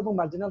পুয়ার এবং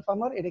মার্জিনাল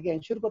ফার্মার, এটাকে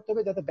এনশিওর করতে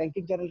হবে যাতে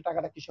ব্যাংকিং চ্যানেল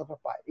টাকাটা কৃষকরা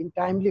পায়, ইন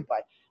টাইমলি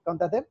পায়, কারণ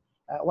তাদের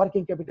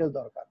ওয়ার্কিং ক্যাপিটাল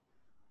দরকার।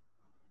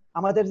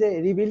 আমাদের যে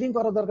রিবিল্ডিং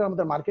করা দরকার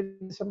আমাদের মার্কেট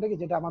সিস্টেমটাকে,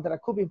 যেটা আমাদের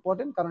খুব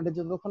ইম্পর্টেন্ট, কারণ এটা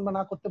যতক্ষণ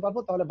না করতে পারবো,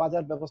 তাহলে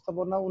বাজার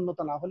ব্যবস্থাপনা উন্নত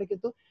না হলে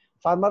কিন্তু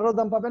ফার্মাররাও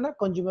দাম পাবে না,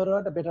 কনজিউমাররাও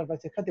একটা বেটার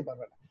প্রাইসে খেতে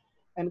পারবে না।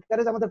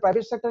 এনকারেজ আমাদের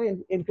প্রাইভেট সেক্টর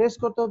এনকারেজ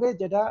করতে হবে,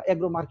 যেটা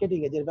এগ্রো মার্কেটিং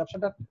এ যে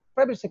ব্যবসাটা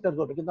প্রাইভেট সেক্টর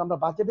করবে। কিন্তু আমরা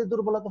বাজেটের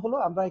দুর্বলতা হলো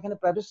আমরা এখানে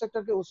প্রাইভেট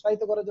সেক্টরকে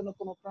উৎসাহিত করার জন্য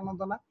কোনো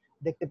প্রণোদনা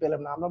দেখতে পেলাম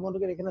না। আমরা মনে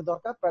করি এখানে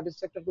দরকার প্রাইভেট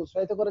সেক্টরকে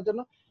উৎসাহিত করার জন্য,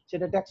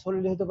 সেটা ট্যাক্স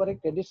হলিডে হতে পারে,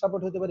 ক্রেডিট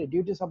সাপোর্ট হতে পারে,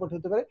 ডিউটি সাপোর্ট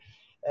হতে পারে,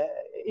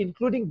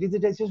 including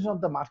digitisation of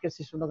the market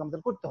সিস্টেমটাকে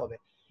আমাদের করতে হবে।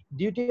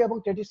 ডিউটি এবং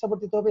ক্রেডিট সাপোর্ট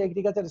দিতে হবে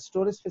এগ্রিকালচার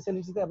স্টোরেজ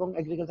ফ্যাসিলিটিতে এবং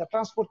এগ্রিকালচার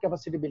ট্রান্সপোর্ট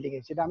ক্যাপাসিটি বিল্ডিং এ।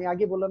 সেটা আমি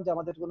আগে বললাম যে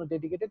আমাদের কোনো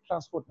ডেডিকেটেড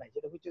ট্রান্সপোর্ট নাই,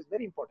 যেটা হুইচ ইজ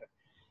ভেরি ইম্পর্টেন্ট।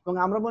 এবং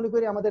আমরা মনে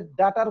করি আমাদের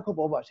ডাটার খুব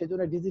অভাব, সেই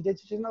জন্য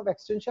ডিজিটাইজেশন অফ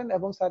এক্সটেনশন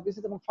এবং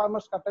সার্ভিসেস এবং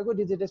ফার্মার্স কার্ডটাকেও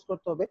ডিজিটাইজ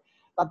করতে হবে,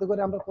 তাতে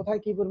করে আমরা কোথায়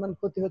কি পরিমাণ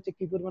ক্ষতি হচ্ছে,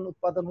 কি পরিমাণ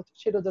উৎপাদন হচ্ছে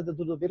সেটা যাতে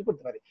দ্রুত বের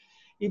করতে পারি।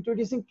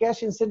 Introducing cash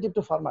incentive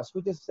two farmers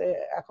which is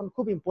এখন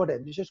খুব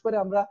ইম্পর্টেন্ট। বিশেষ করে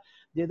আমরা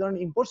যে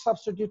ধরনের ইম্পোর্ট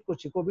সাবস্টিটিউট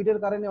করছি, কোভিড এর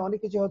কারণে অনেক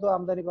কিছু হয়তো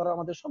আমদানি করা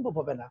আমাদের সম্ভব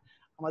হবে না,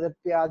 আমাদের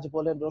পেঁয়াজ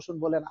বলেন, রসুন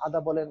বলেন, আদা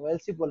বলেন,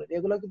 ওয়েলসিড বলেন,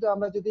 এগুলো কিন্তু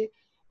আমরা যদি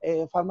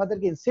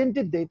ফার্মারদেরকে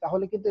ইনসেন্টিভ দেই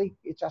তাহলে কিন্তু এই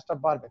চাষটা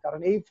বাড়বে। কারণ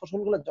এই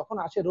ফসলগুলো যখন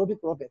আসে রবি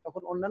ক্রপে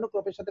তখন অন্যান্য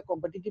ক্রপের সাথে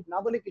কম্পিটিটিভ না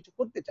বলে কিছু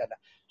করতে চায় না,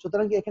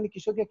 সুতরাং এখানে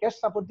কৃষককে ক্যাশ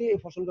সাপোর্ট দিয়ে এই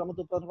ফসলগুলো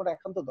আমাদের উৎপাদন করা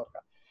একান্ত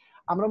দরকার।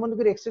 আমরা মনে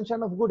করি extension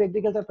of good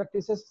agriculture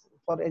practices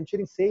for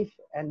ensuring safe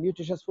and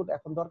nutritious food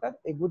এখন দরকার।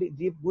 এই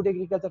গুড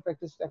এগ্রিকালচার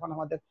প্র্যাকটিস এখন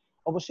আমাদের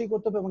অবশ্যই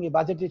করতে হবে এবং এই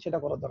বাজেটে সেটা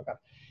করা দরকার।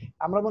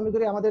 আমরা মনে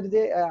করি আমাদের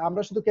যে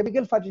আমরা শুধু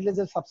কেমিক্যাল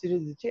ফার্টিলাইজার সাবসিডি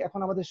দিচ্ছি, এখন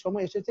আমাদের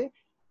সময় এসেছে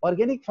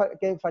অর্গানিক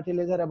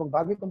ফার্টিলাইজার এবং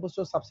ভার্মি কম্পোস্ট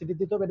সাবসিডি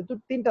দিতে হবে। এটা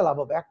তিনটা লাভ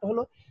হবে। একটা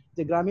হলো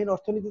যে গ্রামীণ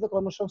অর্থনীতিতে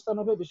কর্মসংস্থান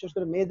হবে, বিশেষ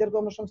করে মেয়েদের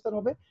কর্মসংস্থান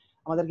হবে,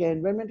 আমাদেরকে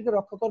এনভায়রনমেন্টকে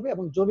রক্ষা করবে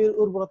এবং জমির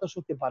উর্বরতা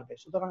শক্তি বাড়বে।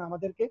 সুতরাং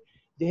আমাদেরকে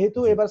যেহেতু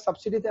এবার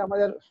সাবসিডিতে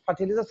আমাদের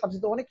ফার্টিলাইজার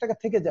সাবসিডি অনেক টাকা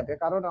থেকে যাবে,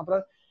 কারণ আমরা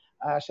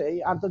সেই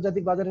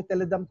আন্তর্জাতিক বাজারে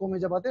তেলের দাম কমে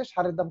যাওয়াতে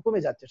সারের দাম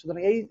কমে যাচ্ছে,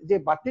 সুতরাং এই যে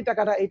বাড়তি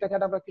টাকাটা, এই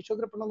টাকাটা আমরা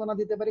কৃষকদের প্রণোদনা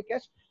দিতে পারি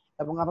ক্যাশ,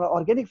 এবং আমরা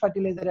অর্গানিক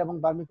ফার্টিলাইজার এবং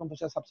ভার্মি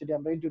কম্পোস্ট সাবসিডি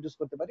আমরা ইন্ট্রোডিউস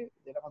করতে পারি,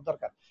 যেটা আমার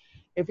দরকার।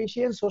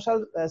 এফিশিয়েন্ট সোশ্যাল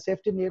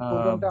সেফটি নেট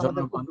প্রোগ্রামটা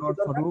আমাদের খুব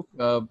দরকার।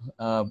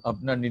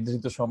 আপনার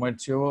নির্ধারিত সময়ের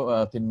চেয়েও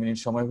 3 মিনিট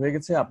সময় হয়ে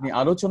গেছে। আপনি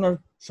আলোচনার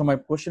সময়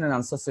কোশ্চেন এন্ড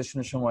আনসার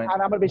সেশনের সময়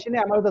আর আমার বেশি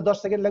নেই, আমার 10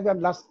 সেকেন্ড লাগবে,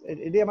 আমি লাস্ট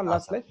এটাই আমার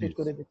লাস্ট স্লাইড শেষ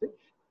করে দিচ্ছি।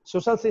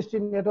 সোশ্যাল সেফটি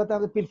নেটওয়ার্কে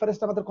আমাদের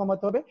পিলফারেস্ট আমাদের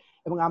কমাতে হবে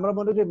এবং আমরা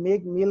মনে করি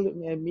মেক মিল,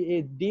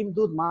 ডিম,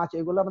 দুধ, মাছ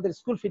এগুলো আমাদের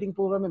স্কুল ফিডিং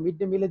প্রোগ্রামে মিড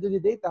ডে মিলে যদি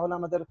দেই তাহলে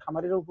আমাদের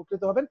খামারিরা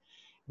উপকৃত হবেন।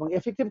 এবং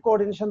এফেক্টিভ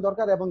কোঅর্ডিনেশন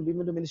দরকার এবং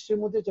বিভিন্ন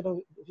মিনিস্ট্রির মধ্যে যেটা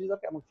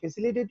দরকার, এবং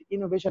ফ্যাসিলিটেড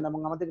ইনোভেশন, এবং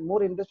আমাদের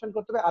মোর ইনভেস্টমেন্ট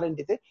করতে হবে R&D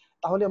তে,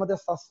 তাহলে আমাদের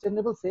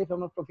সাস্টেইনেবল, সেফ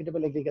এবং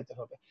প্রফিটেবল এগ্রিকালচার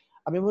হবে।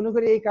 আমি মনে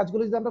করি এই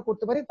কাজগুলো যদি আমরা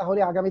করতে পারি তাহলে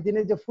আগামী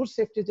দিনে যে ফুড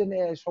সেফটি যে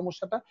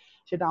সমস্যাটা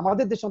সেটা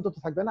আমাদের দেশে অন্তত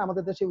থাকবে না।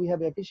 আমাদের দেশে উই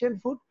হ্যাভ এফিশিয়েন্ট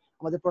ফুড,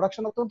 আমাদের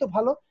প্রোডাকশন অত্যন্ত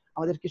ভালো,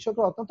 আমাদের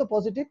কৃষকরা অত্যন্ত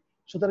পজিটিভ,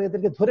 সুতরাং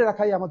এদেরকে ধরে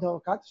রাখাই আমাদের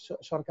কাজ।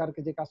 সরকারকে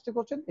যে কাজটা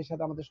করছেন এর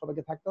সাথে আমাদের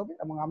সবাইকে থাকতে হবে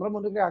এবং আমরা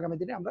মনে করি আগামী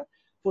দিনে আমরা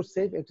ফুড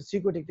সেফ একটা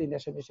সিকিউরিটি একটা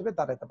নেশন হিসেবে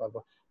দাঁড়াতে পারবো।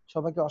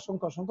 সবাইকে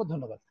অসংখ্য অসংখ্য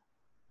ধন্যবাদ।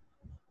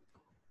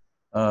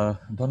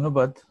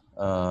 ধন্যবাদ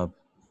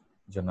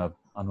জনাব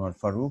আনোয়ার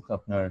ফারুক,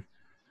 আপনার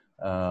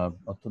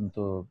অত্যন্ত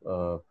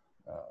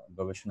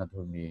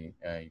গবেষণাধর্মী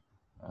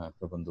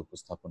প্রবন্ধ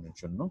উপস্থাপনের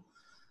জন্য।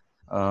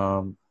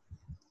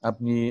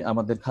 আপনি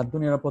আমাদের খাদ্য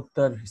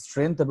নিরাপত্তার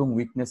স্ট্রেংথ এবং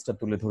উইকনেসটা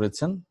তুলে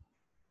ধরেছেন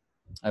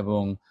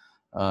এবং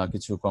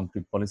কিছু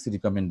কংক্রিট পলিসি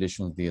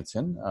রিকমেন্ডেশন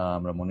দিয়েছেন।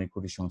 আমরা মনে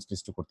করি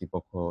সংশ্লিষ্ট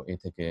কর্তৃপক্ষ এ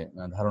থেকে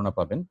ধারণা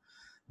পাবেন।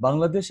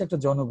 বাংলাদেশ একটা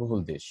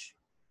জনবহুল দেশ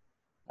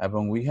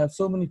এবং we have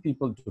so many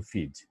people to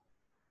feed,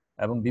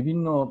 এবং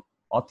বিভিন্ন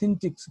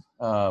অথেন্টিক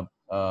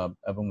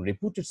এবং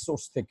রেপুটেড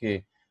সোর্স থেকে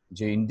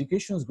যে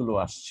ইন্ডিকেশনস গুলো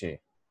আসছে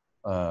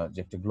যে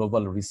একটা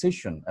গ্লোবাল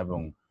রিসেশন এবং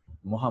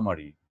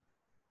মহামারী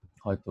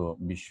হয়তো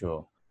বিশ্ব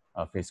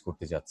ফেস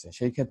করতে যাচ্ছে,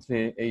 সেই ক্ষেত্রে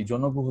এই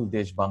জনবহুল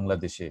দেশ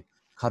বাংলাদেশে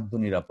খাদ্য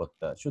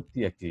নিরাপত্তা সত্যি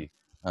একটি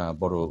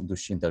বড়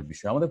দুশ্চিন্তার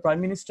বিষয়। আমাদের প্রাইম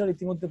মিনিস্টার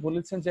ইতিমধ্যে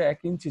বলেছেন যে 1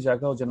 ইঞ্চি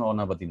জায়গাও যেন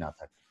অনাবাদি না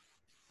থাকে।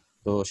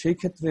 তো সেই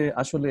ক্ষেত্রে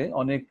আসলে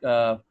অনেক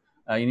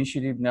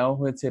ইনিশিয়েটিভ নেওয়া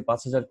হয়েছে,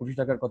 5,000 কোটি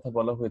টাকার কথা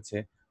বলা হয়েছে,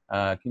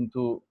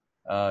 কিন্তু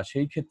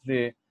সেই ক্ষেত্রে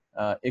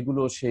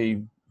এগুলো সেই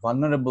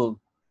ভালনারেবল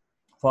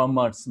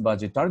ফার্মার্স বা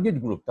যে টার্গেট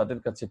গ্রুপ তাদের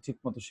কাছে ঠিক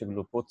মতো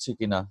সেগুলো পড়ছে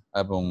কিনা,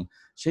 এবং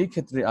সেই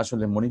ক্ষেত্রে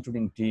আসলে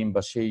মনিটরিং টিম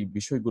বা সেই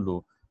বিষয়গুলো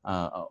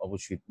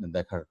অবশ্যই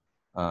দেখার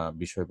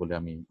বিষয় বলে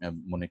আমি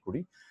মনে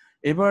করি।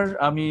 এবার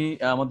আমি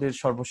আমাদের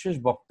সর্বশেষ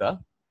বক্তা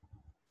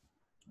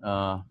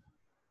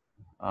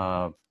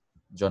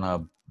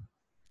জনাব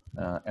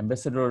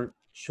অ্যাম্বাসেডর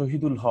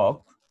শহীদুল হক,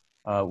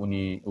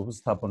 উনি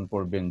উপস্থাপন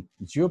করবেন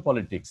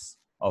geopolitics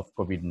of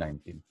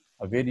COVID-19,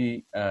 a very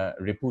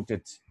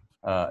reputed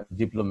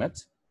diplomat.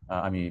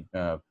 আমি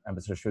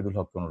অ্যাম্বাসেডর শহীদুল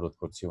হককে অনুরোধ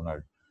করছি ওনার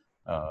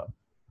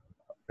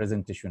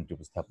প্রেজেন্টেশনটি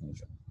উপস্থাপনের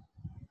জন্য।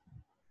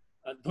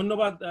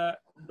 ধন্যবাদ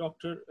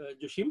ডক্টর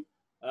জসিম।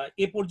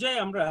 এ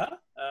পর্যায়ে আমরা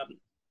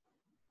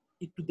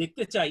একটু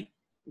দেখতে চাই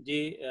যে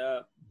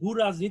ভূ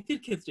রাজনীতির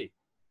ক্ষেত্রে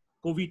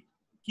কোভিড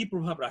কি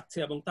প্রভাব রাখছে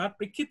এবং তার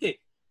প্রেক্ষিতে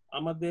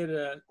আমাদের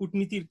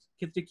কূটনীতির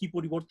ক্ষেত্রে কি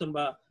পরিবর্তন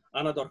বা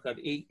আনা দরকার,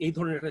 এই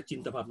ধরনের একটা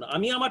চিন্তা ভাবনা।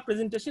 আমি আমার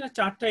প্রেজেন্টেশনে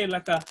 4টা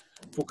এলাকা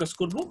ফোকাস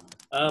করব।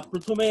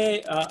 প্রথমে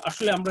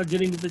আসলে আমরা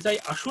জেনে নিতে চাই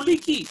আসলে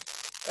কি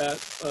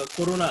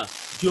করোনা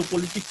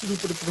জিওপলিটিক্সের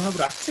উপরে প্রভাব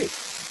রাখছে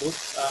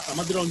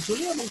আমাদের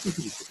অঞ্চলে এবং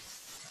পৃথিবীতে।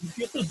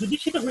 দ্বিতীয়ত যদি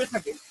সেটা হয়ে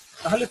থাকে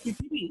তাহলে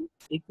পৃথিবী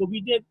এই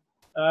কোভিডের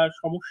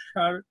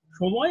সমস্যার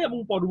সময় এবং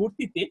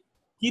পরবর্তীতে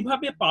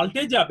কিভাবে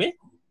পাল্টে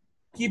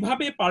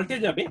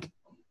যাবে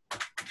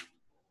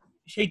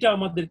সেইটা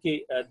আমাদেরকে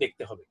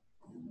দেখতে হবে।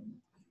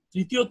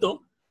 তৃতীয়ত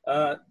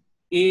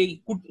এই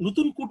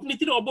নতুন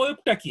কূটনীতির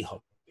অবয়বটা কি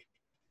হবে,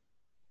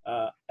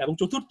 এবং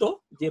চতুর্থ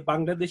যে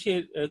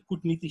বাংলাদেশের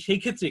কূটনীতি সেই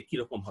ক্ষেত্রে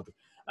কিরকম হবে।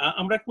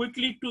 আমরা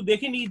কুইকলি একটু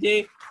দেখে নিই যে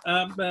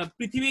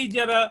পৃথিবী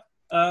যারা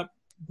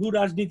ভূ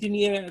রাজনীতি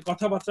নিয়ে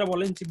কথাবার্তা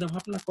বলেন, চিন্তা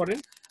ভাবনা করেন,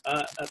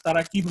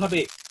 তারা কিভাবে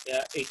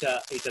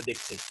এটা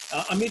দেখছে।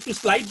 আমি একটু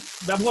স্লাইড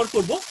ব্যবহার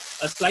করব,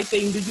 স্লাইডটা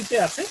ইংরেজিতে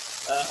আছে,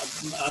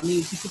 আমি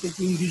কিছুটা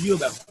একটু ইংরেজিও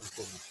ব্যবহার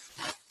করব।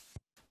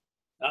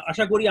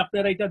 আশা করি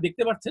আপনারা এটা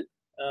দেখতে পাচ্ছেন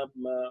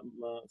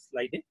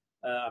স্লাইডে।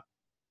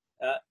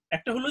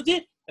 একটা হলো যে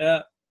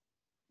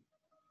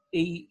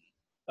এই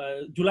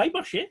জুলাই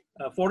মাসে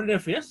ফরেন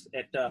অ্যাফেয়ার্স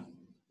একটা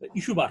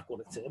ইস্যু বার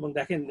করেছে, এবং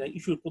দেখেন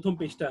ইস্যুর প্রথম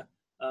পেজটা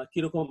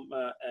কিরকম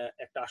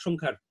একটা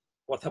আশঙ্কার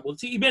কথা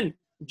বলছি, ইভেন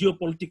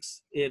জিওপলিটিক্স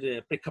এর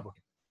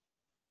প্রেক্ষাপটে।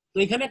 তো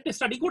এখানে একটা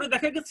স্টাডি করে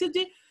দেখা গেছে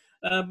যে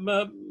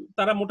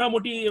তারা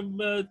মোটামুটি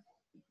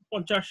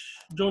 50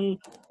 জন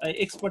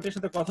এক্সপার্টের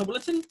সাথে কথা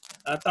বলেছেন,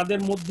 তাদের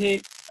মধ্যে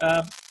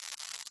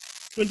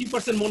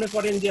 20% মনে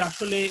করেন যে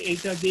আসলে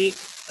এইটা যে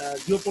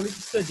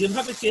জিওপলিটিক্সটা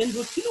যেভাবে চেঞ্জ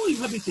হচ্ছিল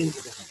ওইভাবেই চেঞ্জ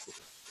হতে থাকবে,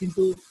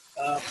 কিন্তু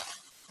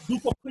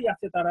দুপক্ষই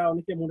আছে, তারা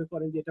অনেকে মনে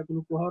করেন যে এটা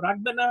কোনো প্রভাব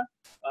রাখবে না,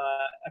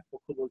 এক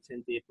পক্ষ বলছেন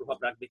যে প্রভাব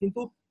রাখবে।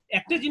 কিন্তু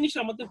একটা জিনিস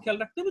আমাদের খেয়াল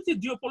রাখতে হবে যে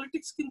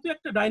জিওপলিটিক্স কিন্তু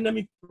একটা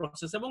ডাইনামিক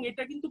প্রসেস, এবং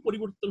এটা কিন্তু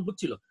পরিবর্তন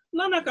হচ্ছিল,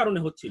 নানা কারণে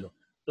হচ্ছিল।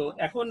 তো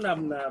এখন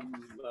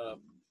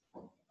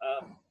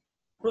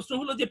প্রশ্ন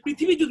হলো যে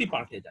পৃথিবী যদি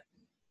পাল্টে যায়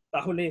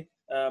তাহলে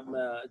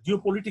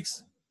জিওপলিটিক্স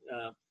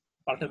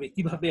পাল্টাবে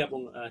কিভাবে এবং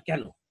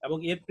কেন, এবং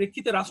এর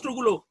প্রেক্ষিতে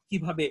রাষ্ট্রগুলো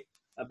কিভাবে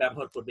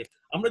ব্যবহার করবে।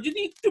 আমরা যদি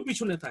একটু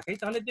পিছনে থাকি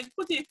তাহলে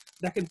দেখবো যে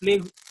দেখেন প্লেগ,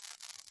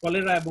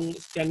 কলেরা এবং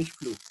স্প্যানিশ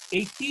ফ্লু,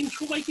 এই 3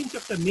 সময় কিন্তু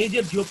একটা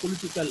মেজর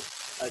জিওপলিটিক্যাল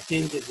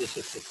চেঞ্জেস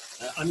এসেছে।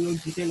 আমি ওই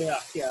ডিটেলে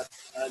আজকে আর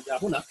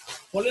যাবো না।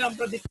 ফলে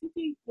আমরা দেখছি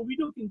যে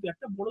কোভিডও কিন্তু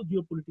একটা বড়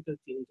জিওপলিটিক্যাল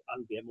চেঞ্জ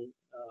আনবে, এবং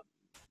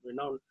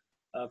renowned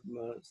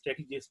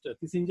strategist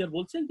Kissinger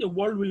বলছেন যে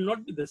world will not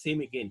be the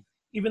same again,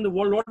 even the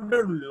world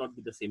order will not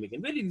be the same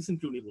again, very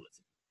recently উনি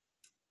বলেছেন।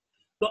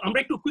 তো আমরা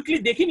একটু কুইকলি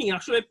দেখে নিই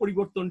আসলে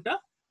পরিবর্তনটা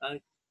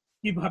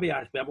কিভাবে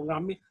আসবে, এবং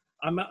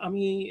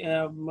আমি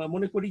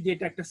মনে করি যে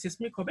এটা একটা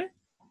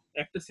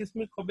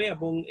সিসমিক হবে,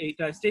 এবং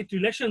এটা স্টেট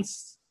রিলেশনস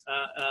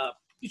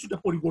কিছুটা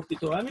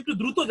পরিবর্তিত হবে। আমি একটু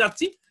দ্রুত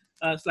যাচ্ছি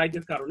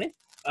স্লাইডের কারণে।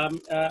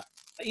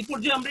 এই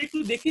পর্যায়ে আমরা একটু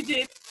দেখি যে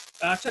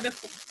আসলে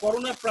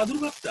করোনার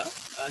প্রাদুর্ভাবটা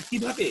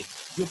কিভাবে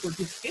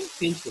জিওপলিটিক্সকে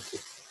চেঞ্জ করছে।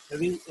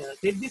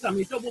 আমি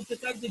এটাও বলতে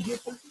চাই যে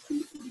জিওপলিটিক্স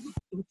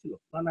পরিবর্তিত হচ্ছিল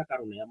নানা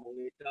কারণে, এবং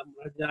এটা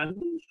আমরা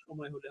জানি,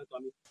 সময় হলে হয়তো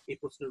আমি এই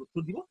প্রশ্নের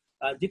উত্তর দিব।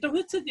 যেটা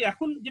হচ্ছে যে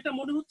এখন যেটা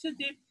মনে হচ্ছে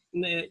যে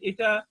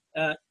এটা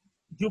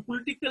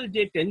জিওপলিটিক্যাল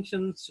যে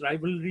টেনশনস,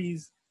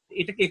 রাইভালরিজ,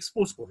 এটাকে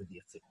এক্সপোজ করে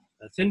দিয়েছে,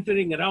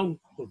 সেন্টারিং অ্যারাউন্ড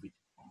কোভিড,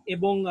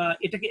 এবং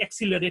এটাকে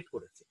অ্যাক্সিলারেট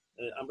করেছে।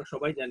 আমরা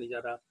সবাই জানি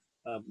যারা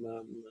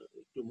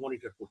একটু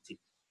মনিটর করছি,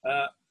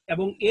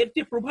 এবং এর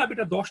যে প্রভাব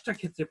এটা 10টা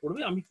ক্ষেত্রে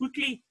পড়বে। আমি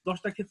কুইকলি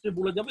 10টা ক্ষেত্রে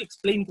বলে যাবো,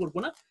 এক্সপ্লেইন করবো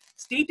না।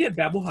 স্টেটের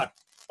ব্যবহার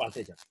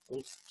পাল্টে যাবে, এবং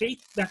স্টেট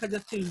দেখা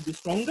যাচ্ছে will be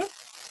stronger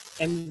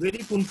and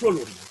very control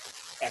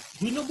oriented.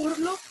 2 নম্বর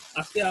হলো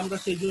আজকে আমরা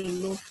সেই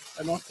জন্য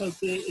নর্থ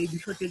সাউথে এই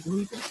বিষয়টি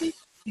গ্রহণ করেছি,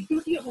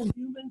 সিকিউরিটি এবং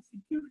হিউম্যান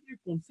সিকিউরিটির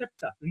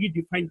কনসেপ্টটা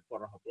রিডিফাইন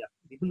করা হবে।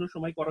 বিভিন্ন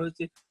সময় করা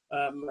হয়েছে,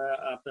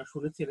 আপনারা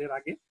শুনেছেন এর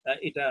আগে,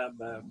 এটা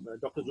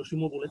ডক্টর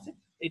জসিমও বলেছে,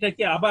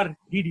 এটাকে আবার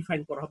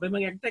রিডিফাইন করা হবে,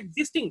 এবং একটা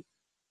এক্সিস্টিং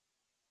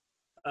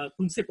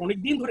কনসেপ্ট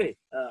অনেকদিন ধরে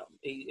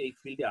এই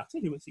ফিল্ডে আছে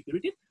হিউম্যান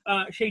সিকিউরিটি,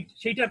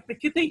 সেইটার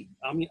প্রেক্ষিতেই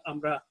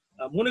আমরা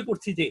মনে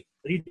করছি যে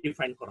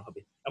রিডিফাইন করা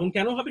হবে, এবং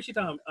কেন হবে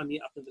সেটা আমি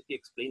আপনাদেরকে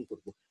এক্সপ্লেইন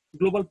করব।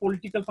 গ্লোবাল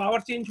পলিটিক্যাল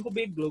পাওয়ার চেঞ্জ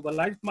হবে,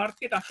 গ্লোবালাইজড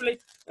মার্কেট, আসলে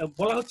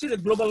বলা হচ্ছে যে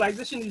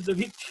globalization is the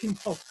victim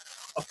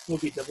of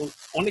Covid, এবং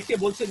অনেকে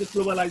বলছে যে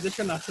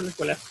গ্লোবালাইজেশন আসলে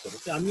কোল্যাপস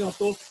করেছে। আমি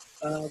অত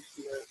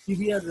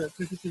সিভিয়ার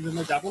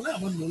ক্রিটিসিজমে যাব না,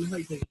 আমার মনে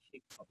হয় যে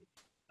ঠিক হবে।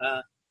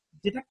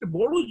 যেটা একটা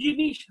বড়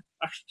জিনিস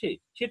আসছে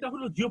সেটা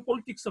হলো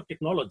জিওপলিটিক্স অফ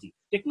টেকনোলজি।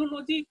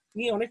 টেকনোলজি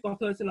নিয়ে অনেক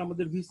কথা হয়েছে,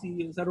 আমাদের ভিসি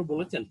স্যারও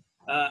বলেছেন।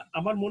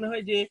 আমার মনে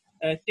হয় যে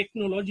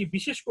টেকনোলজি,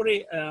 বিশেষ করে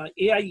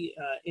AI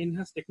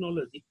enhance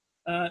technology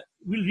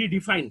will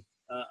redefine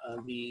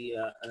the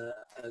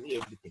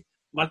everything.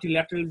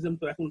 মাল্টিল্যাটারালিজম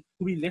তো এখন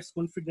খুবই লেস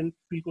কনফিডেন্ট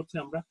ফিল করছে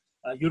আমরা।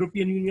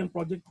 ইউরোপিয়ান ইউনিয়ন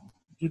প্রজেক্ট,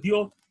 যদিও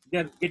দে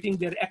are getting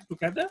there act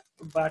together,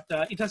 but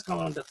it has come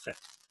under threat.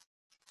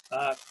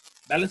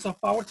 Balance of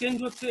power change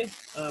হচ্ছে,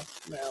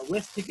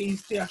 ওয়েস্ট থেকে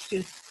ইস্টে আসছে,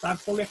 তার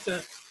ফলে একটা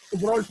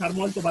ওভারঅল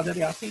টার্মোয়েল তো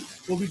বাজারে আছে।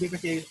 কোভিড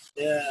এটাকে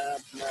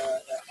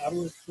আরো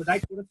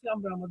এক্সপেডাইট করেছে।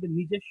 আমরা আমাদের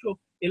নিজস্ব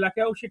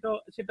এলাকায়ও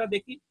সেটা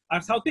দেখি। আর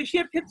সাউথ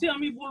এশিয়ার ক্ষেত্রে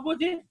আমি বলবো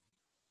যে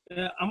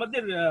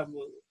আমাদের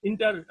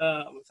inter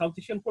south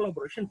Asian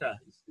কোলাবোরেশনটা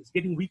is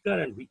getting weaker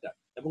and weaker,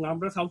 এবং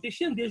আমরা সাউথ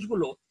এশিয়ান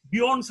দেশগুলো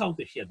বিয়ন্ড সাউথ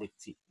এশিয়া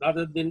দেখছি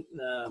rather than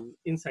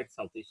inside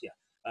south Asia.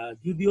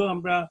 যদিও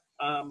আমরা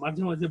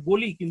মাঝে মাঝে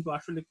বলি, কিন্তু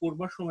আসলে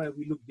করবার সময়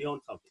we look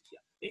beyond south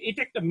Asia.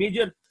 এটা একটা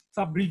মেজর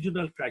সাব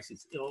রিজিওনাল ক্রাইসিস।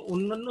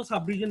 অন্যান্য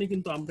সাব রিজনে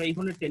কিন্তু আমরা এই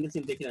ধরনের টেন্ডেন্সি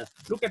দেখি না।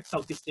 Look at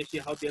south east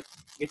Asia, how they are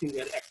getting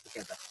there act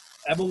together.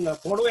 এবং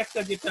বড়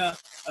একটা যেটা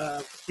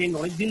ট্রেন্ড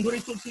অনেকদিন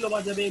ধরেই চলছিল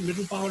বাজারে,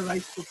 মিডল পাওয়ার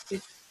রাইজ করছে,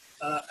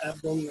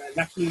 এবং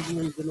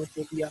ন্যাশনালিজমের জন্য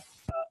ফোবিয়া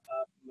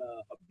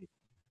হবে।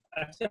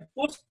 আচ্ছা,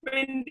 পোস্ট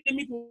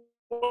প্যান্ডেমিক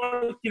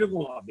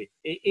কিরকম হবে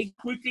এই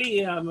কুইকলি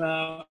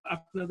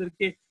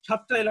আপনাদেরকে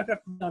 7টা এলাকা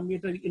আমি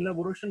এটা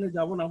ইলাবোরেশনে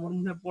যাব না, আমার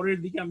মনে হয় পরের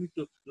দিকে আমি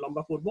একটু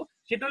লম্বা করব।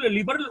 সেটা হলো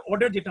লিবারেল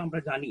অর্ডার, যেটা আমরা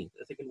জানি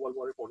সেকেন্ড ওয়ার্ল্ড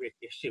ওয়ারের পরে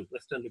এসছে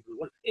ওয়েস্টার্ন লিবারেল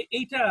ওয়ার্ল্ড,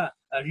 এইটা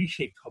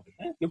রিশেপ হবে।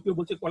 হ্যাঁ, কেউ কেউ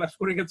বলছে কলাশ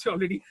করে গেছে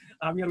অলরেডি,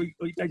 আমি আর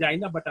ওইটা যাই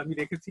না, বাট আমি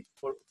রেখেছি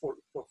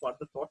for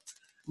further thought.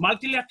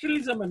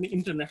 মাল্টিল্যাটারালিজম and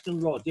international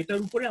law,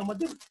 যেটার উপরে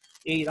আমাদের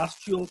এই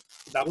রাষ্ট্রীয়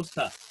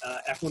ব্যবস্থা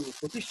এখন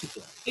প্রতিষ্ঠিত,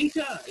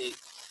 এইটা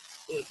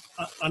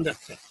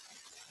আন্ডারস্ট্যান্ড,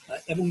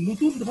 এবং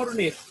নতুন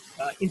ধরনের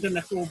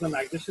ইন্টারন্যাশনাল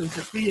অর্গানাইজেশন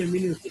প্রি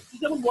এমিনেন্স,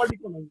 যেমন ওয়ার্ল্ড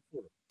ইকোনমিক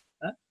ফোরাম,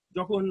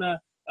 যখন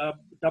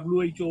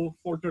WHO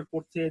ফল্টার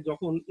করছে,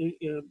 যখন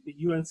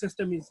UN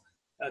system is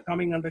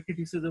coming under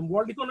criticism,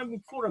 world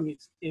economic forum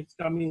is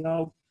coming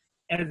out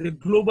as a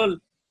global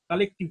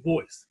collective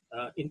voice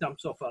in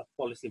terms of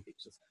policy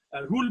fixes.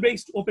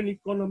 Rule-based open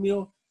economy,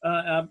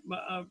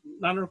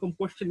 নানা রকম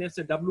question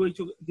এসে,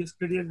 WHO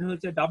discredited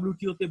হয়েছে,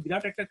 WTO তে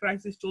বিরাট একটা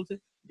crisis চলছে,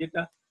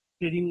 যেটা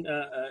ট্রেডিং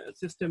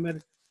সিস্টেমের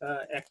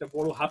একটা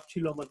বড় হাব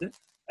ছিল আমাদের,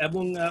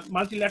 এবং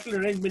মাল্টিল্যাটারাল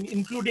অ্যারেঞ্জমেন্ট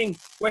ইনক্লুডিং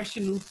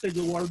কোয়েশ্চেন উঠছে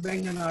যে ওয়ার্ল্ড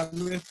ব্যাংক এন্ড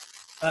IMF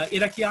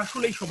এরা কি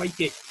আসলেই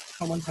সবাইকে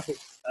সমানভাবে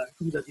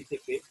সুবিধা দিতে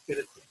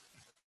পেরেছে।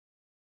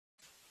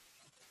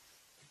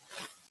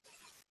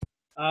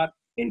 আর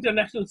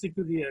ইন্টারন্যাশনাল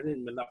সিকিউরিটি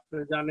অ্যারেঞ্জমেন্ট,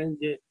 আপনারা জানেন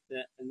যে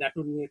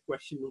ন্যাটো নিয়ে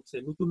কোয়েশ্চেন উঠছে,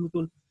 নতুন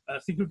নতুন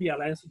সিকিউরিটি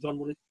অ্যালায়েন্স জন্ম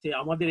নিচ্ছে।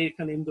 আমাদের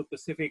এখানে ইন্দো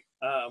প্যাসিফিক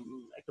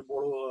একটা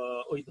বড়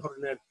ওই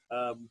ধরনের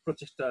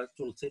প্রচেষ্টা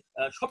চলছে।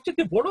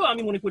 সবচেয়ে বড়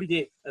আমি মনে করি যে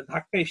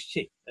ধাক্কা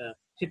এসছে,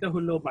 সেটা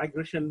হলো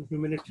মাইগ্রেশন,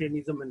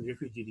 হিউম্যানিটেরিয়ানিজম এন্ড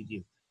রিফিউজি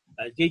রিজিম,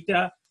 যেটা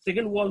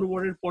সেকেন্ড ওয়ার্ল্ড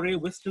ওয়ারের পরে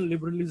ওয়েস্টার্ন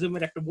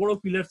লিবারালিজমের একটা বড়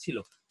পিলার ছিল।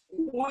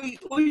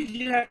 ওই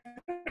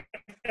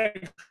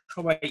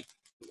সবাই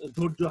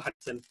ধৈর্য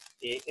হারাচ্ছেন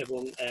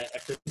এবং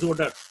একটা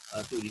ডিসঅর্ডার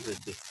তৈরি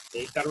হয়েছে।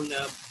 কারণ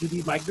যদি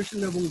মাইগ্রেশন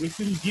এবং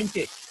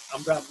রিফিউজিমকে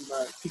আমরা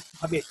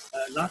ঠিকভাবে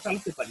না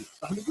চালাতে পারি,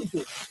 তাহলে কিন্তু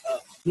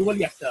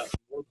গ্লোবালি একটা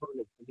বড়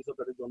ধরনের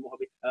ডিসঅর্ডারের জন্ম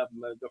হবে।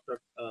 ডক্টর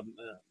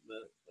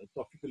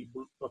তৌফিক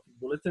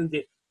বলেছেন যে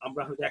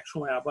আমরা হয়তো এক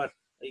সময় আবার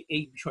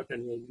এই বিষয়টা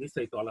নিয়ে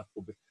বিস্তারিত আলাপ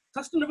করবে।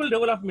 সাস্টেনেবল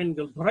ডেভেলপমেন্ট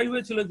ধরাই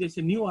হয়েছিল যে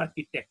new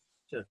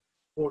architecture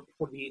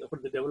for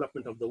the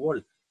development of the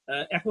world,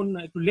 এখন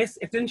একটু লেস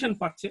অ্যাটেনশন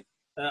পাচ্ছে।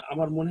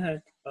 আমার মনে হয়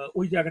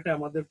ওই জায়গাটা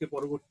আমাদেরকে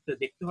পরবর্তীতে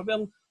দেখতে হবে।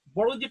 এবং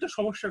বড় যেটা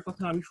সমস্যার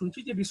কথা আমি শুনছি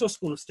যে রিসোর্স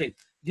কনস্ট্রেইন,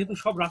 যেহেতু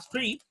সব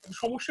রাষ্ট্রেই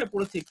সমস্যায়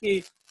পড়েছে, কে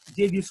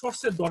যে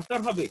রিসোর্সের দরকার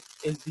হবে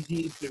এসডিজি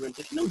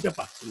ইমপ্লিমেন্টেশনে, ওইটা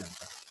পাচ্ছি না।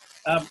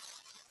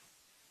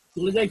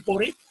 চলে যাই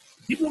পরে,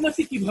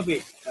 ডিপ্লোমেসি কিভাবে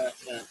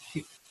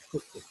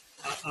করছে।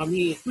 আমি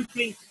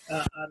কুইকলি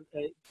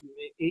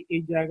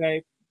এই জায়গায়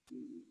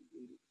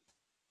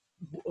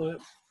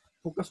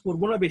ফোকাস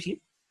করবো না বেশি।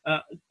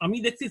 আমি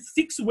দেখছি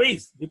 6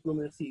 ways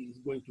diplomacy is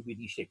going to be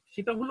reshaped.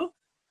 সেটা হলো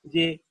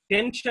যে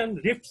টেনশন,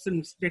 রিফটস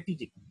এন্ড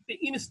স্ট্র্যাটেজিক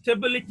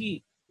ইনস্টেবিলিটি,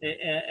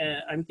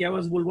 আমি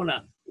কেওয়াস বলবো না,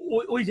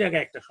 ওই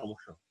জায়গায় একটা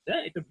সমস্যা,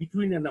 এটা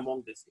between and among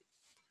this.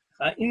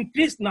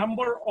 Increase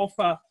number of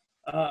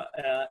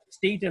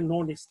state and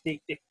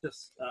non-state actors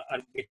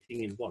are getting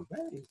involved,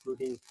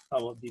 including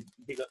some of the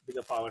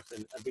bigger powers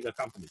and bigger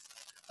companies.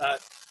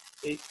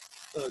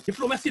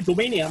 Diplomacy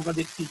ডোমেইনে আমরা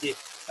দেখছি যে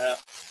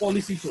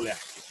পলিসি চলে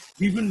আসছে,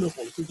 বিভিন্ন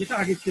পলিসি, যেটা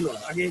আগে ছিল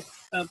না। আগে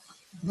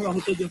ধরা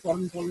হতো যে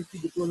foreign policy,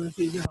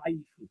 diplomacy is a high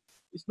issue,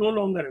 it's no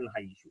longer N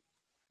high issue.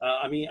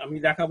 আমি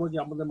দেখাবো যে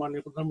আমাদের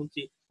মাননীয়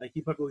প্রধানমন্ত্রী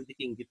কিভাবে ওই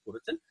দিকে ইঙ্গিত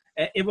করেছেন,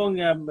 এবং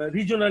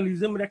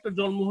রিজনালিজমের একটা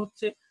জন্ম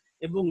হচ্ছে।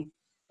 এবং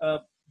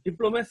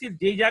ডিপ্লোম্যাসির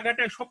যে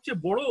জায়গাটায়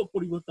সবচেয়ে বড়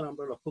পরিবর্তন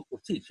আমরা লক্ষ্য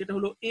করছি, সেটা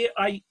হলো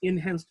AI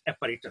enhanced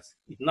apparatus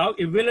now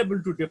available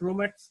to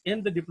diplomats and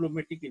the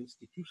diplomatic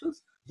institutions,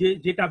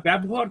 যেটা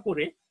ব্যবহার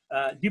করে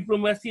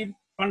ডিপ্লোম্যাসির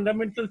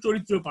ফান্ডামেন্টাল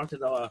চরিত্র পাল্টে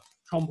দেওয়া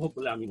সম্ভব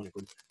বলে আমি মনে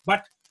করি।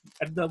 বাট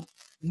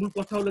মূল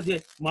কথা হলো যে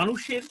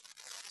মানুষের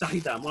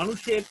চাহিদা,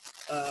 মানুষের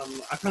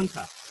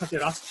আকাঙ্ক্ষা সাথে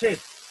রাষ্ট্রের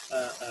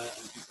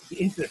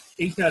ইন্টারেস্ট,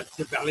 এইটার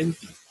যে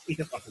ব্যালেন্সিং,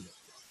 এইটা পাঠা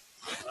যাচ্ছে।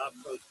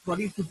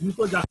 সরি, একটু দ্রুত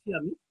যাচ্ছি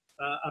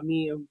আমি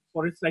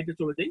পরের স্লাইডে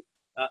চলে যাই।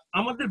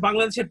 আমাদের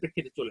বাংলাদেশের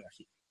প্রেক্ষিতে চলে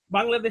আসি।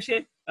 বাংলাদেশে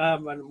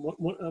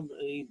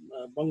এই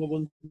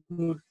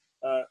বঙ্গবন্ধুর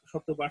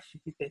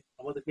শতবার্ষিকীতে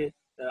আমাদেরকে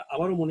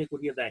আবারও মনে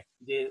করিয়ে দেয়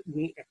যে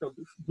উনি একটা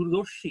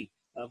দূরদর্শী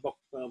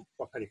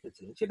কথা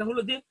রেখেছিলেন, সেটা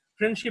হলো যে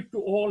friendship to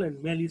all and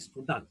malice two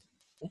নান।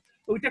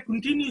 ওইটা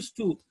continues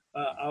to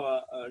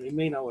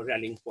remain hour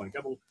rallying point,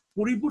 এবং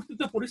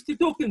পরিবর্তিত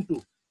পরিস্থিতিও কিন্তু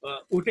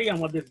ওইটাই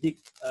আমাদের দিক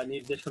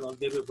নির্দেশনা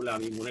দেবে বলে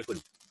আমি মনে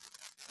করি।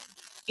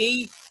 এই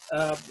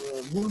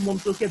মূল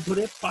মন্ত্রকে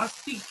ধরে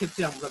 5টি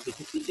ক্ষেত্রে আমরা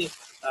দেখেছি যে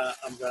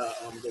আমরা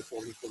আমাদের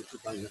ফরেন পলিসি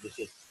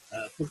বাংলাদেশে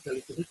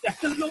পরিচালিত হচ্ছে।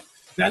 একটা হলো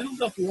values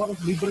of war of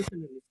liberation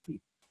and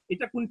piece,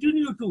 এটা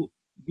continue to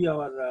B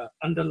hour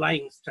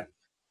underlying strength.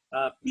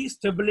 Piece,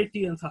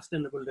 stability and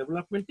sustainable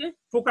ডেভেলপমেন্টে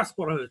focus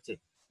করা হয়েছে,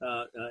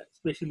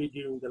 specially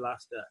during the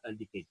last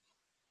decade.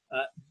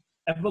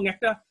 এবং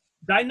একটা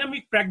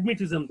ডাইনামিক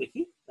প্র্যাগমেটিজম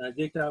দেখি,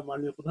 যেটা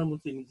মাননীয়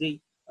প্রধানমন্ত্রী নিজেই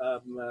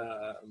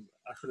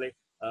আসলে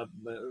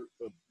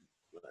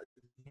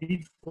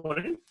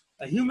করেন।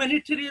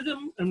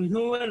 হিউম্যানিটেরিয়ানিজম এবং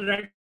হিউম্যান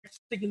রাইটস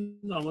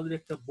কিন্তু আমাদের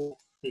একটা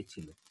বক্তব্য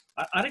ছিল।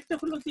 আরেকটা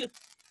হলো যে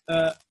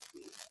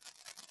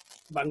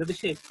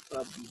বাংলাদেশে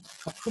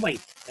সবসময়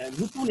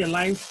নতুন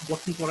অ্যালায়েন্স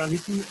গঠন করা,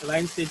 নতুন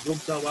অ্যালায়েন্সে যোগ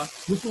দেওয়া,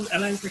 নতুন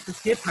অ্যালায়েন্স একটা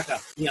কে থাকা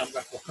নিয়ে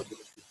আমরা কথা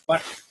বলেছি।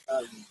 বাট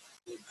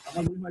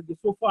আমার মনে হয় যে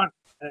সোফার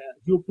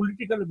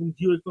জিওপলিটিক্যাল এবং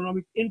জিও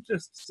ইকোনমিক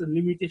ইন্টারেস্ট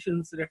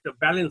লিমিটেশনস এর একটা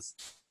ব্যালেন্স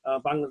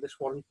বাংলাদেশ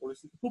ফরেন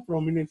পলিসিতে খুব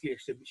প্রমিনেন্টলি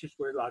এসছে, বিশেষ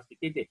করে লাস্ট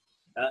ডিকেডে,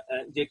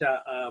 যেটা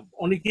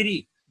অনেকেরই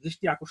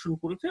দৃষ্টি আকর্ষণ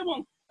করেছে এবং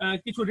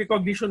কিছু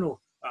রেকগনিশনও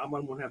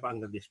আমার মনে হয়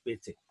বাংলাদেশ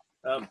পেয়েছে।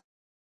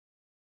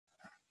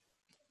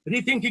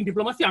 রিথিঙ্কিং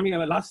ডিপ্লোমেসি, আমি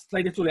লাস্ট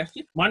স্লাইডে চলে আসছি।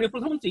 মাননীয়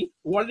প্রধানমন্ত্রী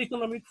ওয়ার্ল্ড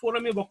ইকোনমিক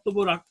ফোরামে বক্তব্য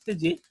রাখতে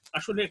যে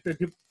আসলে একটা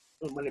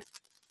মানে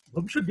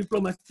ভবিষ্যৎ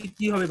ডিপ্লোমেসি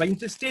কি হবে বা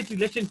ইন্টারস্টেট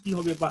রিলেশন কি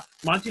হবে বা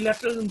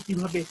মাল্টিল্যাটারালিজম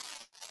কিভাবে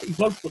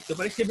ইভলভ করতে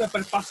পারে সে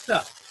ব্যাপারে 5টা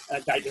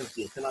গাইডেন্স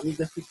দিয়েছেন। আমি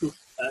জাস্ট একটু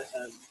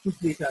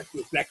এটা একটু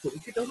ফ্ল্যাগ করি।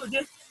 সেটা হলো যে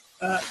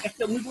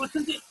একটা উনি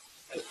বলেছেন যে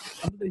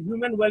আমাদের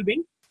human wellbeing,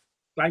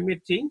 climate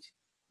change,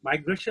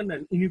 migration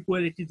and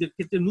ইনইকুয়ালিটিজ এর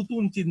ক্ষেত্রে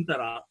নতুন চিন্তা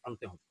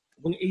আনতে হবে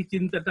এবং এই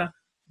চিন্তাটা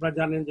আপনারা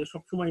জানেন যে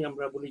সবসময়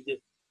আমরা বলি যে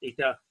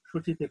এটা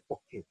সচিতের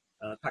পক্ষে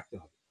থাকতে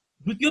হবে।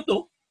 দ্বিতীয়ত,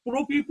 pro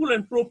people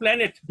and pro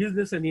planet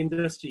business and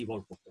industry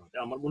evolve করতে হবে।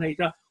 আমার মনে হয়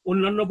এটা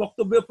অন্যান্য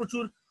বক্তব্যে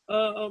প্রচুর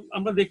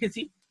আমরা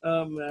দেখেছি,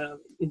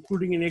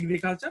 ইনক্লুডিং ইন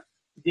এগ্রিকালচার,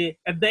 যে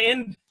এট দ্য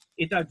এন্ড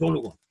এটা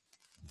জনগণ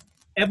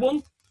এবং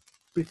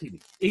পৃথিবী,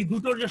 এই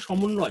দুটোর যে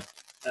সমন্বয়,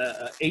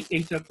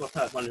 এইটার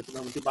কথা মানে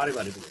প্রধানমন্ত্রী বারে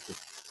বারে বলেছে।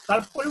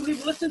 তারপরে উনি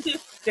বলেছেন যে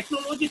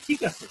টেকনোলজি ঠিক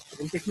আছে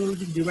এবং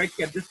টেকনোলজি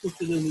ডিভাইডকে অ্যাড্রেস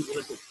করতে গিয়ে উনি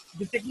বলেছেন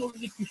যে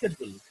টেকনোলজি কিসের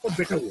জন্য, ফর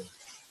বেটার ওয়ার্ল্ড।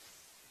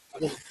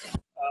 এবং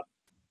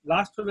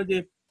লাস্ট হলো যে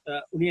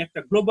উনি একটা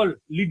গ্লোবাল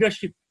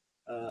লিডারশিপ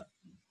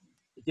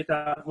যেটা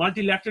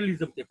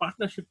মাল্টিল্যাটারালিজমকে,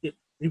 পার্টনারশিপকে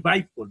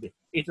রিভাইভ করবে,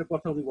 এটার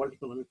কথা উনি ওয়ার্ল্ড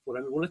ইকোনমিক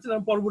ফোরামে বলেছেন।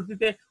 এবং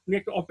পরবর্তীতে উনি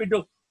একটা অপেডো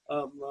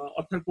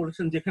অর্থাৎ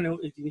করেছেন যেখানেও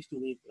এই জিনিসটি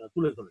উনি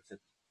তুলে ধরেছেন।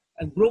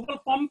 গ্লোবাল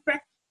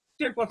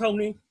কম্প্যাক্টের কথা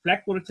উনি ফ্ল্যাগ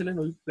করেছিলেন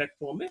ওই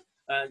প্ল্যাটফর্মে,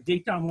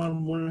 যেটা আমার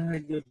মনে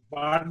হয় যে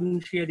বার্ডেন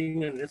শেয়ারিং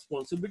এন্ড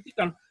রেসপন্সিবিলিটি।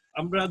 কারণ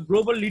আমরা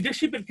গ্লোবাল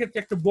লিডারশিপের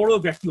ক্ষেত্রে একটা বড়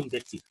ভ্যাকুয়াম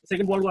দেখছি।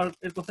 সেকেন্ড ওয়ার্ল্ড ওয়ার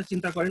এর কথা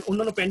চিন্তা করেন,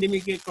 অন্যান্য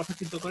প্যান্ডেমিকের কথা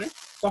চিন্তা করেন,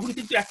 তখন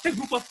কিন্তু একটা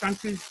গ্রুপ অফ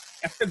কান্ট্রিজ,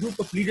 একটা গ্রুপ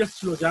অফ লিডার্স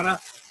ছিল যারা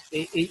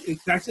এই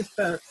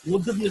ক্রাইসিসটার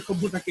মধ্য দিয়ে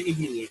সভ্যতাকে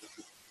এগিয়ে নিয়ে গেছে।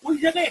 ওই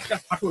জায়গায় একটা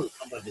ফাটল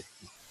আমরা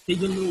দেখছি। সেই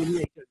জন্য উনি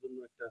এটার জন্য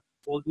একটা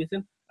বল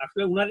দিয়েছেন।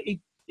 আসলে ওনার এই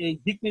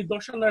দিক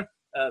নির্দেশনার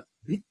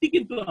ভিত্তি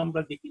কিন্তু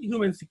আমরা দেখি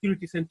হিউম্যান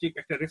সিকিউরিটি সেন্ট্রিক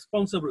একটা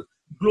রেসপন্সিবল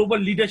গ্লোবাল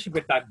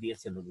লিডারশিপের ডাক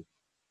দিয়েছেন উনি।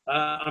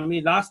 আমি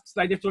লাস্ট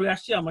স্লাইডে চলে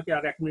আসছি, আমাকে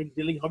আর 1 মিনিট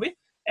দিলেই হবে।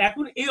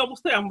 এখন এই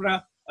অবস্থায় আমরা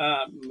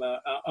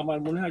আমার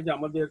মনে হয় যে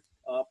আমাদের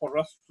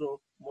পররাষ্ট্র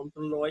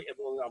মন্ত্রণালয়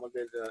এবং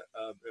আমাদের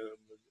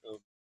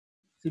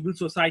সিভিল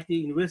সোসাইটি,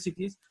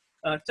 ইউনিভার্সিটিজ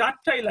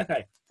 4টা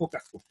এলাকায়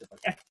ফোকাস করতে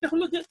পারে। একটা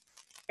হলো যে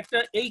একটা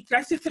এই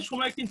ক্রাইসিসের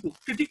সময় কিন্তু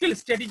critical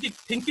strategic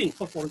thinking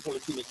for foreign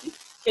policy making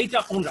এইটা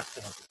অন রাখতে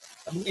হবে।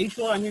 এবং এই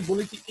সময় আমি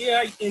বলেছি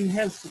এআই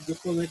এনহ্যান্স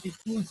ডিপ্লোম্যাটিক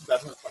টুলস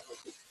ব্যবহার করা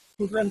হচ্ছে।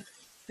 সুতরাং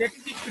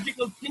স্ট্র্যাটেজিক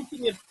ক্রিটিক্যাল থিঙ্কিং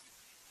এর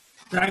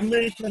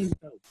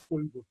ডাইমেনশনটা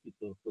পরিবর্তিত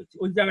হয়েছে,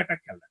 ওই জায়গাটা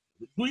খেয়াল রাখতে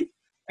হবে। 2,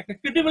 একটা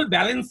ক্রেডিবল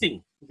ব্যালেন্সিং,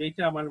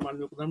 যেটা আমার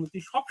মাননীয় প্রধানমন্ত্রী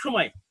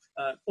সবসময়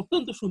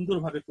অত্যন্ত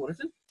সুন্দরভাবে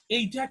করেছেন,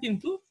 এইটা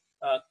কিন্তু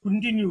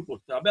কন্টিনিউ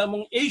করতে হবে। এবং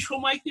এই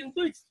সময় কিন্তু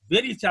ইটস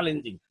ভেরি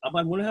চ্যালেঞ্জিং।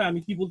 আমার মনে হয় আমি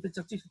কি বলতে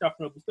চাচ্ছি সেটা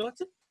আপনারা বুঝতে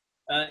পারছেন।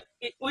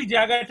 ওই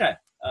জায়গাটা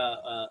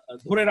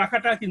ধরে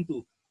রাখাটা কিন্তু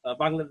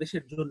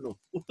বাংলাদেশের জন্য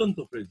অত্যন্ত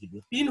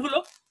প্রয়োজনীয়। 3 হলো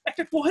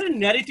একটা কোহেরেন্ট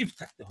ন্যারেটিভ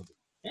থাকতে হবে,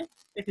 হ্যাঁ,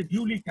 একটা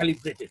duly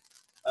calibrated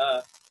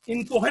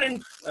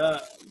ইনকোহেরেন্ট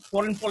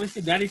foreign policy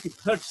narrative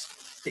hertz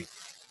state,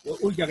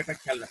 ওই জায়গাটা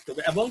খেয়াল রাখতে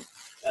হবে। এবং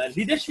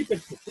লিডারশিপের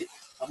ক্ষেত্রে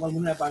আমার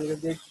মনে হয়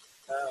বাংলাদেশ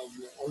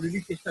অলরেডি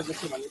চেষ্টা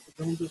করছে, মানে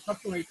প্রধানমন্ত্রী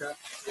সবসময় এটা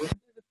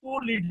কো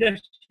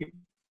লিডারশিপ।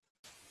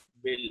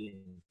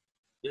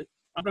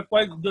 আমরা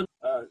কয়েকজন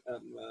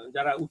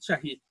যারা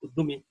উৎসাহী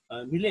উদ্যমী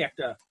মিলে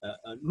একটা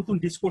নতুন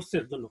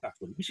ডিসকোর্সের জন্য কাজ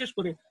করি, বিশেষ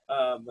করে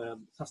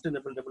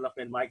sustainable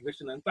development,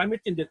 migration and climate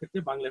চেঞ্জের ক্ষেত্রে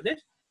বাংলাদেশ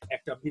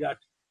একটা বিরাট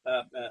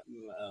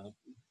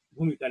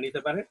ভূমিকা নিতে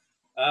পারে।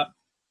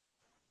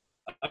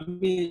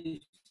 আমি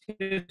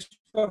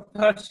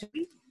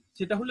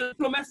সেটা হলো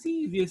diplomacy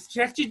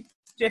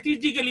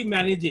strategically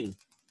managing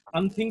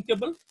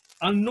unthinkable,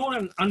 unknown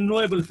and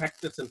unknowable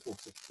factors and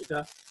forces। এটা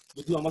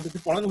যদিও আমাদেরকে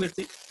পড়ানো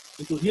হয়েছে,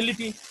 কিন্তু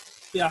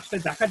রিয়েলিটিতে আসলে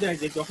দেখা যায়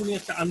যে যখনই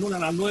একটা unknown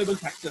and unknowable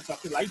factors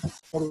আছে লাইফ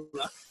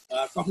করোনা,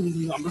 তখন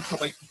কিন্তু আমরা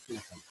সবাই কিছু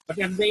না। বাট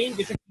এট দ্য এন্ড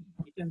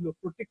এটা হলো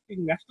protecting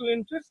national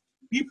interest,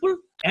 people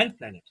and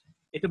planet.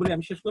 এটা বলে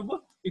আমি শেষ করবো,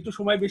 একটু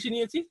সময় বেশি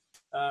নিয়েছি,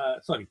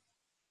 সরি।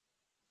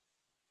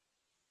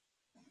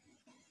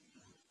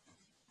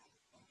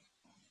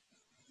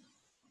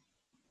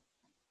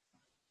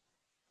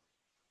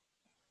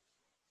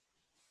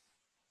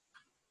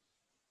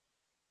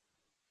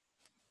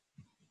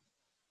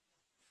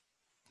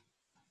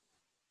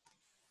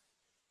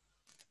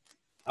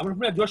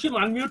 জসিম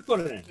আনমিউট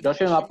করে নেন।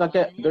 জসিম আপনাকে,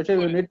 Jasim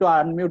you need to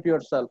unmute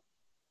yourself.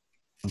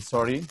 I'm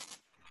sorry.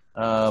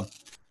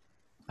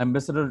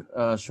 Ambassador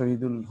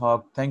Shahidul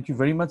Haq, thank you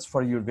very much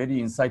for your very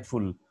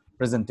insightful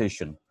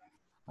presentation.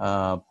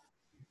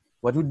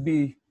 What would be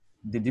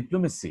the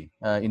diplomacy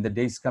in the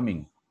days coming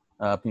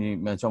আপনি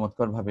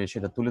চমৎকারভাবে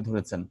সেটা তুলে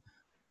ধরেছেন।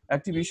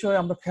 একটি বিষয়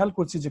আমরা খেয়াল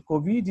করছি যে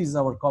Covid is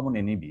our common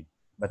enemy,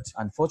 but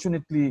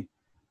unfortunately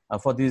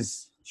for this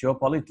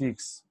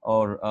geopolitics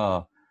or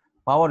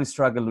power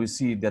struggle, we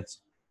see that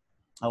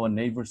our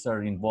neighbors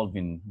are involved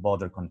in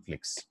border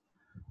conflicts.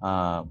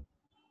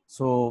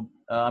 So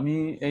আমি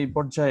এই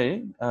পর্যায়ে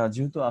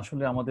যেহেতু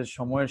আসলে আমাদের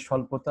সময়ের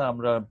স্বল্পতা,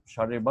 আমরা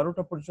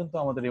 12:30 পর্যন্ত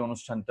আমাদের এই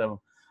অনুষ্ঠানটা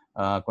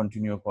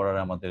কন্টিনিউ করার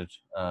আমাদের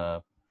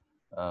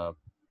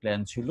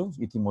প্ল্যান ছিল।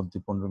 ইতিমধ্যে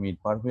 15 মিনিট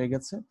পার হয়ে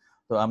গেছে।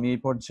 তো আমি এই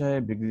পর্যায়ে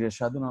ব্রিগেডিয়ার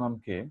শাহাদুল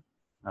আলমকে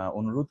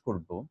অনুরোধ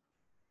করব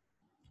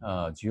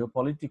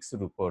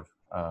জিওপলিটিক্সের উপর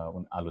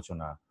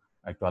আলোচনা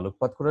একটু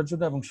আলোকপাত করার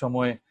জন্য, এবং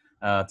সময়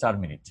 4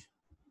 মিনিট।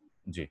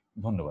 জি,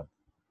 ধন্যবাদ।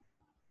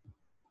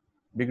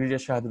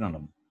 ব্রিগেডিয়ার শাহাদুল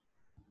আলম।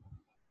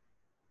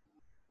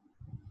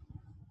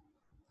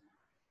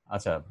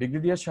 আচ্ছা,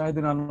 ব্রিগেডিয়ার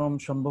শাহিদুল আলম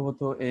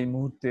সম্ভবত এই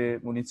মুহূর্তে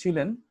উনি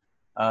ছিলেন।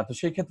 তো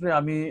সেই ক্ষেত্রে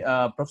আমি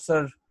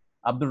প্রফেসর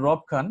আব্দুর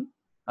রব খান,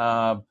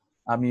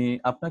 আমি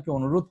আপনাকে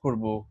অনুরোধ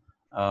করব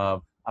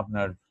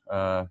আপনার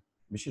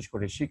বিশেষ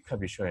করে শিক্ষা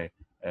বিষয়ে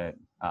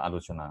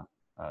আলোচনা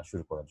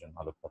শুরু করার জন্য,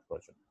 আলোকপাত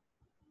করার জন্য।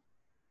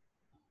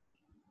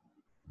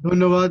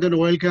 ধন্যবাদ and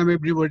welcome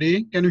everybody.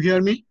 Can you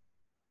hear me?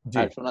 জি,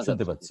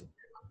 শুনতে পাচ্ছি।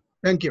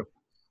 Thank you.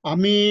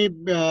 আমি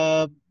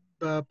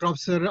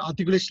প্রফেসর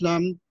আতিকুল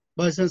ইসলাম,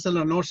 vice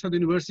chancellor north south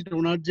university,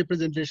 ওনার যে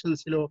প্রেজেন্টেশন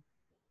ছিল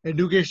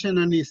education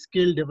and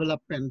skill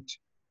development,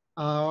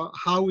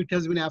 how it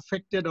has been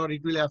affected or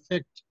it will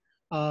affect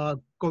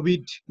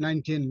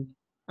COVID-19,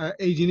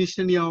 এই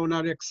জিনিসটা নিয়ে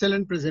ওনার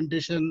excellent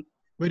presentation,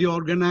 very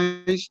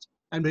organised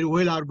and very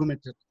well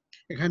আর্গুমেন্টেড।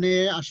 এখানে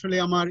আসলে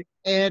আমার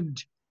অ্যাড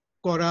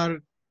করার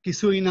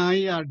কিছুই নাই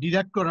আর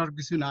ডিডাক্ট করার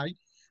কিছু নাই।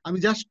 আমি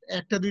জাস্ট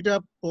একটা দুইটা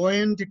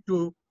পয়েন্ট একটু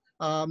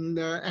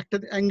একটা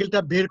অ্যাঙ্গেলটা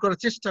বের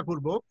করার চেষ্টা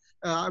করব,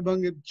 এবং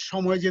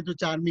সময় যেহেতু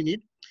 4 মিনিট।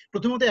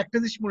 প্রথমত একটা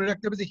জিনিস মনে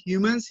রাখতে হবে যে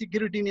হিউম্যান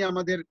সিকিউরিটি নিয়ে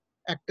আমাদের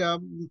একটা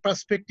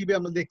পার্সপেক্টিভে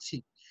আমরা দেখছি।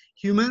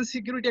 হিউম্যান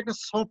সিকিউরিটি একটা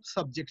সফট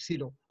সাবজেক্ট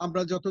ছিল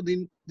আমরা যতদিন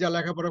যা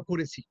লেখাপড়া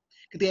করেছি,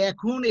 কিন্তু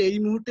এখন এই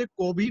মুহূর্তে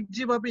কোভিড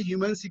যেভাবে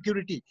human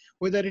security,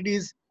 weather it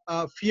is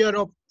fear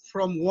of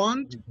from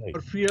want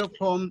or fear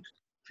from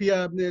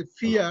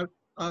fear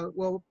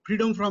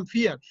freedom from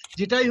fear,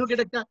 যেটাই হোক,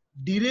 এটা একটা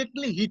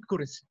ডিরেক্টলি হিট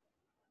করেছে।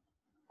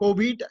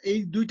 কোভিড এই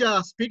দুইটা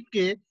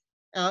আসপেক্টকে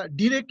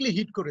ডিরেক্টলি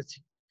হিট করেছে।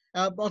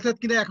 অর্থাৎ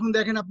কিনা এখন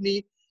দেখেন আপনি,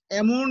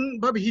 এমন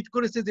ভাবে হিট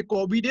করেছে যে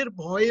কোভিড এর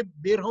ভয়ে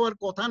বের হওয়ার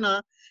কথা না,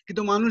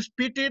 কিন্তু মানুষ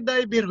পেটের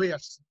দায়ে বের হয়ে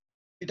আসছে,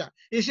 এটা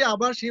এসে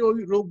আবার সে ওই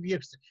রোগ দিয়ে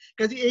আসছে।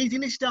 কাজে এই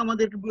জিনিসটা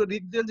আমাদেরকে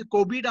যে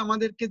কোভিড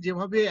আমাদেরকে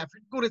যেভাবে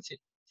এফেক্ট করেছে,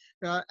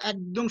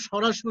 একদম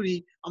সরাসরি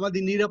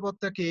আমাদের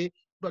নিরাপত্তাকে,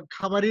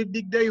 খাবারের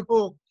দিক দিয়ে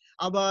হোক,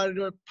 আবার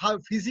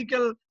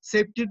ফিজিক্যাল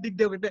সেফটির দিক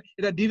দিয়ে হোক,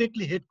 এটা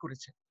ডিরেক্টলি হেড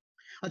করেছে।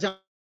 আচ্ছা,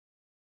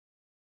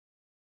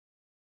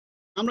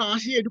 আমরা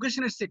আসি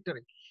এডুকেশনের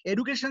সেক্টরে।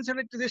 এডুকেশন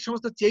সেক্টরে যে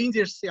সমস্ত চেঞ্জ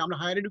এসছে, আমরা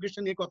হায়ার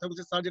এডুকেশন নিয়ে কথা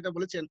বলছি, স্যার যেটা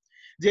বলেছেন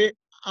যে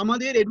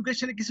আমাদের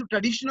এডুকেশনে কিছু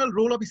traditional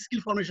role of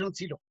skill formation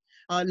ছিল,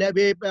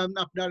 ল্যাবে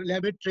আপনার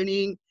ল্যাবের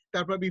ট্রেনিং,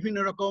 তারপর বিভিন্ন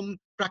রকম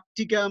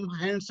প্র্যাকটিক্যাল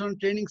হ্যান্ডস অন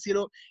ট্রেনিং ছিল,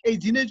 এই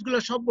জিনিসগুলো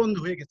সব বন্ধ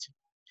হয়ে গেছে।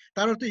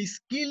 তার অর্থ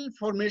skill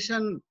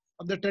formation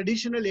of the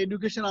traditional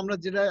education আমরা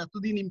যেটা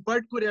এতদিন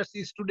ইম্পার্ট করে আসছি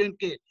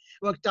স্টুডেন্টকে,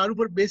 এবং তার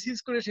উপর বেসিস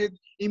করে সে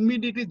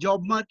ইমিডিয়েটলি জব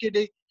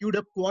মার্কেটে ইউড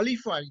হ্যাভ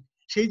কোয়ালিফাইড,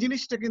 সেই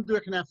জিনিসটা কিন্তু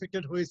এখানে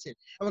এফেক্টেড হয়েছে।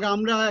 এবং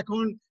আমরা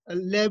এখন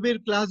ল্যাবের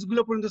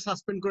ক্লাসগুলো পর্যন্ত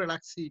সাসপেন্ড করে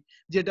রাখছি,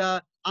 যেটা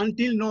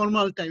until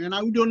normal time, and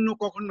I don't know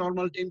কখন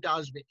নর্মাল টাইমটা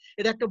আসবে।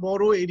 এটা একটা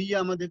বড় এরিয়া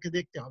আমাদেরকে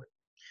দেখতে হবে।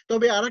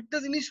 তবে আরেকটা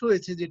জিনিস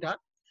হয়েছে যেটা,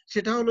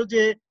 সেটা হলো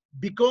যে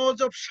because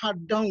of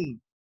shutdown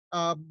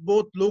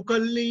both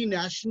locally,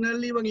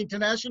 nationally এবং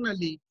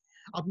ইন্টারন্যাশনালি,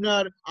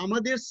 আপনার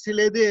আমাদের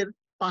ছেলেদের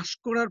পাশ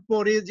করার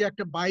পরে যে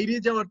একটা বাইরে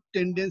যাওয়ার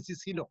টেন্ডেন্সি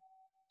ছিল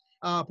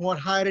ফর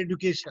হায়ার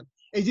এডুকেশন,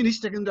 এই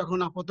জিনিসটা কিন্তু এখন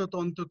আপাতত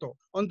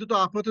অন্তত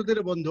আপাতত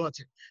বন্ধ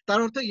আছে। তার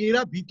অর্থ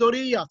এরা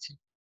ভিতরেই আছে,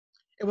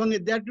 এবং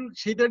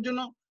সেটার জন্য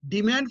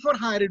ডিমান্ড ফর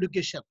হায়ার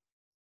এডুকেশন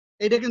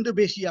এটা কিন্তু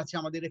বেশি আছে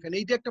আমাদের এখানে।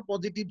 এইটা একটা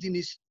পজিটিভ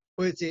জিনিস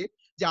হয়েছে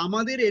যে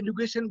আমাদের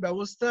এডুকেশন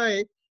ব্যবস্থায়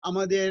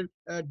আমাদের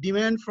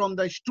ডিমান্ড ফ্রম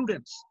দ্য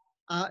স্টুডেন্টস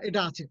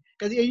এটা আছে।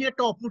 কাজে এই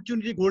একটা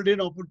অপরচুনিটি, গোল্ডেন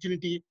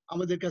অপরচুনিটি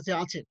আমাদের কাছে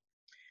আছে।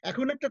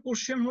 এখন একটা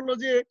কোশ্চেন হলো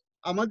যে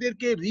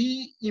আমাদেরকে রি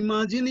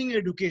ইমাজিনিং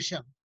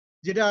এডুকেশন,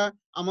 যেটা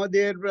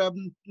আমাদের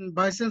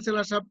ভাইস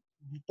চ্যান্সেলর সাহেব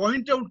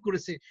পয়েন্ট আউট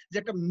করেছে যে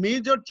একটা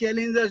মেজর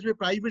চ্যালেঞ্জ আসবে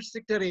প্রাইভেট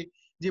সেক্টরে,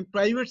 যে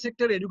প্রাইভেট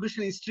সেক্টর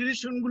এডুকেশন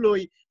ইনস্টিটিউশন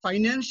গুলোই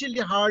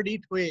ফাইন্যান্সিয়ালি হার্ড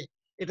হিট হয়ে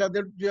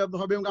এটাদের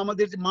হবে, এবং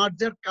আমাদের যে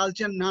মার্জার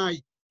কালচার নাই,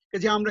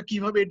 যে আমরা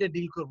কিভাবে এটা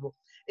ডিল করব,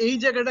 এই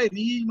জায়গাটায়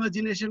রি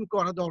ইমাজিনেশন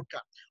করা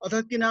দরকার।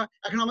 অর্থাৎ কিনা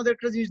এখন আমাদের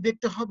একটা জিনিস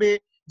দেখতে হবে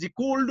যে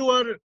কোল্ড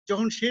ওয়ার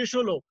যখন শেষ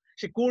হলো,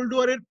 সে কোল্ড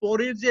ওয়ারের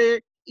পরের যে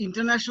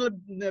ইন্টারন্যাশনাল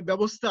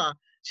ব্যবস্থা,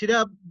 সেটা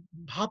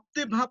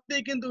ভাবতে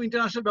ভাবতেই কিন্তু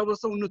ইন্টারন্যাশনাল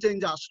ব্যবস্থা অন্য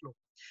চেঞ্জ আসলো।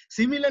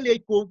 সিমিলারলি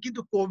এই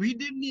কিন্তু কোভিড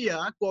এর নিয়ে,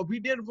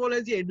 কোভিড এর ফলে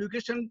যে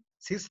এডুকেশন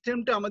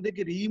সিস্টেমটা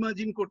আমাদেরকে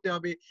রিইমাজিন করতে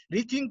হবে,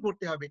 রিথিঙ্ক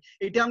করতে হবে,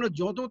 এটা আমরা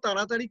যত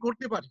তাড়াতাড়ি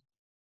করতে পারি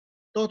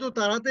তত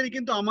তাড়াতাড়ি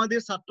কিন্তু আমাদের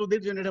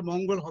ছাত্রদের জন্য এটা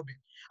মঙ্গল হবে।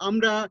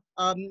 আমরা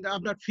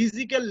আপনার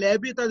ফিজিক্যাল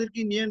ল্যাবে তাদেরকে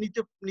নিয়ে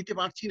নিতে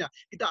পারছি না,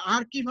 কিন্তু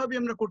আর কিভাবে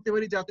আমরা করতে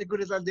পারি যাতে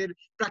করে তাদের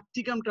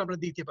প্র্যাকটিকামটা আমরা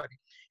দিতে পারি।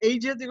 এই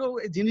যে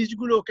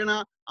জিনিসগুলো কেন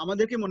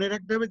আমাদেরকে মনে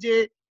রাখতে হবে যে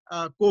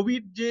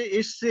কোভিড যে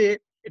এসছে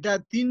এটা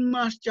 3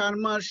 মাস 4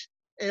 মাস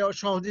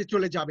সহজে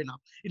চলে যাবে না।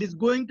 It is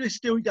going to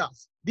stay with us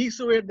this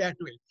way that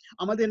way.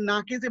 আমাদের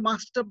নাকে যে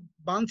মাস্কটা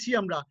বাঁধছি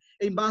আমরা,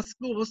 এই মাস্ক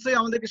অবস্থায়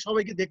আমাদেরকে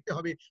সবাইকে দেখতে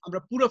হবে, আমরা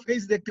পুরো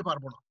ফেস দেখতে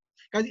পারবো না।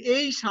 কাজে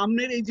এই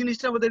সামনের এই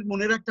জিনিসটা আমাদের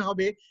মনে রাখতে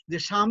হবে যে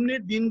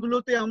সামনের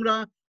দিনগুলোতে আমরা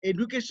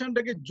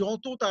এডুকেশনটাকে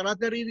যত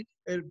তাড়াতাড়ি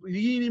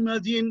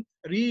রিইমাজিন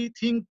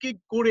রিথিঙ্কিং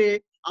করে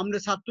আমরা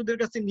ছাত্রদের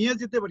কাছে নিয়ে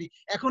যেতে পারি।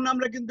 এখন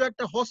আমরা কিন্তু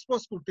একটা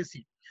হসপস করতেছি,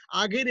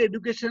 আগের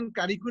এডুকেশন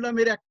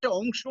কারিকুলামের একটা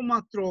অংশ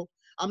মাত্র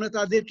আমরা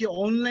তাদেরকে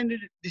অনলাইনে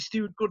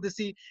ডিস্ট্রিবিউট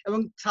করতেছি, এবং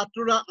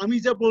ছাত্ররা আমি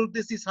যা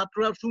বলতেছি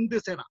ছাত্ররা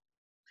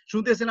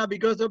শুনতেছে না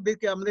বিকজ অফ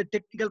আমাদের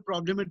টেকনিক্যাল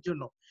প্রবলেমের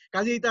জন্য।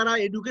 কাজেই তারা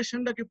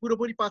এডুকেশনটাকে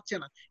পুরোপুরি পাচ্ছে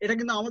না। এটা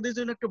কিন্তু আমাদের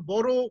জন্য একটা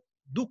বড়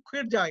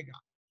দুঃখের জায়গা,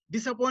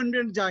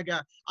 ডিসঅ্যাপয়েন্টমেন্ট জায়গা।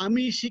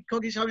 আমি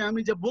শিক্ষক হিসাবে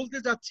আমি যা বলতে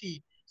চাচ্ছি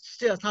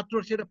ছাত্র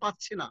সেটা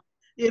পাচ্ছে না।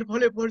 এর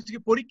ফলে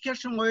পরীক্ষার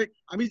সময়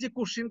আমি যে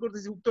কোশ্চেন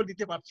করতেছি উত্তর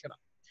দিতে পারছে না।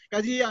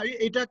 কাজে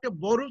এটা একটা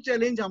বড়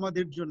চ্যালেঞ্জ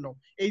আমাদের জন্য।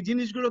 এই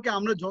জিনিসগুলোকে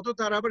আমরা যত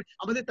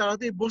আমাদের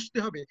তাড়াতাড়ি বসতে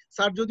হবে।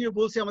 স্যার যদিও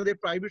বলছে আমাদের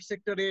প্রাইভেট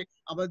সেক্টরে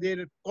আমাদের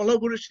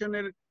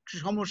কোলাবোরেশনের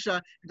সমস্যা,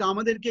 কিন্তু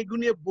আমাদেরকে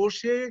এগুলো নিয়ে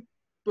বসে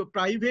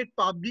প্রাইভেট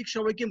পাবলিক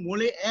সবাইকে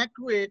মলে এক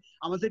হয়ে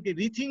আমাদেরকে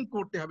রিথিঙ্ক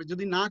করতে হবে।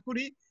 যদি না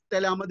করি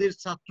তাহলে আমাদের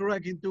ছাত্ররা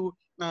কিন্তু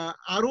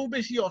আরো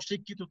বেশি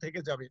অশিক্ষিত থেকে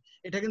যাবে।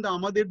 এটা কিন্তু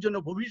আমাদের জন্য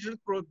ভবিষ্যৎ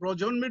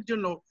প্রজন্মের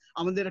জন্য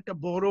আমাদের একটা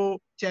বড়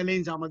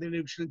চ্যালেঞ্জ আমাদের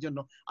এডুকেশনের জন্য।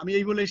 আমি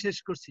এই বলে শেষ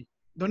করছি।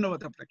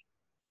 ধন্যবাদ আপনাকে।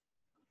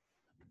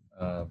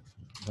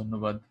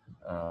 ধন্যবাদ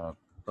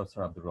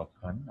প্রফেসর আব্দুর রব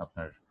খান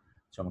আপনার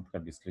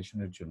চমৎকার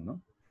বিশ্লেষণের জন্য।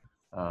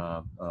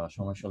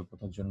 সময়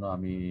স্বল্পতার জন্য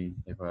আমি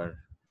এবার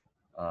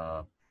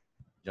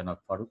জনাব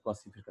ফারুক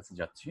ওয়াসিফের কাছে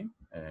যাচ্ছি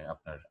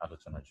আপনার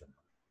আলোচনার জন্য।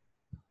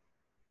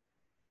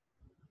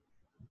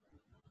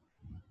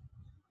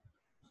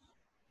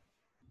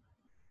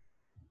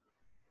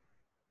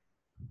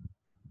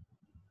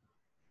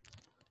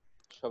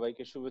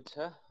 সবাইকে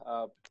শুভেচ্ছা।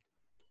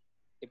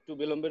 একটু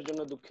বিলম্বের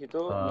জন্য দুঃখিত,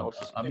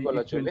 আমি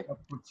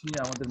করছি।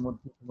 আমাদের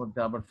মধ্যে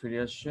আবার ফিরে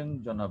আসছেন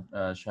জনাব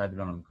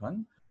শাহিদুল আলম খান।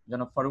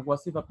 জনাব ফারুক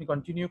ওয়াসিফ আপনি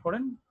কন্টিনিউ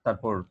করেন,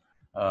 তারপর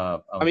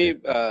আমি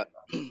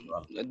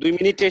 2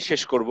 মিনিটে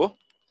শেষ করব।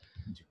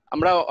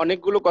 আমরা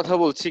অনেকগুলো কথা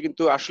বলছি,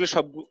 কিন্তু আসলে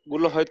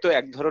সবগুলো হয়তো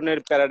এক ধরনের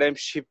প্যারাডাইম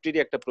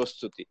শিফটেরই একটা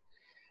প্রস্তুতি,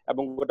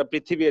 এবং গোটা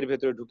পৃথিবী এর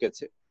ভেতরে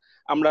ঢুকেছে।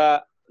 আমরা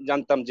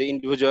জানতাম যে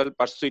ইন্ডিভিজুয়াল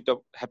পারসুইট অফ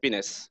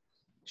হ্যাপিনেস,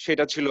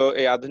 সেটা ছিল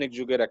এই আধুনিক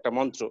যুগের একটা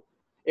মন্ত্র।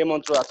 এই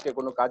মন্ত্র আজকে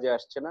কোনো কাজে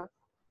আসছে না।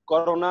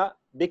 করোনা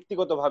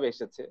ব্যক্তিগতভাবে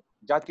এসেছে,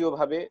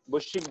 জাতীয়ভাবে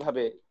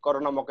বৈশ্বিকভাবে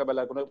করোনা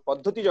মোকাবেলার কোনো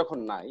পদ্ধতি যখন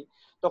নাই,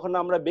 তখন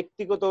আমরা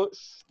ব্যক্তিগত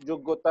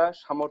যোগ্যতা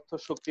সামর্থ্য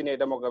শক্তি নিয়ে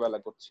এটা মোকাবেলা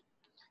করছি।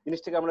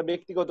 জিনিসটাকে আমরা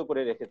ব্যক্তিগত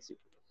করে রেখেছি।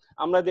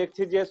 আমরা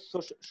দেখছি যে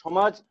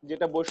সমাজ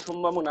যেটা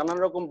বৈষম্য এবং নানান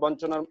রকম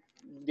বঞ্চনার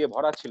দিয়ে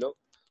ভরা ছিল,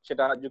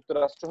 সেটা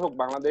যুক্তরাষ্ট্র হোক,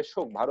 বাংলাদেশ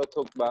হোক, ভারত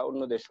হোক বা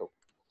অন্য দেশ হোক,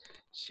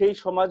 সেই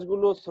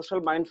সমাজগুলো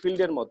সোশ্যাল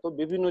মাইনফিল্ডের মতো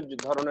বিভিন্ন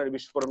ধরনের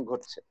বিস্ফোরণ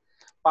ঘটছে,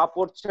 পা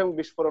পড়ছে এবং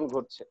বিস্ফোরণ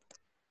ঘটছে।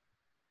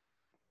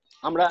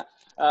 আমরা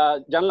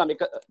জানলাম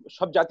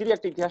সব জাতিরই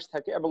একটা ইতিহাস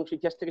থাকে এবং সেই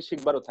ইতিহাস থেকে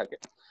শিখবারও থাকে।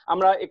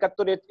 আমরা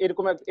 71-এ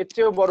এরকম এর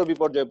চেয়েও বড়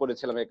বিপর্যয়ে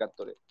পড়েছিলাম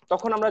 71-এ।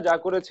 তখন আমরা যা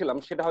করেছিলাম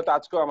সেটা হয়তো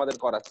আজকেও আমাদের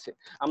করাচ্ছে।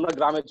 আমরা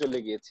গ্রামে চলে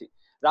গিয়েছি।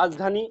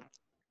 রাজধানী,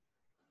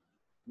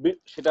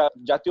 সেটা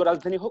জাতীয়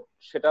রাজধানী হোক,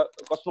 সেটা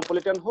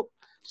কসমোপলিটন হোক,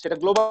 সেটা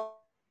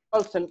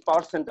গ্লোবাল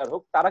পাওয়ার সেন্টার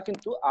হোক, তারা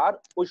কিন্তু আর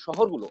ওই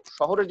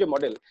শহরের যে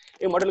মডেল,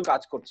 এই মডেল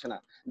কাজ করছে না।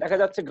 দেখা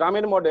যাচ্ছে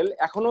গ্রামের মডেল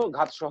এখনো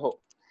ঘাতসহ।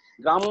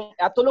 গ্রাম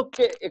এত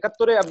লোককে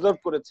 71-এ অ্যাবজর্ব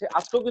করেছে,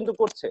 আজকেও কিন্তু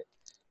করছে।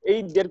 এই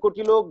 1.5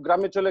 কোটি লোক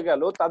গ্রামে চলে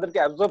গেল, তাদেরকে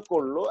অ্যাবজর্ব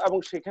করলো, এবং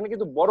সেখানে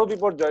কিন্তু বড়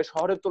বিপর্যয়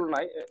শহরের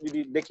তুলনায় যদি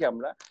দেখি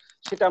আমরা,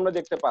 সেটা আমরা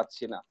দেখতে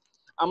পাচ্ছি না।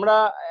 আমরা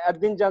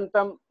একদিন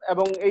জানতাম,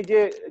 এবং এই যে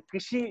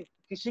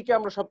কৃষিকে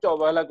আমরা সবচেয়ে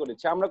অবহেলা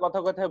করেছি। আমরা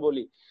কথায়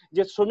বলি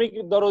যে শ্রমিক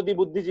দরদি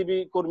বুদ্ধিজীবী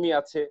কর্মী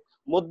আছে,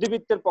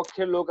 মধ্যবিত্তের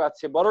পক্ষের লোক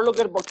আছে, বড়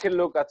লোকের পক্ষের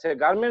লোক আছে,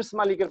 গার্মেন্টস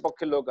মালিকের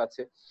পক্ষের লোক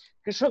আছে,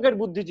 কৃষকের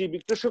বুদ্ধিজীবী,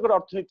 কৃষকের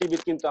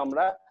অর্থনীতিবিদ কিন্তু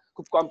আমরা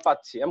খুব কম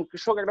পাচ্ছি, এবং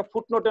কৃষক একটা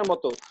ফুটনোটের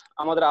মতো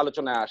আমাদের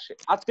আলোচনায় আসে।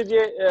 আজকে যে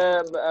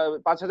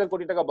 5,000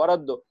 কোটি টাকা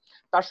বরাদ্দ,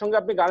 তার সঙ্গে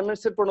আপনি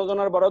গার্মেন্টস এর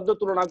প্রণোদনার বরাদ্দ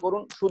তুলনা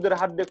করুন, সুদের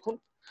হার দেখুন।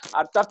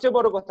 আর তার চেয়ে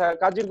বড় কথা,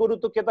 কাজীর গরু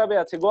তো কেতাবে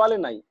আছে, গোয়ালে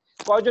নাই।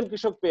 কয়জন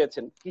কৃষক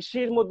পেয়েছেন?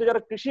 কৃষির মধ্যে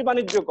যারা কৃষি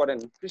বাণিজ্য করেন,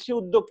 কৃষি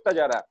উদ্যোক্তা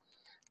যারা,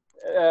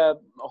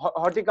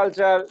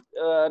 হর্টিকালচার,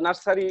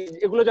 নার্সারি,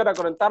 এগুলো যারা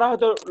করেন, তারা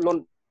হয়তো লোন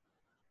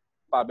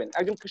পাবেন,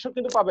 একজন কৃষক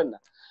কিন্তু পাবেন না।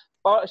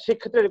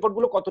 সেক্ষেত্রে রেকর্ড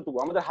গুলো কতটুকু,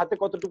 আমাদের হাতে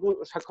কতটুকু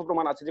সাক্ষ্য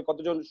প্রমাণ আছে যে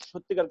কতজন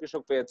সত্যিকার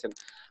কৃষক পেয়েছেন?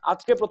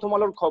 আজকে প্রথম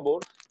আলোর খবর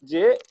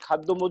যে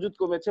খাদ্য মজুদ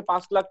কমেছে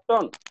 5 লাখ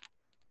টন,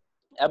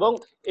 এবং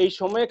এই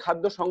সময়ে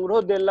খাদ্য সংগ্রহ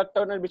 1.5 লাখ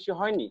টনের বেশি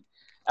হয়নি,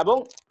 এবং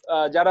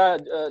যারা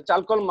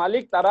চালকল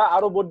মালিক তারা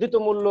আরো বর্ধিত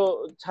মূল্য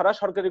ছাড়া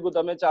সরকারি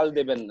গুদামে চাল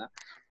দেবেন না।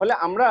 ফলে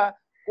আমরা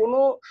কোনো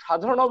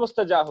সাধারণ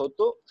অবস্থা যা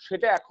হতো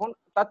সেটা এখন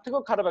তার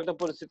থেকেও খারাপ একটা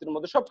পরিস্থিতির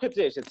মধ্যে সব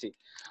ক্ষেত্রে এসেছি।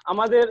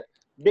 আমাদের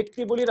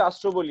ব্যক্তি বলি,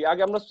 রাষ্ট্র বলি,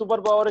 আগে আমরা সুপার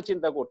পাওয়ারে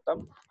চিন্তা করতাম,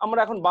 আমরা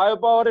এখন বায়ো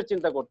পাওয়ারে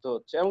চিন্তা করতে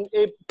হচ্ছে। এবং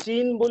এই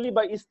চীন বলি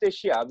বা ইস্ট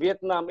এশিয়া,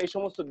 ভিয়েতনাম, এই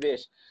সমস্ত দেশ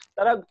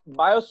তারা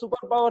বায়ো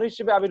সুপার পাওয়ার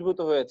হিসেবে আবির্ভূত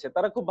হয়েছে,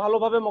 তারা খুব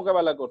ভালোভাবে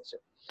মোকাবেলা করছে।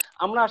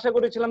 আমরা আশা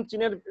করেছিলাম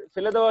চীনের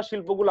ফেলে দেওয়া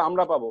শিল্পগুলো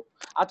আমরা পাবো,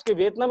 আজকে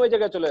ভিয়েতনাম ওই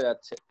জায়গায় চলে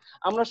যাচ্ছে।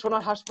 আমরা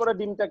সোনার হাঁস পড়া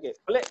ডিমটাকে,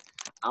 ফলে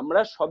আমরা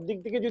সব দিক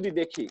থেকে যদি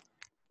দেখি,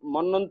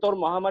 মন্বন্তর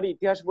মহামারী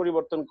ইতিহাস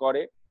পরিবর্তন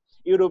করে।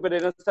 ইউরোপের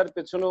রেনেসার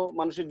পেছনেও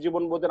মানুষের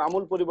জীবনবোধের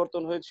আমূল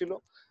পরিবর্তন হয়েছিল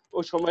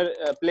ওই সময়ের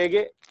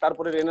প্লেগে,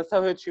 তারপরে রেনেসা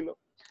হয়েছিল।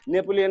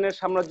 নেপোলিয়নের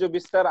সাম্রাজ্য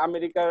বিস্তার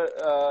আমেরিকার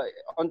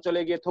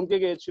অঞ্চলে গিয়ে থমকে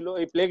গিয়েছিল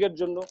এই প্লেগের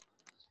জন্য,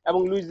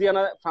 এবং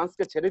লুইজিয়ানা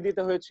ফ্রান্সকে ছেড়ে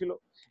দিতে হয়েছিল।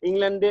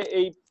 ইংল্যান্ডে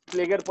এই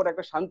প্লেগের পর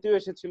একটা শান্তিও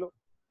এসেছিল।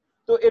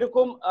 তো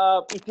এরকম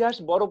ইতিহাস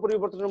বড়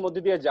পরিবর্তনের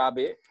মধ্যে দিয়ে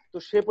যাবে। তো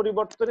সে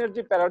পরিবর্তনের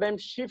যে প্যারাডাইম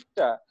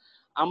শিফটটা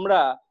আমরা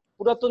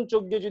পুরাতন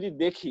চোখ দিয়ে যদি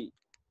দেখি,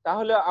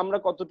 তাহলে আমরা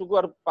কতটুকু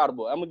আর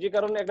পারবো। এমন যে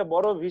কারণে একটা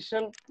বড়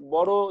ভিশন,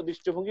 বড়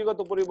দৃষ্টিভঙ্গিগত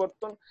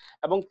পরিবর্তন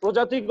এবং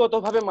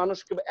প্রজাতিগতভাবে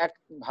মানুষকে এক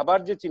ভাবার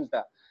যে চিন্তা,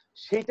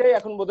 সেইটাই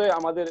এখন বোধহয়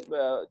আমাদের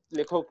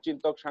লেখক,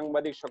 চিন্তক,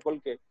 সাংবাদিক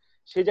সকলকে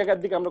সেই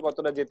জায়গার দিকে আমরা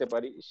কতটা যেতে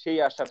পারি সেই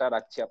আশাটা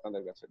রাখছি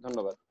আপনাদের কাছে।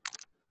 ধন্যবাদ।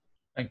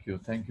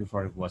 থ্যাংক ইউ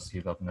ফারুক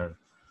ওয়াসিফ, আপনার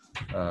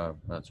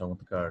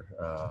চমৎকার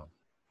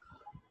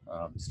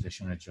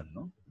বিশ্লেষণের জন্য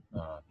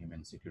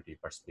হিউম্যান সিকিউরিটি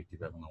পার্সপেক্টিভ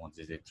এবং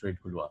আমাদের যে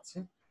থ্রেডগুলো আছে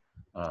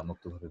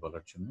মুক্তভাবে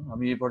বলার জন্য।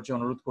 আমি এই পর্যায়ে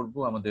অনুরোধ করব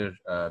আমাদের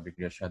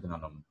ব্রিগেডিয়ার শাহিদুল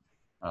আলম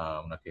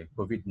ওনাকে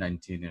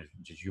কোভিড-19 এর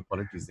যে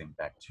জিওপলিটিক্স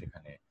ইম্প্যাক্ট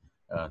সেখানে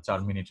 4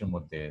 মিনিটের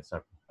মধ্যে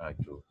স্যার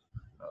একটু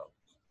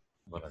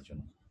বলার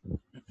জন্য।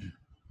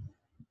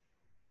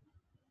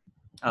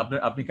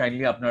 আপনি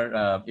কাইন্ডলি আপনার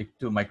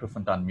একটু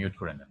মাইক্রোফোনটা আনমিউট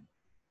করে নেন।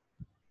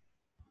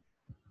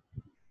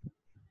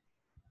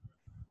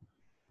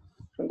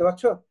 শুনতে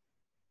পাচ্ছো?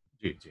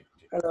 জি জি।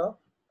 Hello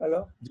hello.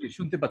 জি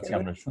শুনতে পাচ্ছি,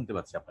 আমরা শুনতে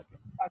পাচ্ছি আপনাকে।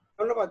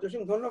 ধন্যবাদ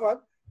জসিম, ধন্যবাদ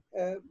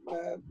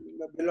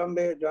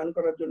বিলম্বে জয়েন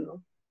করার জন্য।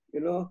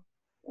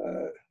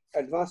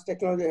 Advanced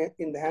technology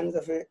in the hands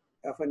of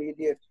an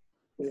idiot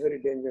is very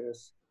dangerous,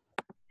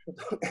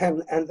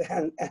 and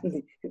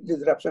the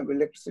disruption of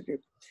electricity.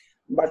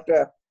 But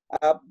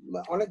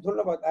অনেক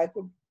ধন্যবাদ. I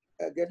could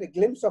get a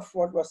glimpse of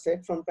what was said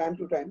from time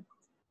to time.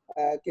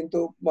 কিন্তু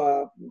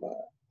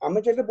আমি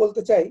যেটা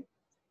বলতে চাই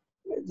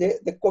যে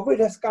the COVID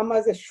has come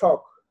as a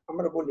shock.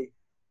 আমরা বলি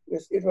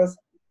it was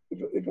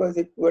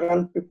we were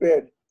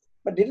unprepared,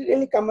 but did it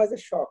really come as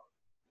a shock?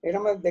 এটা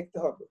আমাদের দেখতে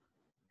হবে।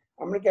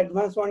 আমরা কি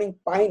অ্যাডভান্স ওয়ার্নিং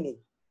পাইনি,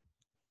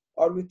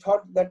 or we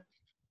thought that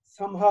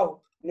somehow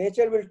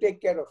nature will take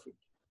care of it,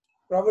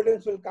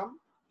 providence will come,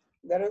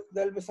 there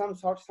will be some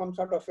sort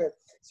of a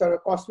sort of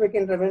cosmic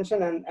intervention,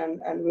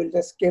 and we'll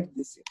just escape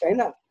this, তাই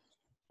না?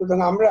 সুতরাং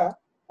আমরা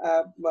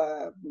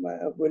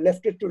we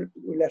left it to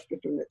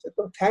nature.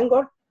 So thank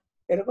God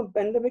এরকম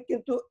pandemic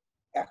কিন্তু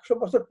 100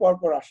 বছর পর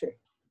পর আসে,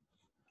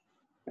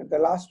 and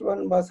the last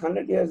one was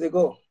 100 years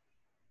ago.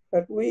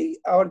 But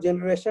our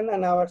generation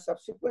and our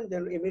subsequent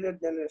immediate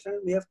generation,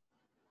 we have,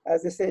 as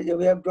they say,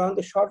 we have drawn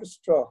the short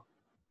straw.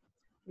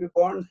 We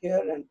born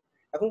here, and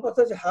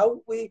how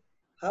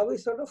we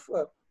sort of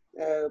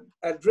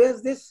address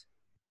this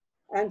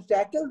and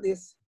tackle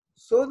this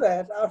so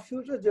that our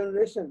future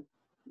generation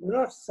do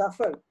not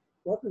suffer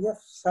what we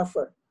have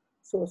suffered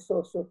so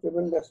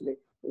tremendously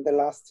in the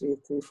last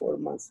 3-4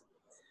 months.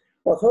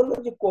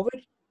 Pathology,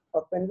 COVID,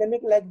 a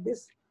pandemic like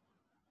this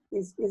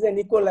is an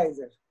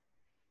equalizer.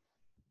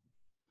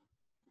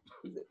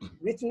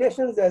 Rich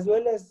nations as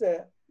well as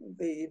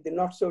the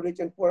not so rich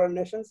and poorer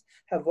nations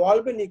have all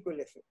been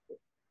equally affected.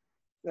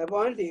 The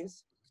point is,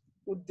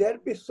 would there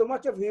be so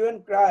much of hue and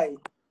cry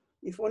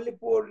if only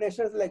poor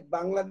nations like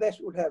Bangladesh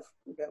would have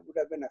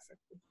been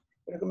affected?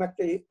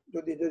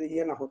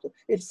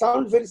 It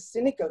sounds very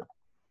cynical,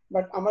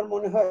 but আমার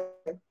মনে হয়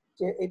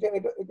যে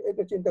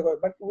এটা চিন্তা করে,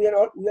 but we are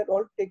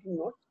all taking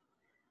note.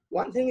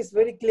 One thing is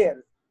very clear: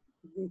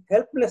 the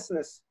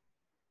helplessness.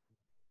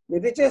 The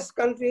richest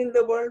country in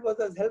the world was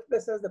as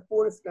helpless as the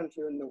poorest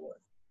country in the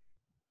world.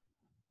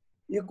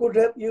 You could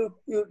have,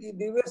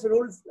 the US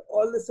rules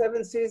all the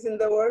 7 seas in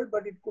the world,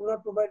 but it could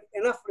not provide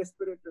enough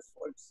respirators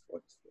for its.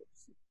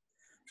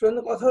 So in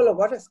the Mathala,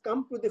 what has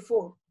come to the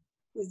fore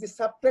is the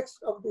subtext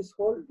of this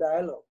whole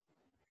dialogue.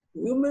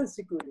 Human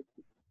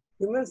security.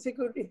 Human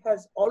security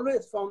has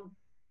always formed,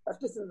 at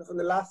least for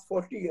the last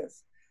 40 years,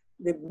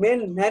 the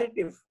main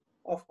narrative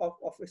of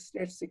a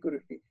state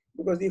security.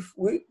 Because if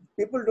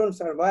people don't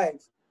survive,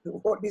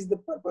 what is the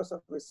purpose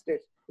of a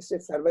state? A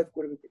state survive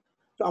করবে কি?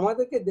 So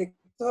আমাদেরকে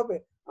দেখতে হবে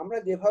আমরা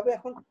যেভাবে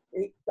এখন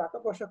এই টাকা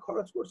পয়সা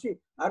খরচ করছি,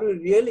 are we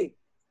really,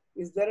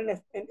 is there an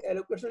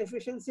allocation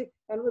efficiency,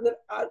 and whether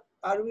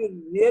are we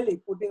really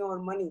putting our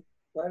money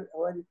where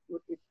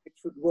it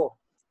should go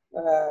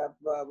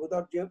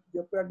without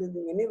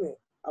jeopardizing anyway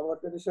our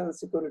traditional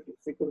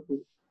security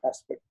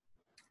aspect.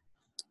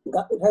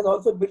 It has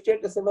also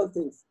betrayed several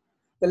things.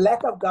 The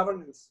lack of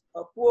governance,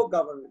 or poor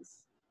governance.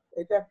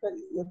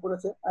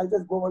 I'll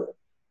just go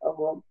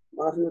over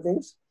one of the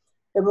things.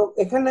 এবং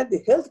এখানে the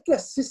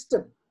healthcare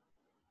system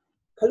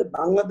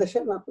Bangladesh,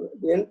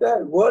 the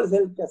entire world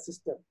healthcare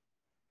system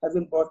has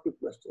been brought to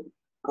question.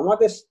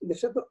 আমাদের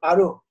দেশে তো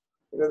আরো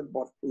এটা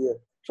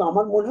so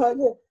আমার মনে হয়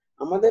যে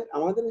আমাদের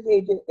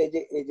এই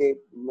যে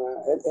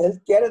হেলথ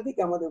কেয়ারের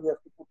দিকে আমাদের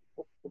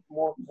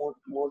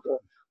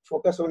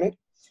ফোকাস অনেক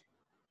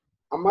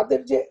আমাদের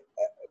যে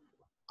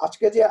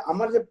আজকে যে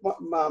আমার যে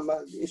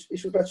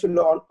ইস্যুটা ছিল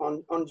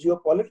on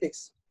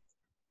geopolitics,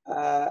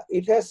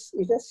 it has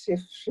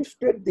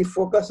shifted the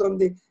focus on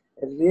the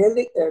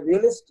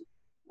realist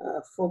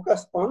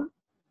focus on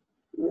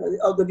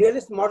the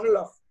realist model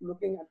of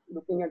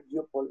looking at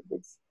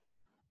geopolitics.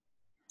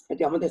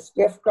 The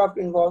statecraft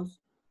involves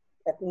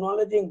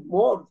acknowledging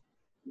more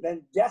than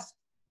just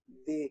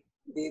the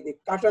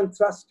cut and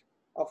thrust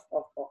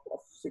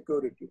of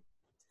security.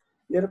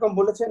 যেরকম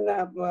বলেছেন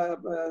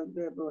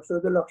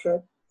শহীদুল হক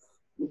সাহেব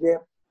যে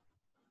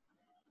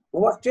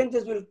what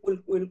changes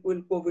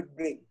will COVID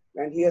bring,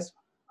 and he has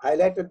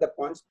highlighted the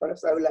points.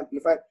 Perhaps I will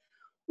amplify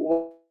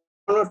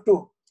one or two.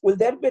 Will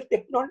there be a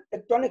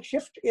tectonic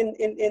shift in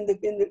the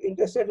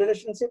interstate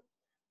relationship?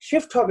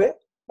 Shift হবে,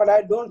 but I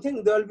don't think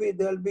there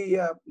will be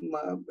a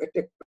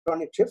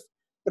tectonic shift.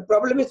 The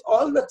problem is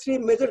all the three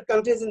major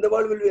countries in the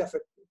world will be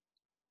affected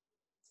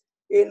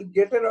in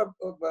greater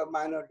or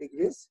minor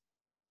degrees.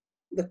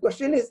 The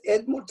question is,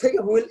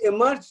 who will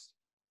emerge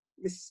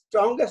the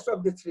strongest of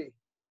the three?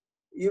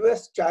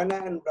 US, China,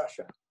 and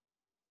Russia.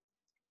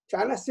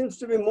 China seems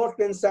to be more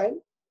tensile.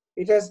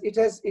 It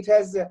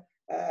has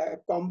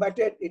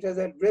combated. It has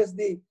addressed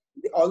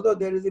although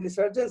there is a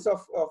resurgence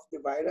of the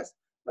virus,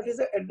 but it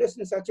is addressed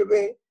in such a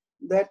way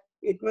that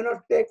it may not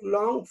take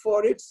long for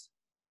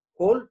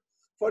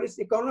its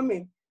economy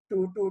to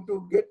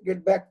get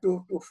back to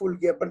full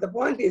gear. But the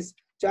point is,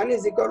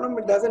 Chinese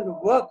economy doesn't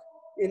work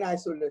in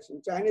isolation.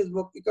 Chinese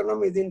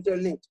economy is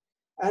interlinked,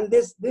 and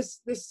this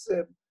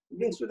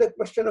brings to the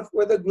question of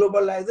whether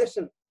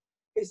globalization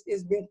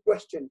is being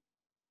questioned.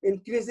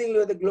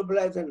 Increasingly, the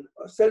globalization,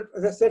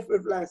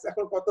 self-reliance,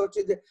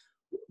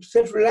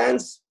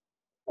 self-reliance,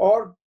 or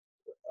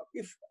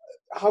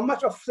how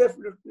much of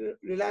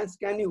self-reliance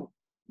can you?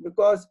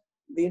 Because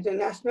the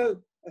international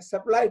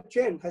supply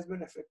chain has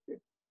been affected.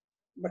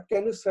 But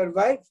can you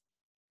survive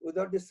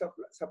without this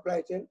supply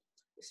chain?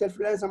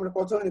 Self-reliance,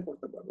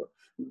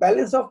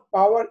 balance of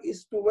power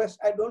east to west.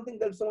 I don't think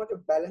there's so much of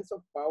balance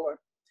of power.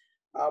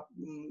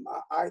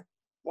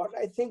 What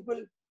I think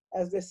will,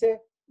 as they say,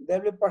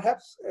 there will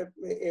perhaps a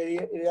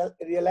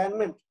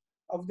realignment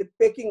of the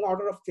pecking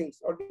order of things,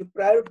 or the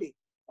priority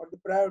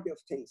of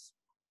things.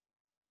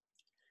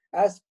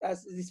 As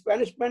the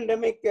Spanish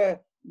pandemic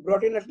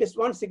brought in at least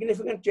one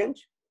significant change,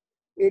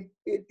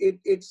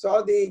 it saw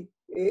the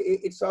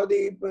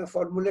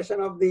formulation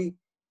of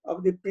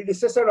the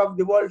predecessor of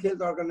the World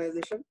Health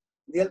Organization,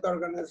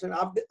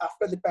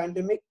 after the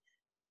pandemic.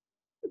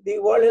 The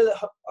World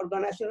Health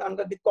Organization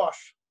under the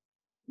COSH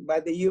by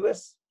the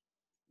US,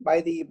 by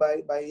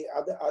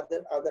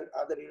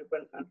other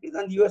European countries,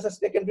 and the US has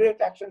taken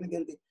direct action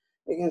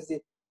against the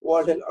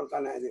World Health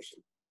Organization.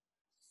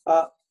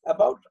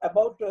 About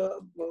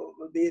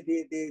the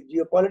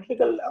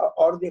geopolitical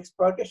or the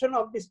exploitation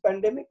of this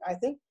pandemic, I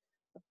think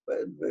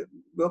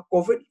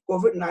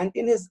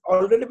COVID-19 has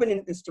already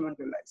been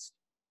instrumentalized.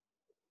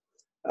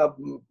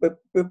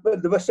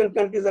 The Western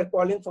countries are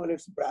calling for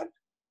its brand.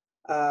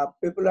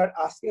 People are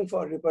asking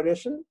for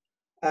reparation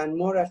and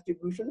more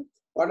attribution.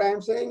 What I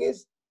am saying is,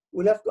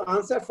 we'll have to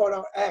answer for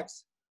our acts.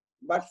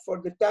 But for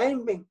the time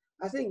being,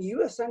 I think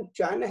US and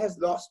China has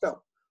lost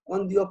out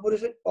on the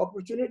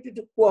opportunity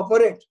to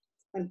cooperate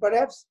and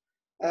perhaps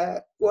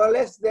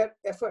coalesce their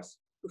efforts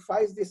to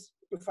fight this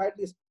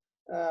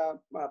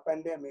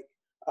pandemic.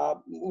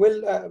 Will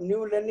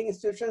new lending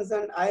institutions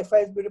and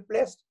IFIs be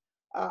replaced?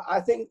 I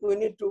think we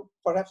need to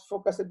perhaps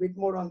focus a bit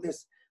more on this,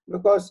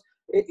 because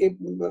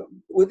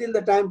within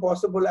the time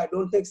possible, I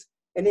don't think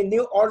any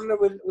new order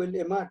will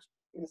emerge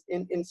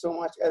in so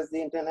much as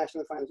the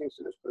international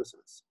financial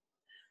institutions.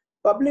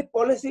 Public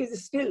policy is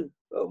still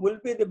will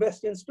be the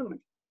best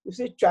instrument. You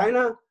see,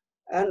 China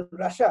and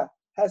Russia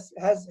has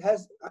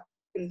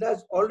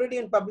indulged already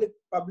in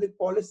public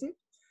policy,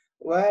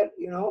 where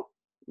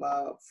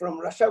from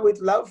Russia with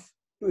love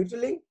to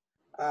Italy,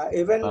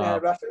 even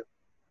Russia.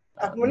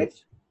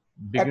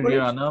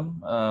 Brigadier Anam,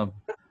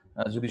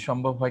 যদি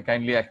সম্ভব হয়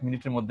kindly 1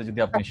 মিনিটের মধ্যে যদি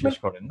আপনি শেষ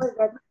করেন,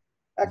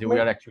 যে we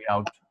are actually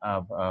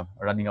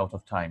running out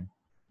of time.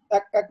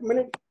 1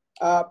 minute.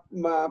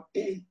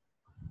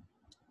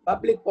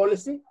 Public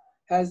policy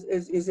has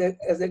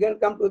again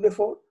come to the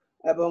fore.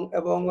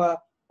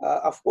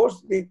 Of course,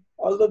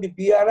 although the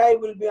BRI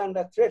will be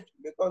under threat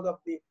because of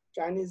the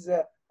Chinese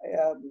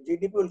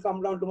GDP will come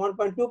down to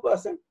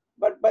 1.2%,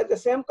 but by the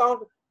same count,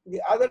 the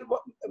other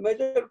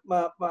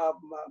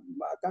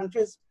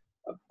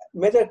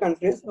major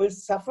countries will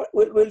suffer,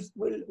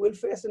 will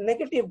face a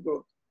negative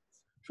growth.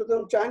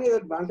 So China's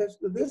advantage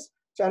to this,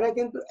 China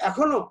কিন্তু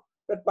এখনো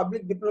তার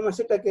public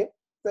ডিপ্লোমেসিটাকে,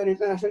 তার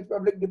international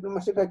public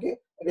ডিপ্লোমেসিটাকে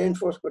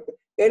reinforce করতে।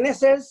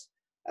 NSA's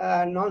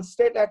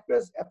non-state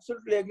actors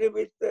absolutely agree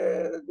with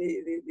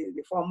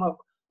the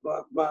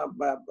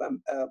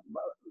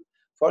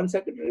Foreign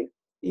Secretary,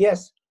 yes,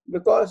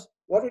 because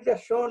what it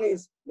has shown is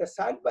the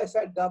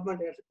side-by-side government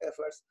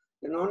efforts,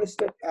 the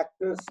non-state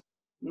actors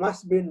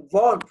must be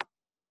involved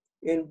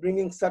in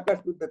bringing succor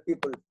to the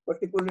people,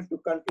 particularly to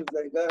countries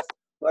like us,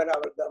 where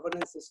our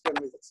governance system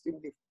is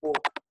extremely poor,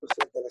 to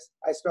say the least.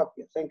 I stop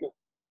here. Thank you.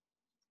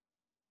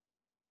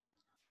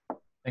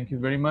 Thank you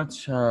very much.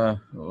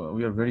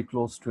 We are very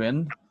close to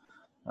end.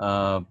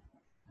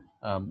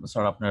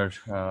 Sir আপনার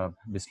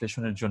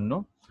বিশ্লেষণের জন্য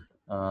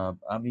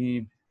আমি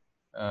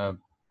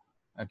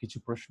কিছু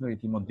প্রশ্ন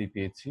ইতিমধ্যেই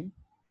পেয়েছি।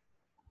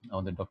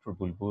 আমাদের doctor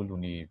বুলবুল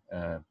উনি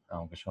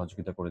আমাকে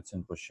সহযোগিতা করেছেন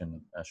কোশ্চেন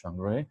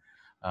সংগ্রহে।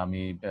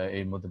 আমি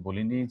এর মধ্যে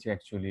বলিনি যে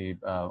অ্যাকচুয়ালি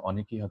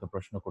অনেকেই হয়তো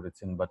প্রশ্ন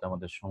করেছেন, বাট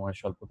আমাদের সময়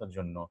স্বল্পতার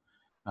জন্য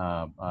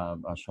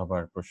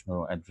সবার প্রশ্ন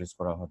অ্যাড্রেস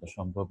করা হয়তো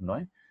সম্ভব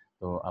নয়।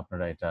 তো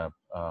আপনারা এটা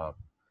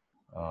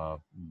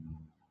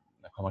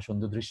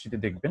ক্ষমাসুন্দর দৃষ্টিতে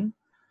দেখবেন।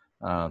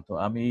 তো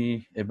আমি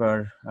এবার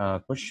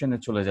কোশ্চেনে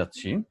চলে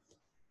যাচ্ছি।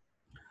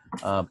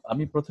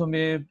 আমি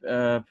প্রথমে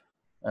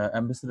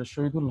অ্যাম্বাসেডর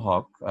শহীদুল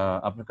হক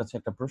আপনার কাছে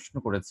একটা প্রশ্ন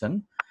করেছেন।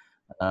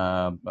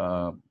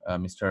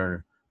 Mister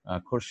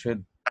Khorshed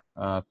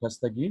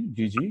কাস্তাগি,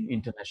 DG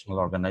international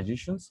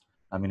organisations,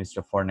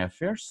 minister foreign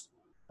affairs.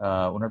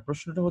 ওনার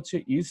প্রশ্নটা হচ্ছে,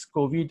 is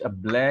Covid a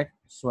black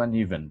Schwann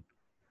event?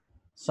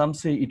 Some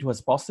say it was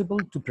possible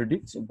to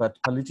predict, but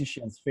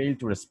politicians failed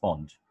to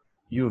respond.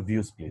 Your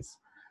views, please.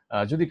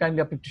 যদি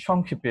কাইন্ডলি আপনি একটু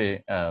সংক্ষেপে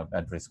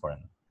অ্যাড্রেস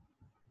করেন।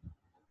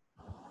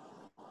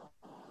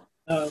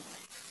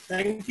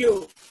 Thank you.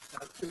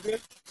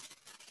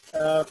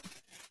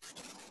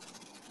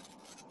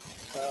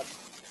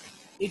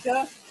 এটা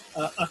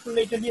আসলে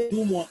এটা নিয়ে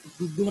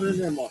দু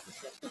ধরনের মত।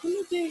 আসলে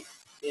যে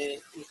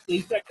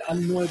এইটা একটা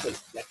আননোয়েবল,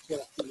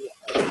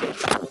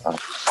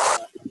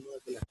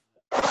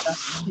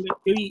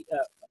 কেউই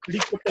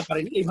প্রেডিক্ট করতে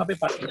পারেনি, এইভাবে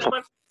পারেনি।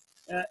 আমার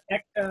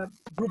এক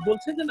গ্রুপ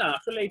বলছে যে না,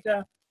 আসলে এটা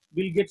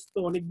বিল গেটস তো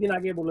অনেকদিন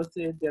আগে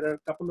বলেছে, there are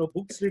couple of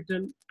books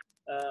written,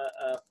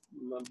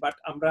 but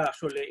আমরা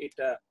আসলে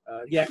এটা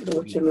রিঅ্যাক্ট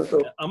করছি।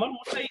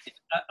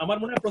 আমার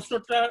মনে হয়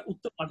প্রশ্নটা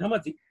উত্তর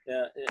মাঝামাঝি।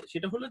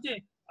 সেটা হলো যে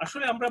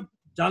আসলে আমরা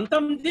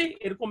জানতাম যে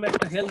এরকম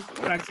একটা হেলথ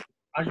ক্রাইসিস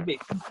আসবে,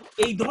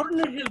 এই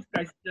ধরনের হেলথ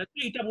ক্রাইসিস আসবে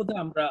এটা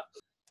বোধহয় আমরা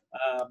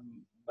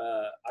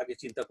আগে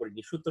চিন্তা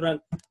করিনি। সুতরাং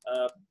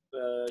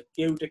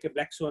কেউ এটাকে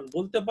ব্ল্যাক সোয়ান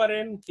বলতে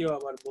পারেন, কেউ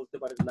আবার বলতে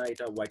পারেন না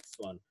এটা হোয়াইট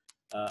সোয়ান।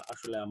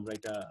 আসলে আমরা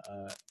এটা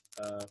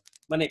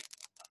মানে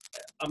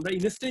আমরা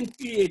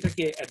ইনস্ট্যান্টলি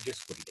এটাকে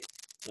অ্যাডজাস্ট করি।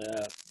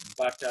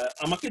 বাট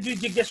আমাকে যদি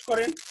জিজ্ঞেস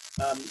করেন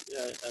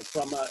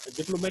from a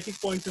diplomatic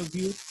point of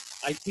view,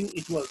 I think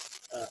it was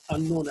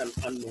unknown and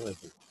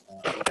unknowable.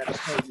 That's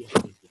how we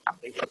have it.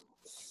 Thank you.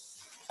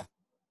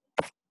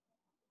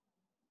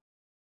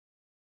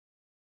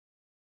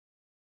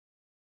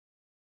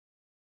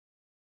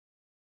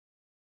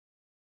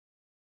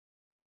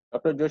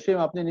 Doctor Jasim,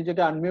 আপনি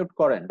নিজেকে আনমিউট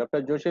করেন।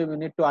 Doctor Jasim, you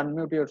need to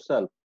unmute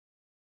yourself.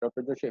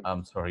 Dr. Joshim.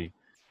 I'm sorry.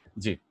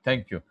 Ji,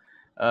 thank you.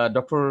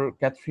 Dr.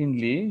 Catherine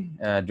Lee,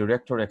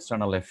 Director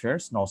External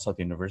Affairs, North South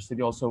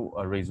University, also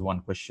raised one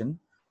question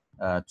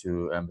to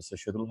Mr.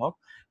 Shahidul Haq.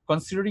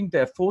 Considering the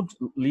effort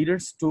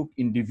leaders took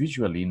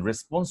individually in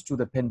response to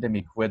the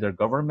pandemic, whether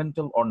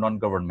governmental or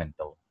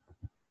non-governmental,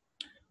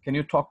 can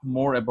you talk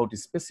more about the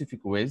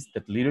specific ways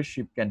that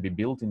leadership can be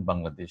built in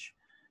Bangladesh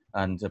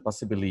and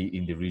possibly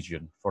in the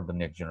region for the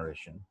next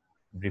generation?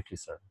 Briefly,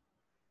 sir.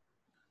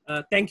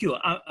 Thank you.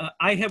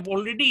 I have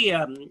already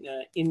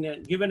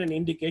given an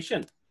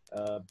indication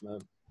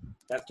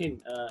that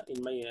in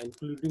my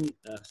including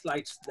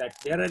slides that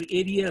there are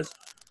areas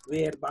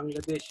where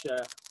Bangladesh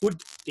could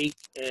take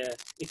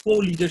a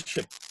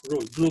co-leadership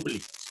role,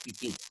 globally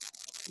speaking.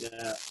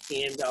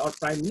 And our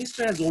Prime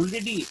Minister has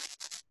already,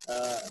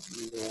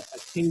 I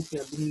think,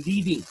 been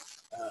leading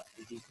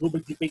the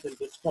global debate and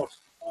discourse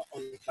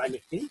on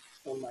climate change,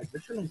 on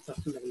migration, on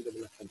sustainable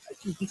development. I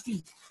think this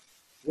is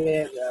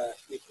where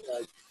if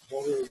I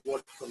borrow a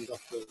word from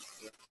Dr.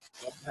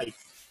 Rabhai,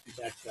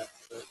 that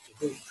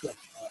we should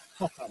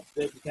talk about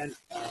where we can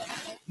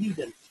lead,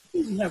 and we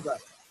have a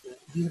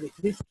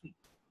history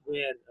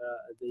where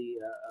the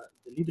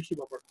leadership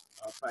of our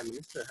Prime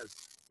Minister has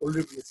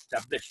already been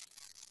established,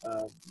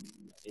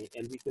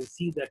 and we can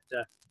see that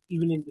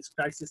even in this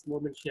crisis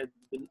moment, she has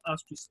been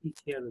asked to speak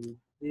here and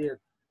there,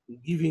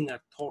 giving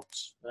her thoughts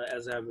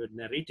as I have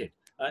narrated.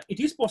 It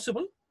is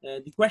possible.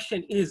 The question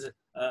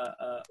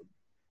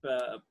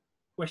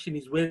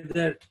is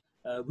whether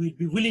we'd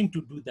be willing to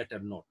do that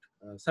or not.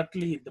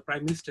 Certainly, the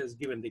Prime Minister has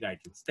given the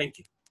guidance. Thank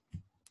you.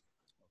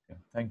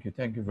 Okay.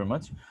 Thank you very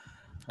much.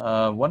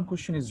 One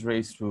question is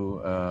raised to,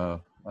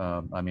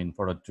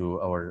 forward to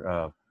our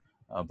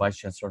Vice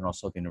Chancellor, North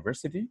South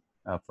University,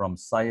 from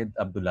Syed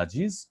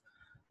Abdulaziz.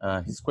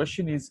 His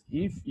question is,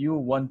 if you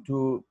want to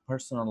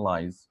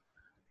personalize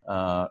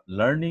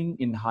learning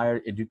in higher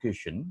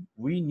education,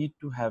 we need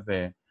to have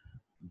a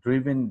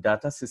driven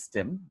data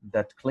system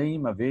that claim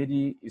a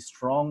very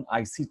strong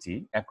ICT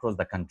across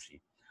the country.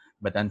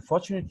 But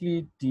unfortunately,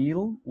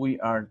 till we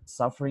are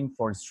suffering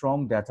for strong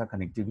data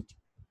connectivity,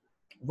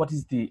 what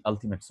is the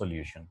ultimate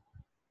solution?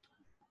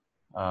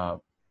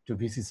 to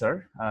VC, sir.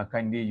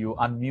 Kindly you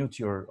unmute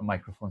your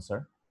microphone, sir.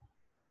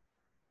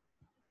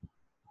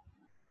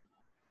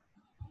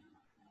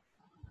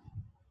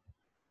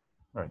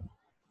 Right.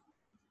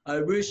 I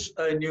wish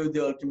I knew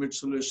the ultimate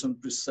solution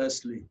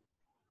precisely.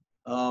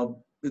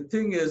 The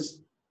thing is,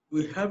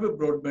 we have a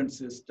broadband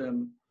system.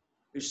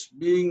 It's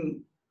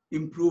being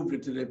improved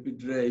at a rapid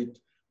rate,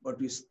 but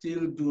we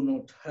still do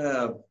not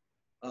have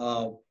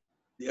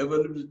the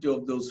availability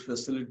of those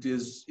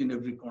facilities in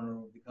every corner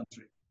of the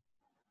country.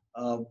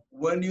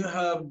 When you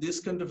have this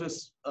kind of a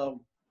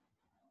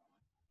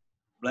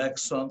black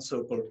swan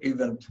so-called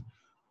event,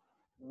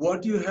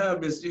 what you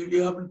have is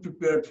you haven't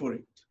prepared for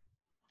it.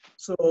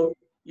 So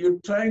you're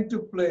trying to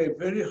play a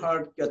very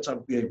hard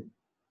catch-up game.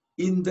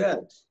 In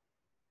that,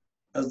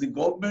 as the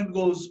government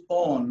goes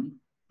on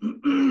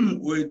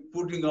with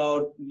putting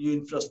out new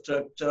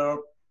infrastructure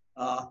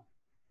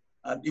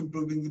and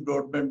improving the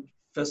broadband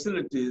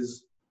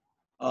facilities,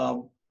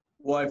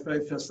 Wi-Fi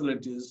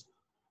facilities,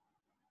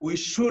 we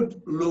should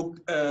look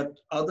at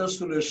other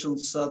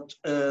solutions such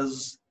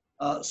as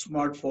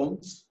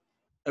smartphones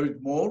a bit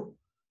more.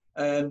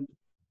 And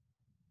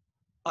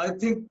I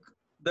think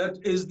that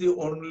is the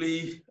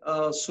only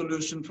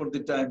solution for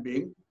the time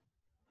being.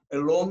 A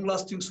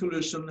long-lasting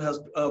solution has,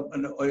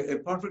 a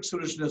perfect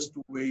solution has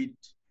to wait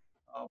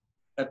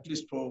at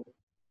least for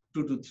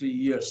 2 to 3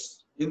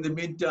 years. In the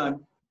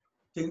meantime,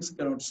 things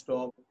cannot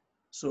stop.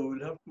 So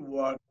we'll have to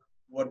work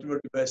whatever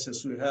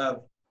devices we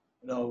have,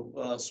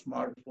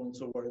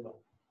 smartphones or whatever.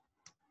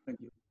 Thank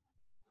you.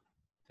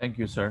 Thank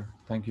you, sir.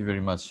 Thank you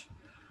very much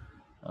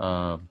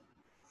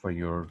for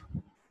your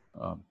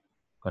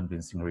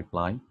convincing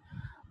reply.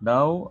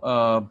 Now,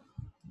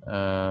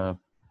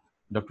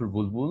 Dr.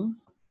 Bulbul,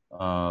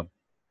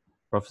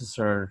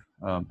 Professor,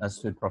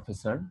 Associate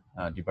Professor,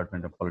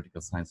 Department of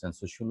Political Science and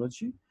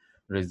Sociology,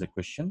 raised a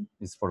question.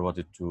 Is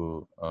forwarded to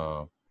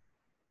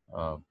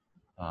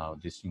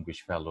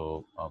Distinguished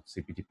Fellow of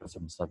CPT,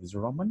 Professor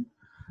Mustafizur Rahman.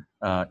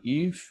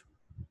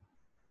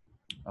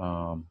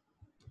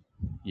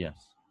 Yes,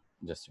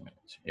 just a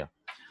minute. Yeah.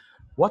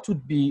 What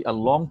would be a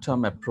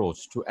long-term approach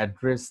to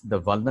address the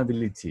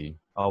vulnerability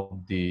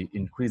of the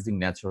increasing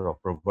nature of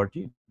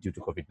poverty due to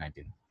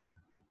COVID-19?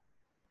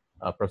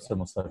 Professor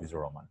Mustafizur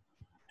Rahman,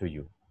 to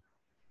you.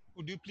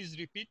 Could you please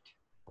repeat?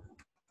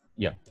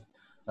 Yeah.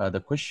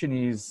 The question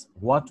is,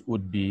 what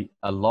would be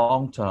a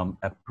long-term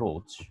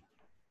approach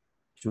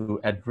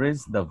to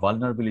address the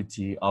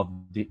vulnerability of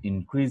the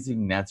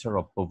increasing nature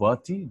of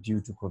poverty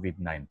due to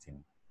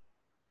COVID-19?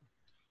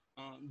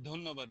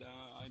 ধন্যবাদ।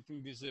 I think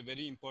this is a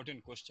very important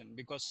question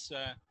because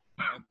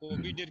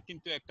Covid এর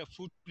কিন্তু একটা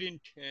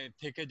footprint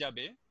থেকে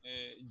যাবে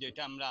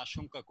যেটা আমরা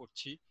আশঙ্কা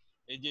করছি।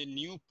 এই যে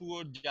নিউ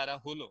পুয়ার যারা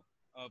হলো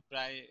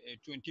প্রায়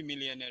 20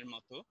 মিলিয়নের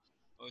মতো,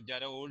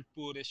 যারা ওল্ড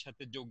পুয়ারের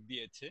সাথে যোগ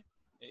দিয়েছে,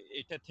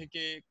 এটা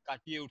থেকে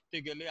কাটিয়ে উঠতে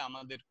গেলে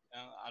আমাদের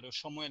আরো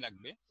সময়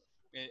লাগবে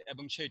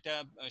এবং সেটা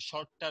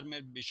শর্ট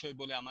টার্মের বিষয়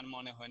বলে আমার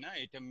মনে হয় না।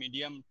 এটা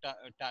মিডিয়াম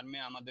টার্মে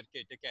আমাদেরকে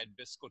এটাকে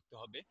অ্যাড্রেস করতে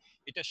হবে।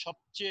 এটা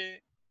সবচেয়ে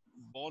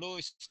বড়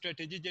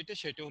স্ট্র্যাটেজি যেটা,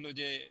 সেটা হলো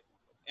যে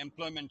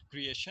employment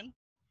creation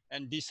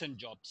and dissent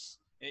jobs.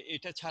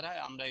 এটা ছাড়া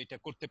আমরা এটা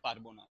করতে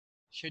পারবো না।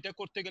 সেটা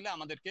করতে গেলে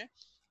আমাদেরকে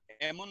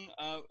এমন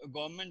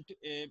গভর্নমেন্ট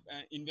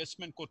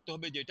ইনভেস্টমেন্ট করতে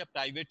হবে যেটা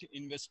প্রাইভেট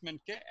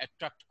ইনভেস্টমেন্টকে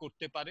অ্যাট্রাক্ট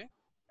করতে পারে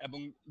এবং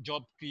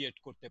জব ক্রিয়েট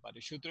করতে পারে।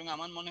 সুতরাং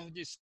আমার মনে হয়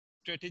যে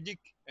strategic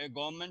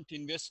government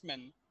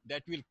investment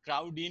that will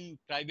crowd in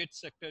private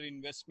sector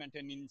investment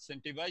and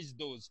incentivise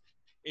those,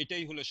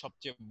 এটাই হলো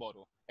সবচেয়ে বড়।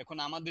 এখন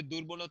আমাদের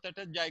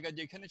দুর্বলতাটার জায়গা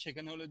যেখানে,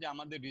 সেখানে হলো যে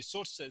আমাদের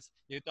রিসোর্সেস,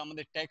 যেহেতু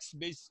আমাদের ট্যাক্স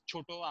বেস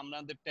ছোট,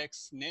 আমাদের ট্যাক্স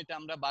নেট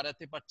আমরা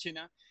বাড়াতে পারছি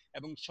না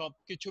এবং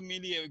সবকিছু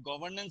মিলিয়ে ওই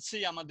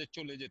গভর্নেন্সেই আমাদের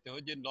চলে যেতে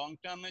হয় যে লং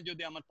টার্মে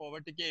যদি আমার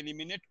পভার্টিকে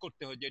এলিমিনেট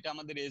করতে হয়, যেটা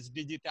আমাদের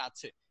এসডিজিতে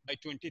আছে বাই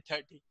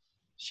 2030,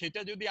 সেটা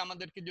যদি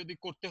আমাদেরকে যদি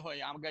করতে হয়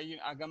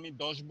আগামী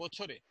 10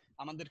 বছরে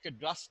আমাদেরকে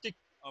ড্রাস্টিক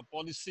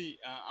পলিসি,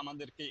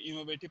 আমাদেরকে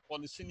ইনোভেটিভ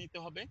পলিসি নিতে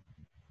হবে।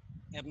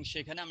 এবং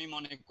সেখানে আমি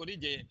মনে করি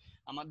যে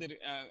আমাদের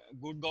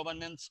গুড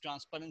গভর্নেন্স,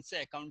 ট্রান্সপারেন্সি,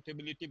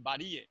 অ্যাকাউন্টেবিলিটি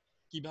বাড়িয়ে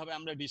কিভাবে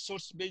আমরা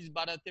রিসোর্স বেস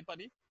বাড়াতে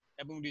পারি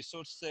এবং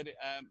রিসোর্সের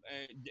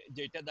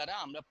যেটা দ্বারা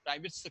আমরা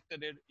প্রাইভেট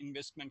সেক্টরের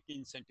ইনভেস্টমেন্টকে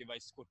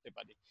ইনসেন্টিভাইজ করতে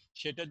পারি,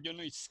 সেটার জন্য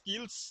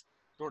স্কিলস,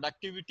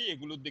 প্রোডাক্টিভিটি,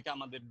 এগুলোর দিকে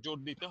আমাদের জোর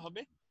দিতে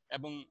হবে।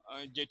 এবং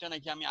যেটা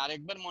নাকি আমি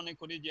আরেকবার মনে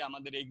করি যে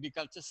আমাদের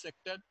এগ্রিকালচার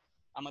সেক্টর,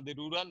 আমাদের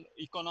রুরাল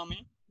ইকোনমি,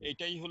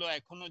 এটাই হলো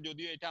এখনো,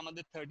 যদিও এটা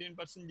আমাদের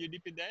 13%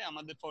 জিডিপি দেয়,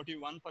 আমাদের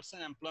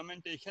 41%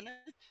 এমপ্লয়মেন্ট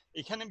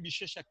এখানে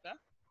বিশেষ একটা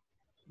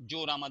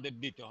জোর আমাদের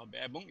দিতে হবে।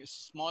 এবং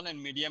স্মল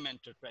এন্ড মিডিয়াম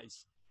এন্টারপ্রাইজ,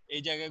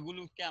 এই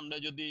জায়গাগুলোকে আমরা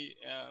যদি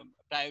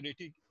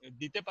প্রায়োরিটি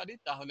দিতে পারি,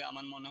 তাহলে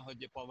আমার মনে হয়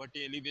যে poverty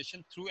elevation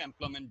through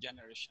employment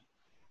generation,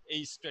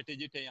 এই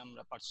স্ট্র্যাটেজিটাই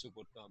আমরা পার্সু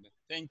করতে হবে।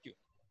 Thank you.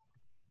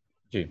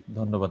 জি,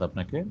 ধন্যবাদ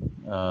আপনাকে।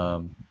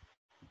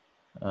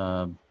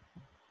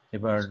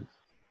 এবার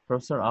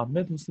প্রফেসর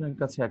আহমেদ হোসেনের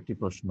কাছে একটি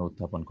প্রশ্ন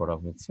উত্থাপন করা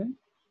হয়েছে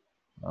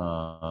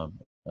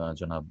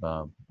জনাব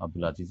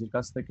আব্দুল আজিজের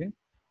কাছ থেকে।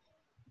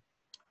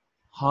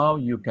 How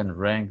you can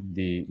rank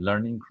the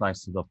learning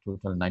crisis of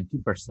total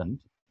 90%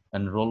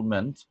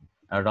 enrollment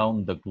around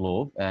the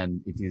globe and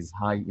it is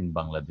high in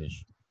Bangladesh.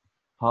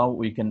 How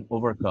we can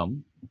overcome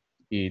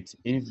it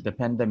if the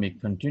pandemic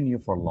continue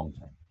for a long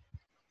time?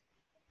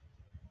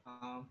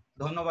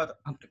 ধন্যবাদ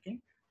আপনাকে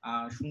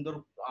সুন্দর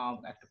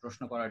একটা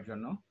প্রশ্ন করার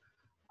জন্য।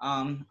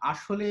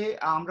 আসলে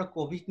আমরা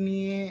Covid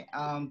নিয়ে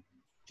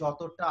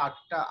যতটা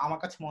আমার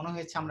কাছে মনে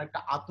হয়েছে আমরা একটা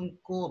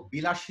আতঙ্ক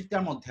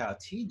বিলাসিতার মধ্যে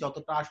আছি,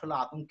 যতটা আসলে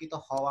আতঙ্কিত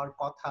হওয়ার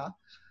কথা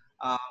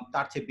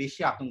তার চেয়ে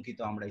বেশি আতঙ্কিত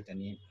আমরা এটা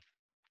নিয়ে।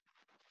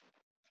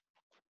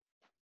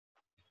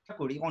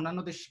 করি অন্যান্য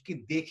দেশকে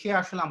দেখে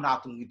আসলে আমরা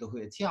আতঙ্কিত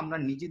হয়েছি, আমরা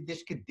নিজের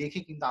দেশকে দেখে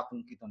কিন্তু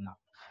আতঙ্কিত না।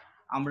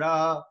 আমরা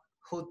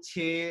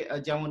হচ্ছে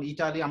যেমন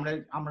ইটালি,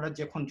 আমরা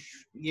যখন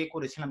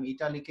করেছিলাম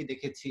ইটালিকে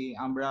দেখেছি,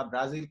 আমরা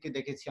ব্রাজিলকে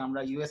দেখেছি,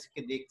 আমরা ইউএস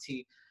কে দেখছি,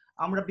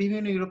 আমরা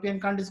বিভিন্ন ইউরোপিয়ান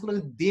কান্ট্রিজ গুলো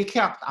দেখে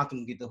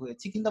আতঙ্কিত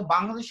হয়েছি। কিন্তু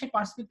বাংলাদেশের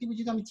পার্সপেক্টিভে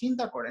যদি আমি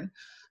চিন্তা করেন,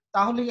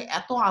 তাহলে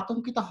এত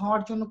আতঙ্কিত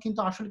হওয়ার জন্য কিন্তু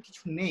আসলে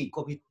কিছু নেই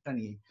কোভিডটা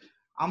নিয়ে।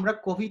 আমরা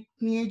কোভিড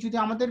নিয়ে যদি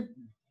আমাদের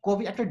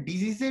কোভিড একটা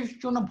ডিজিজের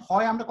জন্য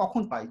ভয় আমরা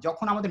কখন পাই?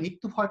 যখন আমাদের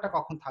মৃত্যু ভয়টা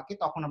কখন থাকে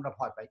তখন আমরা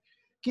ভয় পাই।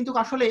 কিন্তু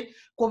আসলে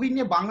কোভিড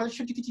নিয়ে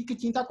বাংলাদেশের যদি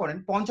চিন্তা করেন,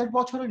 50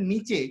 বছরের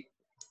নিচে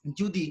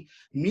যদি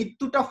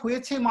মৃত্যুটা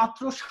হয়েছে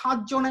মাত্র 7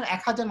 জনের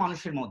 1000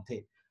 মানুষের মধ্যে,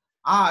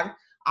 আর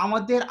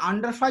আমাদের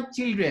আন্ডার 5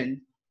 চিলড্রেন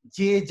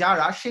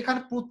যারা সেখানে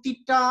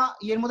প্রতিটা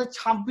মধ্যে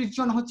 26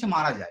 জন হচ্ছে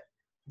মারা যায়,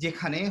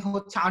 যেখানে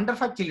হচ্ছে আন্ডার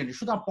 5 চিলড্রেন,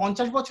 শুধু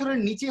 50 বছরের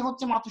নিচে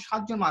হচ্ছে মাত্র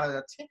 7 জন মারা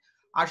যাচ্ছে।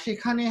 আর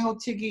সেখানে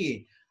হচ্ছে গিয়ে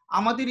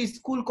আমাদের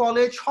স্কুল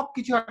কলেজ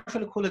সবকিছু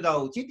আসলে খুলে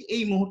দেওয়া উচিত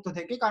এই মুহূর্ত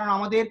থেকে, কারণ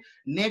আমাদের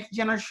নেক্সট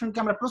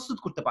জেনারেশনকে আমরা প্রস্তুত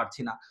করতে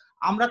পারছি না,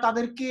 আমরা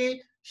তাদেরকে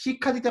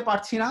শিক্ষা দিতে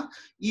পারছি না।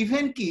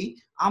 ইভেন কি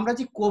আমরা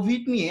যে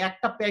কোভিড নিয়ে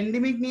একটা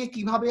প্যান্ডেমিক নিয়ে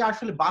কিভাবে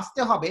আসলে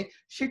বাঁচতে হবে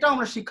সেটাও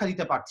আমরা শিক্ষা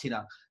দিতে পারছি না,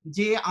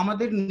 যে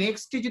আমাদের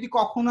নেক্সটে যদি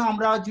কখনো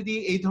আমরা যদি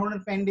এই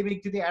ধরনের প্যান্ডেমিক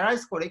যদি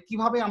অ্যারাইজ করে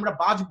কিভাবে আমরা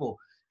বাঁচবো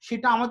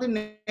সেটা আমাদের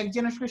নেক্সট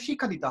জেনারেশনকে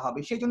শিক্ষা দিতে হবে।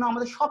 সেই জন্য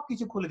আমাদের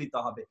সবকিছু খুলে দিতে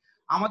হবে।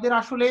 আমাদের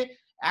আসলে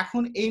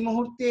এখন এই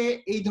মুহূর্তে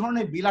এই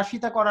ধরনের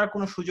বিলাসিতা করার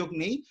কোনো সুযোগ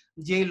নেই,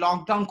 যে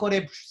লকডাউন করে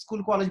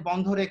স্কুল কলেজ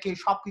বন্ধ রেখে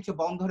সবকিছু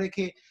বন্ধ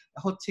রেখে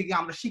হচ্ছে কি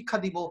আমরা শিক্ষা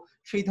দিব,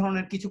 সেই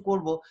ধরনের কিছু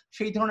করব,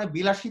 সেই ধরনের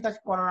বিলাসিতা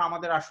করার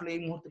আমাদের আসলে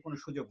এই মুহূর্তে কোনো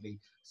সুযোগ নেই।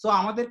 সো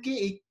আমাদেরকে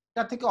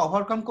এইটা থেকে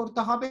ওভারকাম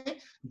করতে হবে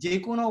যে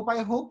কোনো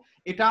উপায় হোক।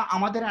 এটা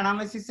আমাদের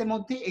অ্যানালাইসিসের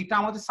মধ্যে, এটা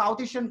আমাদের সাউথ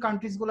এশিয়ান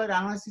কান্ট্রিজ গুলোর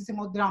অ্যানালাইসিসের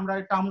মধ্যে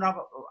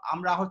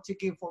আমরা হচ্ছে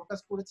কি ফোকাস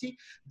করেছি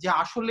যে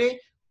আসলে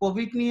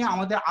কোভিড নিয়ে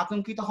আমাদের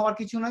আতঙ্কিত হওয়ার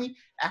কিছু নাই।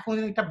 এখন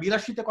এটা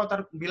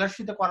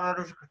বিলাসিতা করার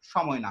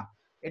সময় না,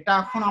 এটা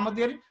এখন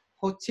আমাদের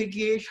হচ্ছে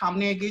গিয়ে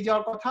সামনে এগিয়ে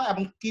যাওয়ার কথা,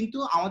 এবং কিন্তু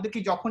আমাদেরকে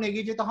যখন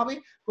এগিয়ে যেতে হবে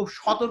খুব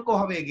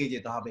সতর্কভাবে এগিয়ে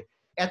যেতে হবে।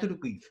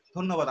 এতটুকুই।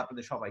 ধন্যবাদ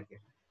আপনাদের সবাইকে।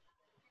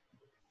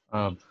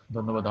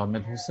 ধন্যবাদ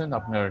আহমেদ হোসেন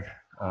আপনার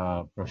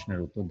প্রশ্নের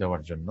উত্তর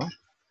দেওয়ার জন্য।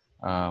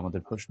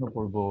 আমাদের প্রশ্ন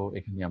পর্ব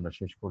এখানে আমরা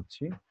শেষ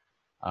করছি।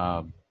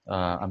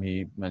 আমি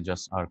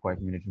জাস্ট আর কয়েক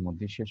মিনিটের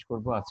মধ্যেই শেষ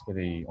করব আজকের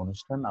এই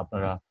অনুষ্ঠান।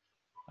 আপনারা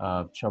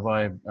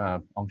সবাই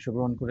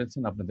অংশগ্রহণ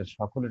করেছেন, আপনাদের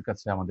সকলের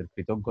কাছে আমাদের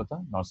কৃতজ্ঞতা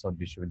নর্থ সাউথ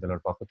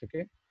বিশ্ববিদ্যালয়ের পক্ষ থেকে।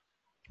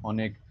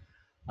 অনেক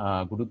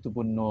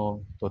গুরুত্বপূর্ণ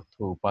তথ্য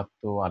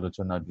উপাত্ত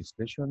আলোচনা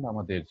বিশ্লেষণ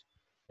আমাদের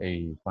এই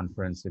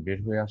কনফারেন্সে বের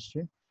হয়ে আসছে।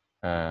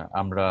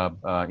 আমরা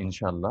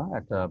ইনশাআল্লাহ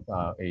একটা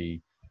এই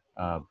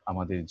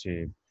আমাদের যে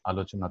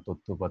আলোচনা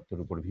তথ্য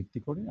উপাত্তের উপর ভিত্তি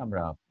করে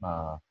আমরা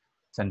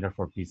সেন্টার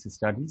ফর পিস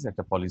স্টাডিজ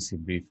একটা পলিসি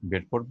ব্রিফ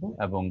বের করব,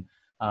 এবং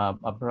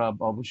আপনারা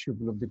অবশ্যই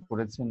উপলব্ধি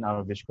করেছেন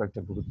আরো বেশ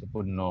কয়েকটা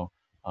গুরুত্বপূর্ণ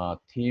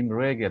থিম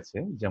রয়ে গেছে,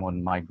 যেমন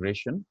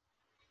migration,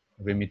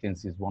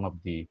 remittance is one of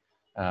the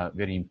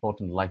very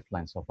important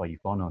lifelines of our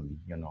economy,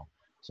 you know.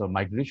 So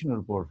migration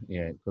উপর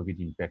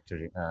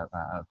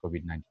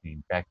COVID-19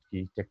 impact কি,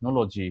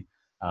 টেকনোলজি,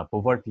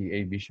 poverty,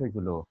 এই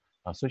বিষয়গুলো,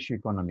 সোশিও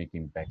ইকোনমিক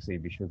ইম্প্যাক্টস,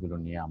 এই বিষয়গুলো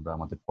নিয়ে আমরা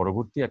আমাদের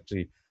পরবর্তী একটি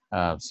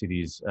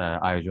সিরিজ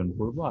আয়োজন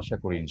করব, আশা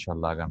করি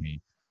ইনশাআল্লাহ আগামী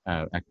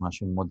 1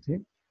 মাসের মধ্যে।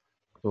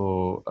 তো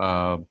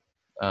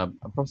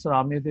প্রফেসর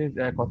আহমেদের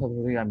কথা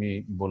ধরেই আমি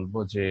বলবো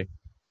যে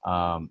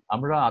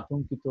আমরা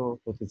আতঙ্কিত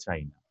হতে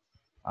চাই না।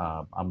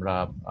 আমরা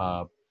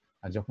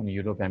যখন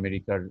ইউরোপ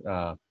আমেরিকার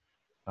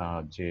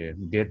যে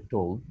ডেথ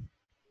টোল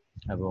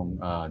এবং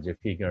যে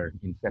figure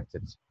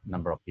infected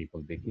number of people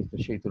দেখি, তো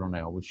সেই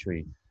তুলনায়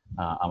অবশ্যই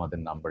আমাদের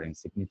নাম্বার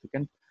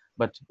ইনসিগনিফিকেন্ট।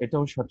 বাট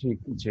এটাও সঠিক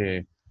যে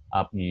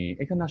আপনি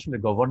এখানে আসলে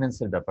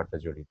গভর্নেন্সের ব্যাপারটা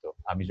জড়িত।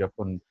 আমি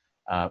যখন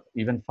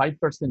ইভেন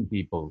 5%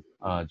 পিপল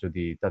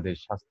যদি তাদের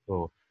স্বাস্থ্য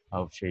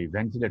সেই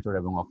ভেন্টিলেটর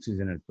এবং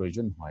অক্সিজেনের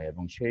প্রয়োজন হয়,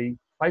 এবং সেই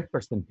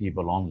 5%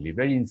 people only,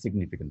 very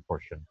insignificant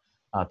portion,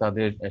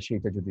 তাদের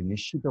সেইটা যদি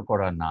নিশ্চিত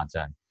করা না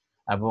যায়,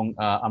 এবং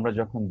আমরা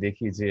যখন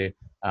দেখি যে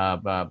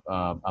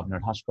আপনার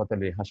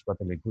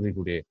হাসপাতালে ঘুরে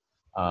ঘুরে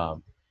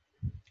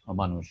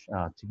মানুষ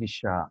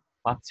চিকিৎসা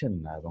পাচ্ছেন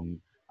না, এবং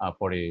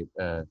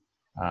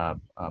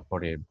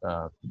পরে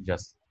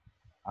জাস্ট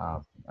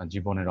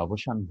জীবনের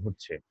অবসান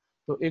ঘটছে,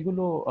 তো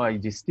এগুলো এই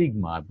যে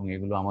স্টিগমা, এবং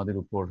এগুলো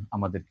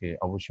আমাদেরকে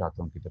অবশ্যই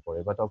আতঙ্কিত করে।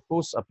 বাট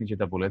অফকোর্স আপনি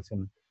যেটা বলেছেন,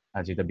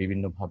 যেটা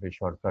বিভিন্নভাবে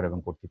সরকার এবং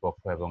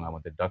কর্তৃপক্ষ এবং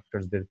আমাদের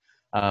ডক্টরসদের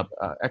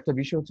একটা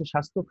বিষয় হচ্ছে,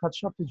 স্বাস্থ্য খাত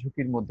সবচেয়ে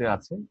ঝুঁকির মধ্যে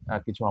আছে।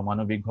 কিছু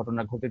অমানবিক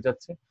ঘটনা ঘটে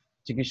যাচ্ছে,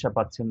 চিকিৎসা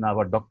পাচ্ছেন না,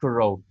 আবার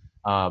ডক্টররাও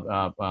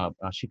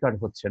শিকার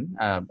হচ্ছেন,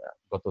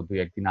 গত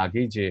 2-1 দিন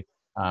আগেই যে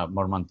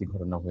মর্মান্তিক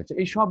ঘটনা হয়েছে,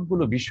 এই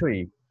সবগুলো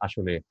বিষয়ই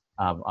আসলে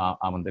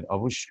আমাদের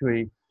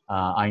অবশ্যই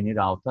আইনের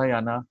আওতায়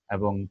আনা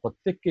এবং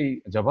প্রত্যেককেই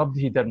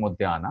জবাবদিহিতার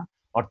মধ্যে আনা,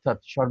 অর্থাৎ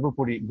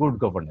সর্বোপরি গুড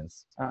গভর্নেন্স,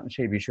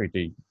 সেই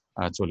বিষয়টাই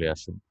চলে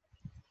আসে।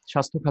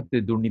 স্বাস্থ্য খাতে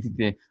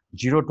দুর্নীতিতে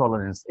জিরো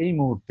টলারেন্স এই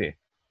মুহূর্তে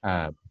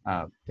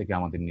থেকে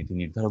আমাদের নীতি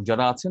নির্ধারক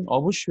যারা আছেন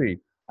অবশ্যই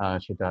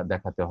সেটা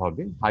দেখাতে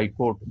হবে।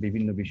 হাইকোর্ট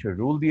বিভিন্ন বিষয়ে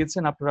রুল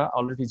দিয়েছেন, আপনারা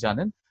অলরেডি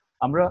জানেন।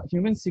 আমরা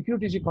হিউম্যান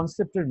সিকিউরিটি যে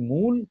কনসেপ্টের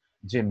মূল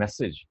যে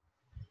মেসেজ,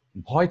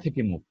 ভয়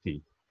থেকে মুক্তি,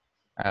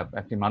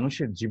 একটি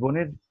মানুষের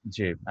জীবনের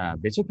যে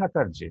বেঁচে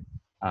থাকার যে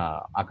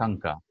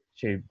আকাঙ্ক্ষা,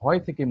 সেই ভয়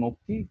থেকে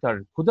মুক্তি, তার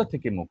ক্ষুধা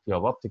থেকে মুক্তি,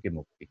 অভাব থেকে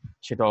মুক্তি,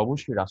 সেটা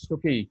অবশ্যই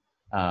রাষ্ট্রকেই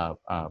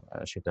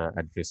সেটা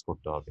অ্যাড্রেস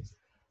করতে হবে।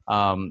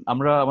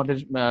 আমরা আমাদের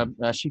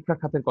শিক্ষা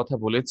খাতের কথা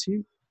বলেছি,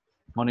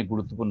 অনেক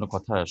গুরুত্বপূর্ণ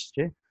কথা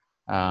আসছে।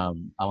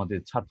 আমাদের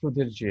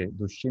ছাত্রদের যে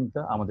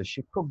দুশ্চিন্তা, আমাদের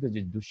শিক্ষকদের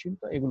যে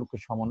দুশ্চিন্তা, এগুলোকে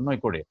সমন্বয়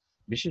করে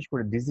বিশেষ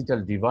করে ডিজিটাল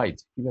ডিভাইড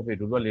কিভাবে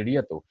রুরাল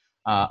এরিয়াতেও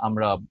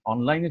আমরা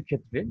অনলাইনের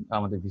ক্ষেত্রে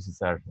আমাদের ভিসি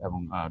স্যার এবং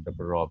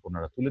ডক্টর রব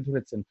ওনারা তুলে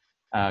ধরেছেন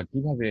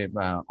কিভাবে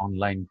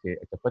অনলাইনকে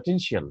একটা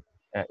পটেনশিয়াল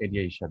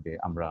এরিয়া হিসাবে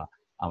আমরা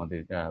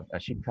আমাদের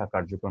শিক্ষা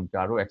কার্যক্রমকে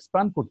আরো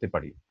এক্সপ্যান্ড করতে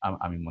পারি।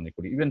 আমি মনে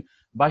করি ইভেন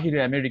বাহিরে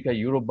আমেরিকা,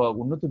 ইউরোপ বা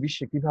উন্নত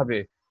বিশ্বে কিভাবে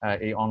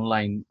এই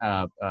অনলাইন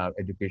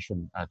এডুকেশন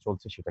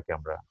চলছে সেটাকে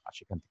আমরা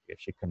সেখান থেকে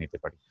শিক্ষা নিতে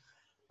পারি।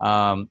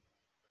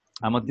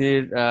 আমাদের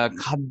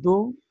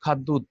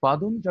খাদ্য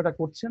উৎপাদন যারা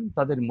করছেন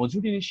তাদের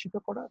মজুরি নিশ্চিত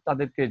করা,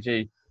 তাদেরকে যে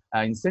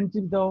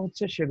ইনসেন্টিভ দেওয়া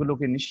হচ্ছে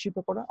সেগুলোকে নিশ্চিত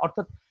করা,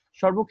 অর্থাৎ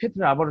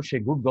সর্বক্ষেত্রে আবারও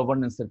সেই গুড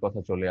গভর্নেন্সের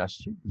কথা চলে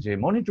আসছে। যে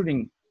মনিটরিং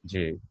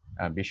যে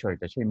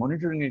বিষয়টা, সেই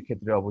মনিটরিং এর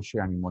ক্ষেত্রে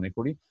অবশ্যই আমি মনে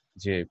করি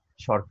যে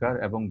সরকার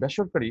এবং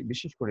বেসরকারি,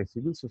 বিশেষ করে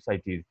সিভিল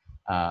সোসাইটির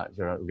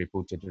যারা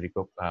reported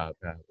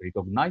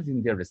recognise in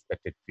their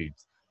respected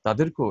fields,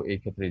 তাদেরকেও এই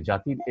ক্ষেত্রে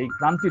জাতির এই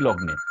ক্রান্তি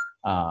লগ্নে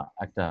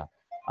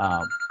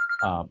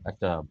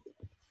একটা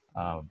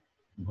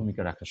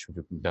ভূমিকা রাখার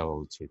সুযোগ দেওয়া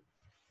উচিত।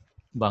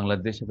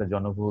 বাংলাদেশ একটা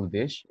জনবহুল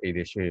দেশ, এই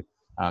দেশে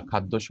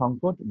খাদ্য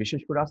সংকট,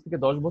 বিশেষ করে আজ থেকে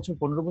 10 বছর,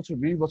 15 বছর,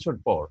 20 বছর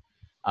পর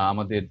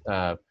আমাদের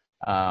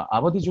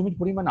আবাদি জমির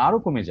পরিমাণ আরো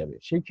কমে যাবে।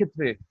 সেই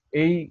ক্ষেত্রে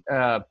এই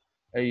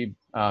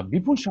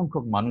বিপুল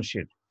সংখ্যক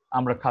মানুষের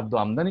আমরা খাদ্য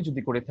আমদানি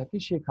যদি করে থাকি,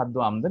 সেই খাদ্য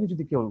আমদানি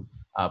যদি কেউ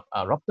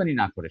রপ্তানি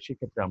না করে,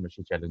 সেক্ষেত্রে আমরা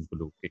সেই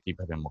চ্যালেঞ্জগুলোকে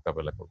কিভাবে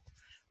মোকাবেলা করবো।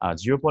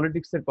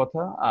 জিওপলিটিক্স এর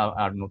কথা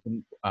আর নতুন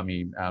আমি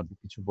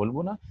কিছু বলবো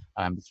না,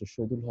 মিস্টার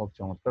শহীদুল হক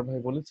চমৎকার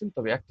ভাবে বলেছেন।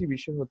 তবে একটি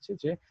বিষয় হচ্ছে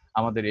যে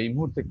আমাদের এই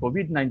মুহূর্তে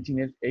কোভিড-19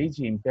 এর এই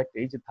যে ইম্প্যাক্ট,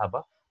 এই যে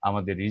থাবা,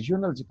 আমাদের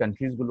রিজিওনাল যে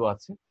কান্ট্রিজ গুলো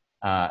আছে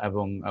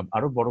এবং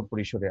আরো বড়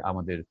পরিসরে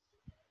আমাদের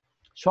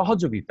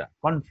সহযোগিতা,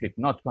 conflict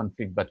not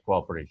conflict but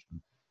cooperation,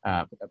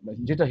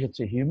 যেটা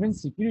হচ্ছে হিউম্যান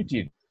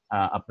সিকিউরিটির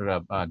আপনারা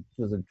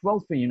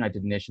 2012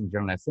 ইউনাইটেড নেশন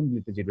জেনারেল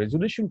অ্যাসেম্বলিতে যে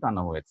রেজলিউশনটা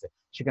আনা হয়েছে,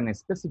 সেখানে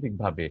স্পেসিফিক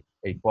ভাবে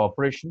এই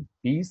কোঅপারেশন,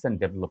 পিস অ্যান্ড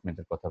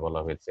ডেভেলপমেন্টের কথা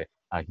বলা হয়েছে।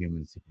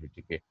 হিউম্যান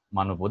সিকিউরিটিকে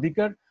মানব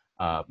অধিকার,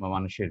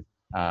 মানুষের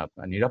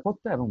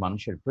নিরাপত্তা এবং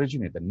মানুষের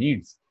প্রয়োজনীয়তা,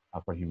 নিডস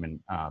ফর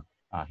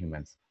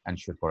হিউম্যানস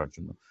এনশিওর করার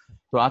জন্য।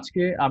 তো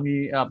আজকে আমি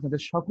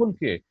আপনাদের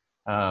সকলকে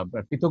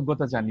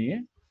কৃতজ্ঞতা জানিয়ে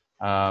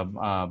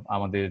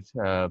আমাদের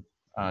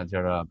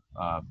যারা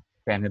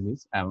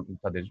প্যানেলিস্ট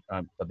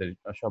তাদের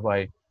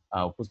সবাই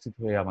উপস্থিত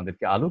হয়ে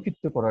আমাদেরকে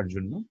আলোকিত করার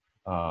জন্য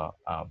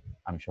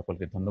আমি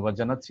সকলকে ধন্যবাদ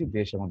জানাচ্ছি।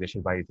 দেশ এবং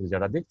দেশের বাইরে থেকে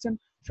যারা দেখছেন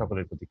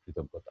সকলের প্রতি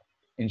কৃতজ্ঞতা।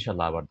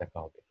 ইনশাআল্লাহ আবার দেখা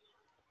হবে।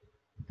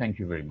 Thank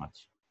you very much.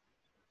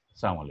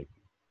 আসসালামু আলাইকুম।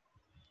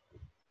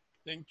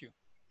 Thank you.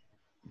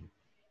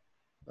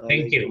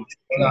 Thank you.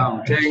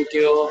 Thank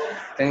you.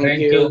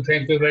 Thank you.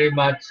 Thank you very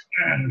much.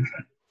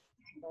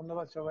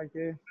 ধন্যবাদ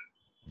সবাইকে।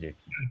 জি,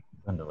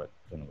 ধন্যবাদ।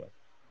 ধন্যবাদ।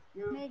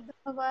 অনেক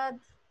ধন্যবাদ।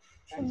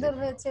 সুন্দর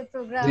হয়েছে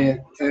programme.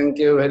 Thank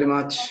you very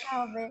much. দেখা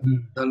হবে।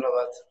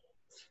 ধন্যবাদ।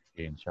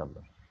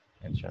 ইনশাআল্লাহ।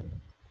 ইনশাআল্লাহ।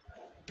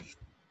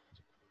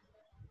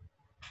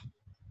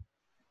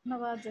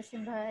 ধন্যবাদ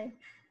জসিম ভাই।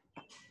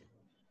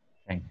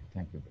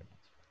 Thank you very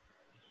much.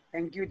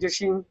 Thank you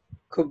Jasim,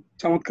 খুব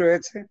চমৎকার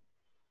হয়েছে।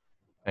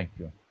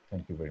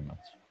 Thank you very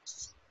much.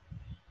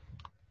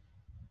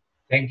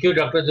 Thank you,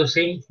 Dr.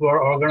 Josim, for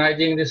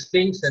organizing these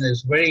things, and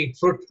it's very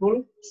fruitful.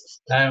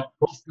 I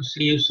hope to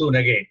see you soon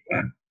again.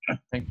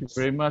 Thank you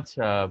very much.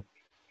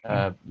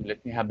 Let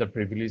me have the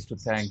privilege to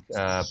thank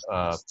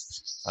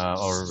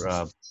our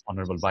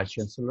Honorable Vice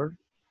Chancellor,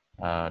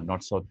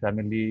 North-South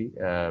Family,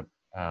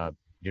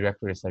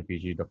 Director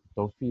SIPG, Dr.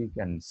 Tawfiq,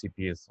 and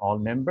CPS, all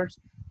members,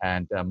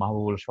 and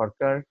Mahbubul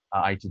Sarkar,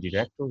 IT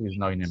Director. He's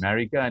now in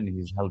America and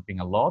he's helping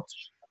a lot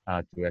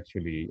to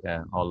actually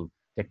all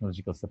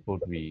technological support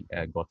we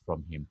got from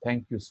him.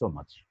 Thank you so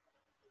much.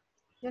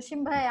 Jasim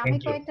ভাই, আমি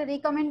কয়েকটা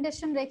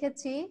recommendation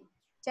রেখেছি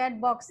chat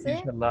বক্সে,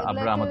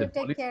 এগুলো একটু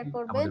take care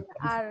করবেন।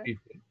 আর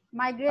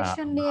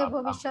migration নিয়ে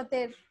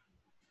ভবিষ্যতের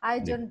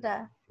আয়োজনটা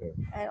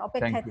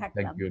অপেক্ষায়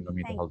থাকলাম। Thank you,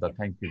 Nomita Halda.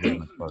 Thank you very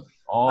much for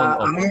all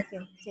of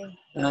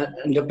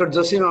doctor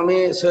Jasim, আমি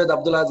সৈয়দ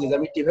আব্দুল আজিজ,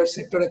 আমি টিভেট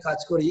সেক্টরে কাজ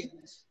করি।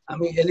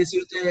 আমি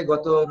এলএসইউতে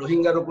গত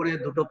রোহিঙ্গার উপরে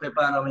দুটো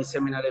পেপার আমি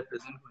সেমিনারে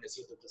প্রেজেন্ট করেছি,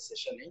 দুটো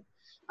সেশনে।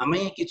 আমি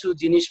কিছু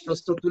জিনিস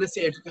প্রশ্ন তুলেছি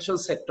এডুকেশন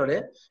সেক্টরে,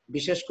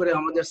 বিশেষ করে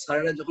আমাদের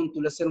স্যাররা যখন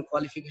তুলেছেন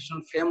কোয়ালিফিকেশন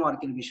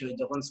ফ্রেমওয়ার্কের বিষয়ে,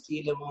 যখন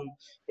স্কিল এবং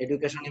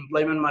এডুকেশন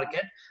এমপ্লয়মেন্ট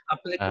মার্কেট,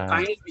 আপনারা একটু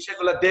কাইন্ডলি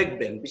বিষয়গুলো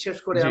দেখবেন। বিশেষ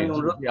করে আমি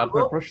অনুরোধ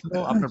করব,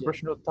 আপনার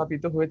প্রশ্ন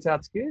উত্থাপিত হয়েছে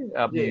আজকে,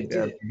 আপনি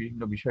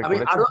বিভিন্ন বিষয় আমি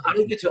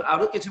করেছেন,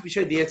 আরো কিছু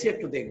বিষয় দিয়েছি,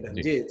 একটু দেখবেন।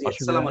 জি জি,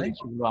 আসসালামু আলাইকুম,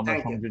 সেগুলো আমরা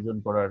সংযোজন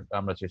করার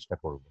আমরা চেষ্টা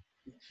করব।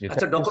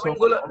 আচ্ছা,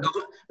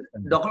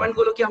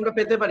 ডকুমেন্টগুলো কি আমরা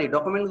পেতে পারি?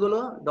 ডকুমেন্টগুলো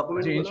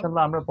জি,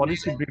 ইনশাআল্লাহ আমরা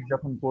পলিসি ব্রিফ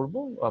যখন করব,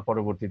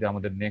 পরবর্তীতে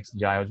আমাদের নেক্সট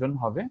যে আয়োজন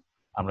হবে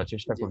আমরা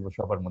চেষ্টা করব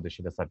সবার মধ্যে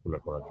সেটা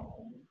সার্কুলার করার জন্য।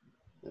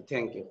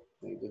 Thank you.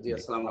 জি,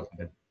 আসসালামু আলাইকুম।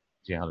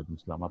 জি, ওয়ালাইকুম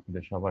আসসালাম।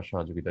 আপনাদের সবার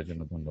সহযোগিতার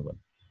জন্য ধন্যবাদ।